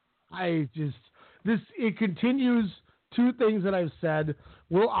 It continues two things that I've said.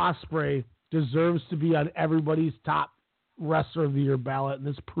 Will Ospreay deserves to be on everybody's top wrestler of the year ballot, and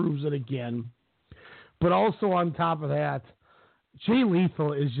this proves it again. But also on top of that, Jay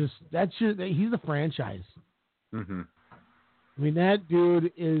Lethal is just he's the franchise. Mm-hmm. I mean, that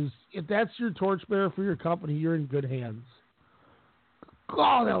dude is, if that's your torchbearer for your company, you're in good hands.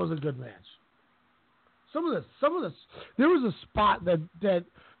 Oh, that was a good match. Some of this, there was a spot that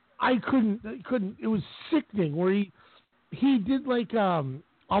I couldn't. It was sickening where he did like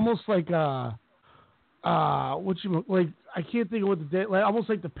almost like I can't think of what almost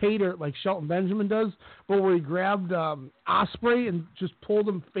like the pay dirt like Shelton Benjamin does, but where he grabbed Ospreay and just pulled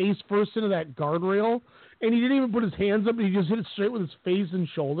him face first into that guardrail, and he didn't even put his hands up, and he just hit it straight with his face and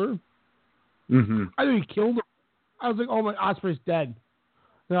shoulder. Mm-hmm. I think he killed him. I was like, oh my, Ospreay's dead.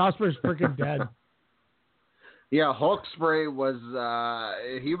 The Ospreay's freaking dead. Yeah, Hawkspray was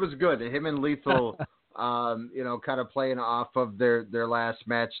he was good. Him and Lethal, kind of playing off of their last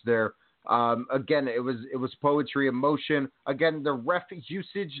match there. Again, it was poetry in motion. Again, the ref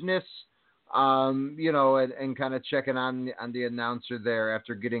usageness, and kind of checking on the announcer there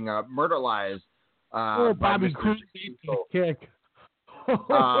after getting murderized. Bobby Cruz kick.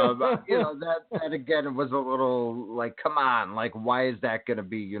 That again was a little like, come on, like why is that going to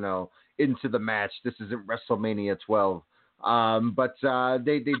be into the match? This isn't WrestleMania 12. But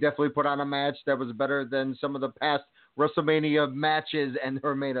they definitely put on a match that was better than some of the past WrestleMania matches and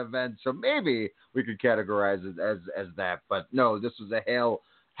their main event. So maybe we could categorize it as that. But no, this was a hell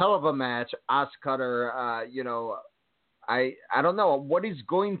of a match. Oscutter, I don't know what he's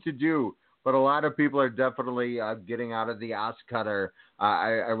going to do, but a lot of people are definitely getting out of the Oscutter.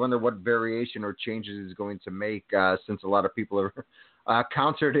 I wonder what variation or changes he's going to make since a lot of people have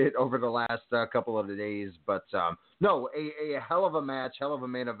countered it over the last couple of days. But no, a hell of a match, hell of a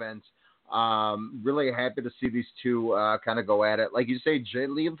main event. Really happy to see these two kind of go at it. Like you say, Jay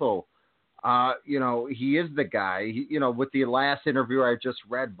Lethal, he is the guy. With the last interview I just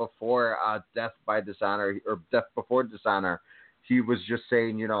read before Death Before Dishonor, he was just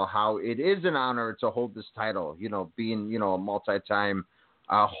saying, how it is an honor to hold this title, being, a multi-time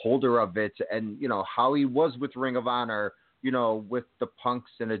holder of it, and, how he was with Ring of Honor, with the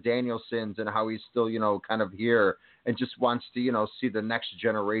Punks and the Danielsons, and how he's still, kind of here and just wants to, see the next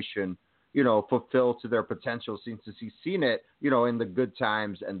generation, fulfill to their potential since he's seen it, in the good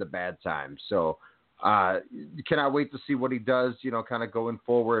times and the bad times. So cannot wait to see what he does, kind of going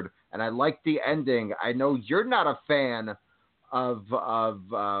forward. And I like the ending. I know you're not a fan of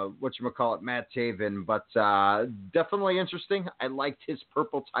Matt Taven, but definitely interesting. I liked his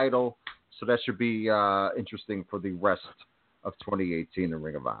purple title, so that should be interesting for the rest of 2018 in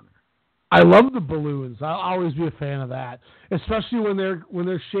Ring of Honor. I love the balloons. I'll always be a fan of that, especially when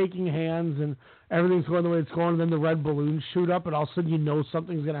they're shaking hands and everything's going the way it's going, and then the red balloons shoot up, and all of a sudden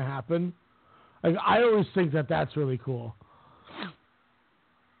something's going to happen. Like, I always think that that's really cool.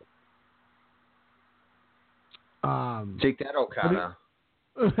 Take that, Okada.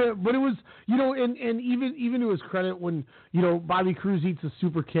 But it was, and even to his credit, when Bobby Cruz eats a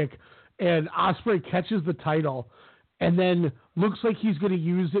super kick and Ospreay catches the title, and then looks like he's going to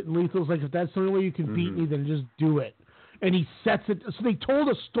use it, and Lethal's like, if that's the only way you can beat me, then just do it. And he sets it. So they told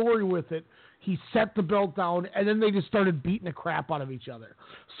a story with it. He set the belt down, and then they just started beating the crap out of each other.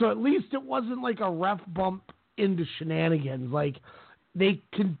 So at least it wasn't like a ref bump into shenanigans. Like, they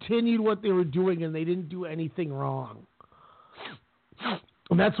continued what they were doing and they didn't do anything wrong.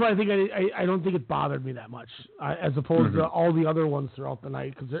 And that's why I think I don't think it bothered me that much, as opposed to all the other ones throughout the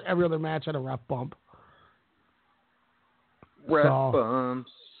night, because every other match had a ref bump. Ref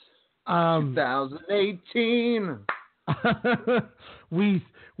bumps. 2018. We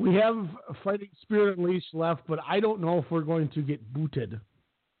have Fighting Spirit Unleashed left, but I don't know if we're going to get booted.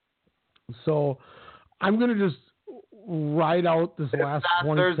 So I'm going to just ride out this last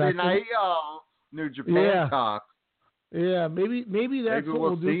 20 Thursday seconds. night, y'all. New Japan talk. Yeah, maybe that's what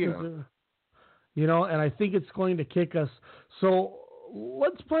we'll do. You know, and I think it's going to kick us. So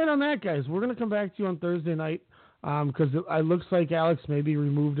let's plan on that, guys. We're going to come back to you on Thursday night because it looks like Alex may be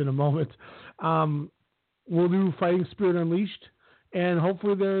removed in a moment. We'll do Fighting Spirit Unleashed, and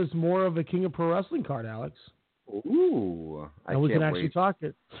hopefully there's more of a King of Pro Wrestling card, Alex. Ooh, and we can actually talk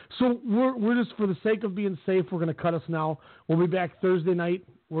it. So we're just, for the sake of being safe, we're going to cut us now. We'll be back Thursday night.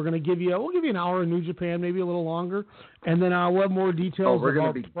 We'll give you an hour in New Japan, maybe a little longer, and then we'll have more details. Oh, we're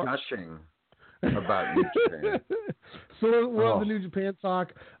going to be gushing about New Japan. So we'll have the New Japan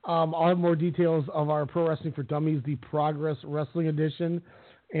talk. I'll have more details of our Pro Wrestling for Dummies, the Progress Wrestling Edition,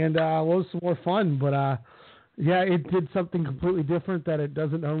 and we'll have some more fun. But yeah, it did something completely different that it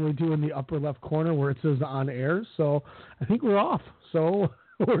doesn't normally do in the upper left corner where it says on air. So I think we're off. So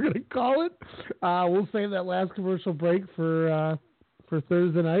we're going to call it. We'll save that last commercial break for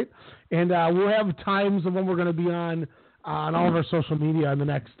Thursday night, and we'll have times of when we're going to be on all of our social media in the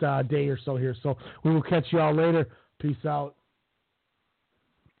next day or so here. So we will catch you all later. Peace out.